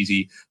take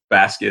easy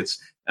baskets,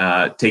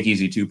 take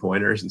easy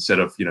 2-pointers instead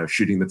of,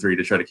 shooting the 3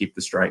 to try to keep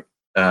the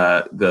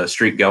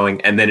streak going.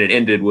 And then it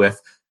ended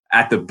with,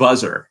 at the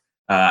buzzer,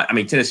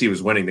 Tennessee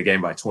was winning the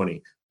game by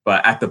 20,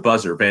 but at the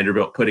buzzer,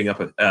 Vanderbilt putting up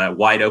a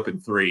wide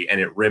open 3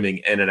 and it rimming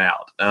in and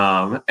out.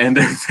 And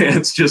their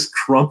fans just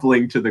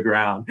crumpling to the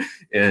ground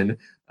in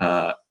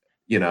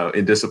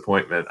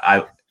disappointment.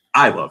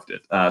 I loved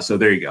it. So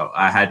there you go.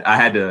 I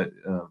had to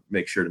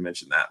make sure to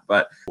mention that,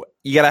 but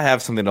you got to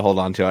have something to hold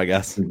on to, I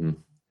guess. Mm-hmm.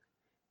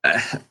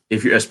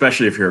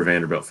 Especially if you're a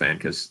Vanderbilt fan,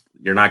 because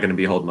you're not going to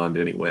be holding on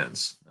to any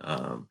wins.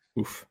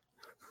 Oof.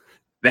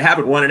 They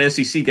haven't won an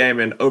SEC game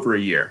in over a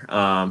year.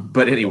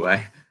 But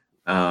anyway,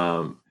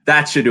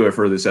 that should do it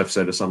for this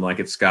episode of Some Like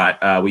It,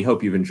 Scott. We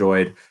hope you've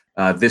enjoyed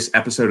this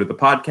episode of the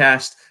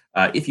podcast.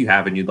 If you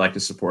have and you'd like to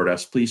support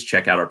us, please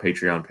check out our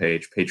Patreon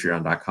page,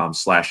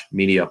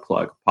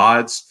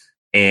 patreon.com/MediaPlugPods.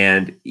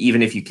 And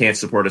even if you can't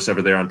support us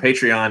over there on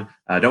Patreon,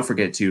 don't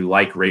forget to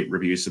like, rate,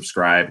 review,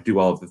 subscribe, do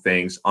all of the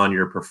things on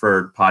your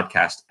preferred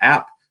podcast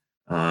app.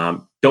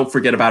 Don't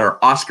forget about our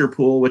Oscar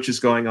pool, which is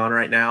going on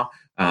right now.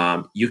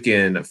 You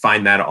can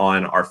find that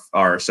on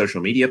our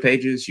social media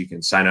pages. You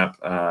can sign up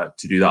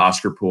to do the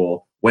Oscar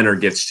pool. Winner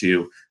gets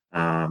to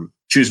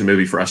choose a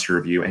movie for us to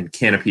review and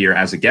can appear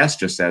as a guest,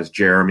 just as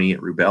Jeremy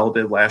Rubel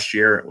did last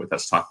year with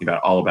us talking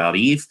about All About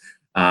Eve.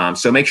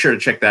 So make sure to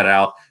check that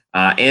out,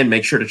 and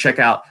make sure to check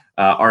out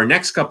our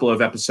next couple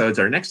of episodes.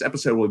 Our next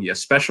episode will be a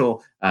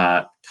special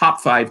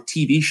top 5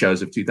 TV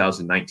shows of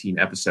 2019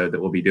 episode that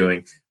we'll be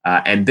doing.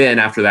 And then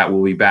after that,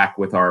 we'll be back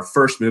with our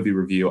first movie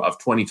review of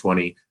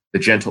 2020, The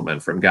Gentleman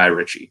from Guy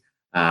Ritchie.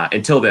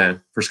 Until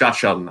then, for Scott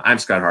Shelton, I'm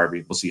Scott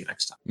Harvey. We'll see you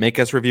next time. Make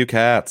us review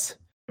cats.